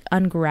just like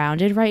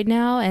ungrounded right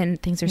now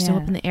and things are so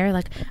up in the air,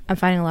 like I'm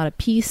finding a lot of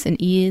peace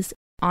and ease.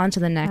 On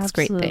to the next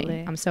great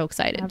thing. I'm so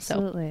excited.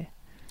 So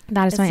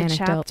that is my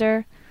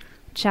anecdote.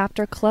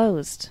 Chapter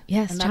closed.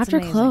 Yes, chapter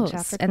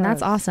closed. And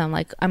that's awesome.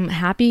 Like, I'm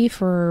happy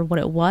for what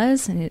it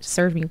was and it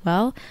served me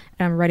well,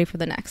 and I'm ready for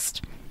the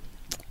next.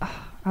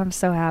 I'm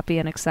so happy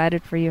and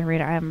excited for you,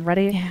 Harita. I'm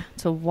ready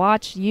to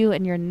watch you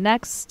in your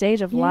next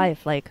stage of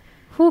life. Like,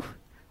 whew,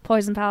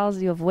 Poison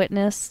Pals, you have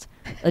witnessed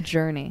a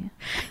journey.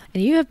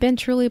 And you have been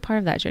truly a part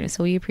of that journey,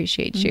 so we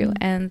appreciate you.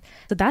 And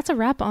so that's a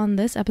wrap on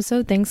this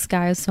episode. Thanks,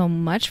 guys, so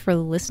much for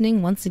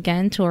listening once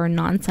again to our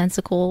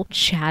nonsensical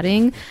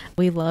chatting.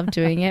 We love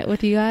doing it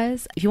with you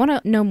guys. If you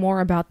want to know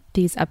more about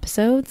these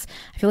episodes,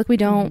 I feel like we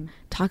don't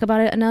talk about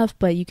it enough,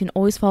 but you can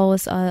always follow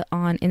us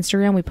on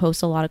Instagram. We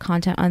post a lot of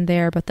content on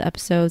there, but the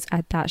episodes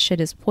at That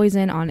Shit Is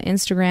Poison on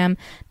Instagram,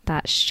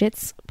 That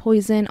Shit's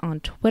Poison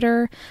on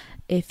Twitter.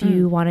 If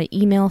you want to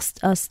email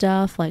us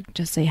stuff, like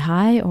just say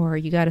hi, or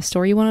you got a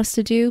story you want us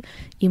to do,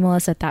 email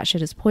us at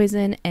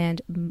thatshitispoison.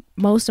 And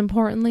most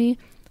importantly,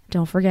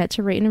 don't forget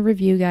to rate and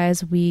review,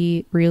 guys.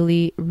 We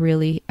really,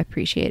 really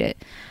appreciate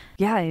it.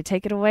 Yeah,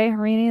 take it away,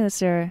 Harini.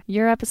 This is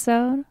your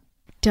episode.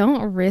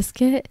 Don't risk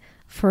it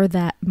for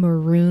that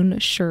maroon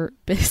shirt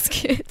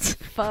biscuit.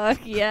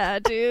 Fuck yeah,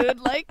 dude.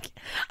 Like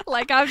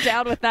I'm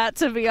down with that,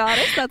 to be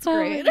honest. That's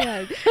great.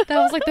 Oh, that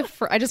was like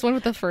I just went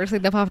with the first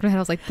thing that popped in my head.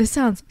 I was like, this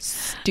sounds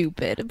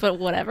stupid, but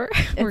whatever.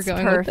 We're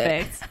going perfect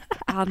with it.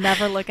 I'll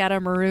never look at a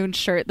maroon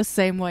shirt the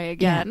same way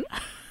again. Yeah.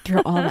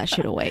 Throw all that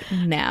shit away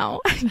now.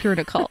 You're in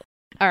a cult.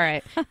 All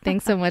right.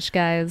 Thanks so much,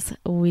 guys.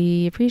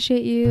 We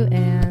appreciate you,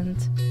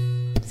 and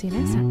see you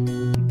next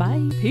time.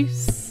 Bye.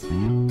 Peace.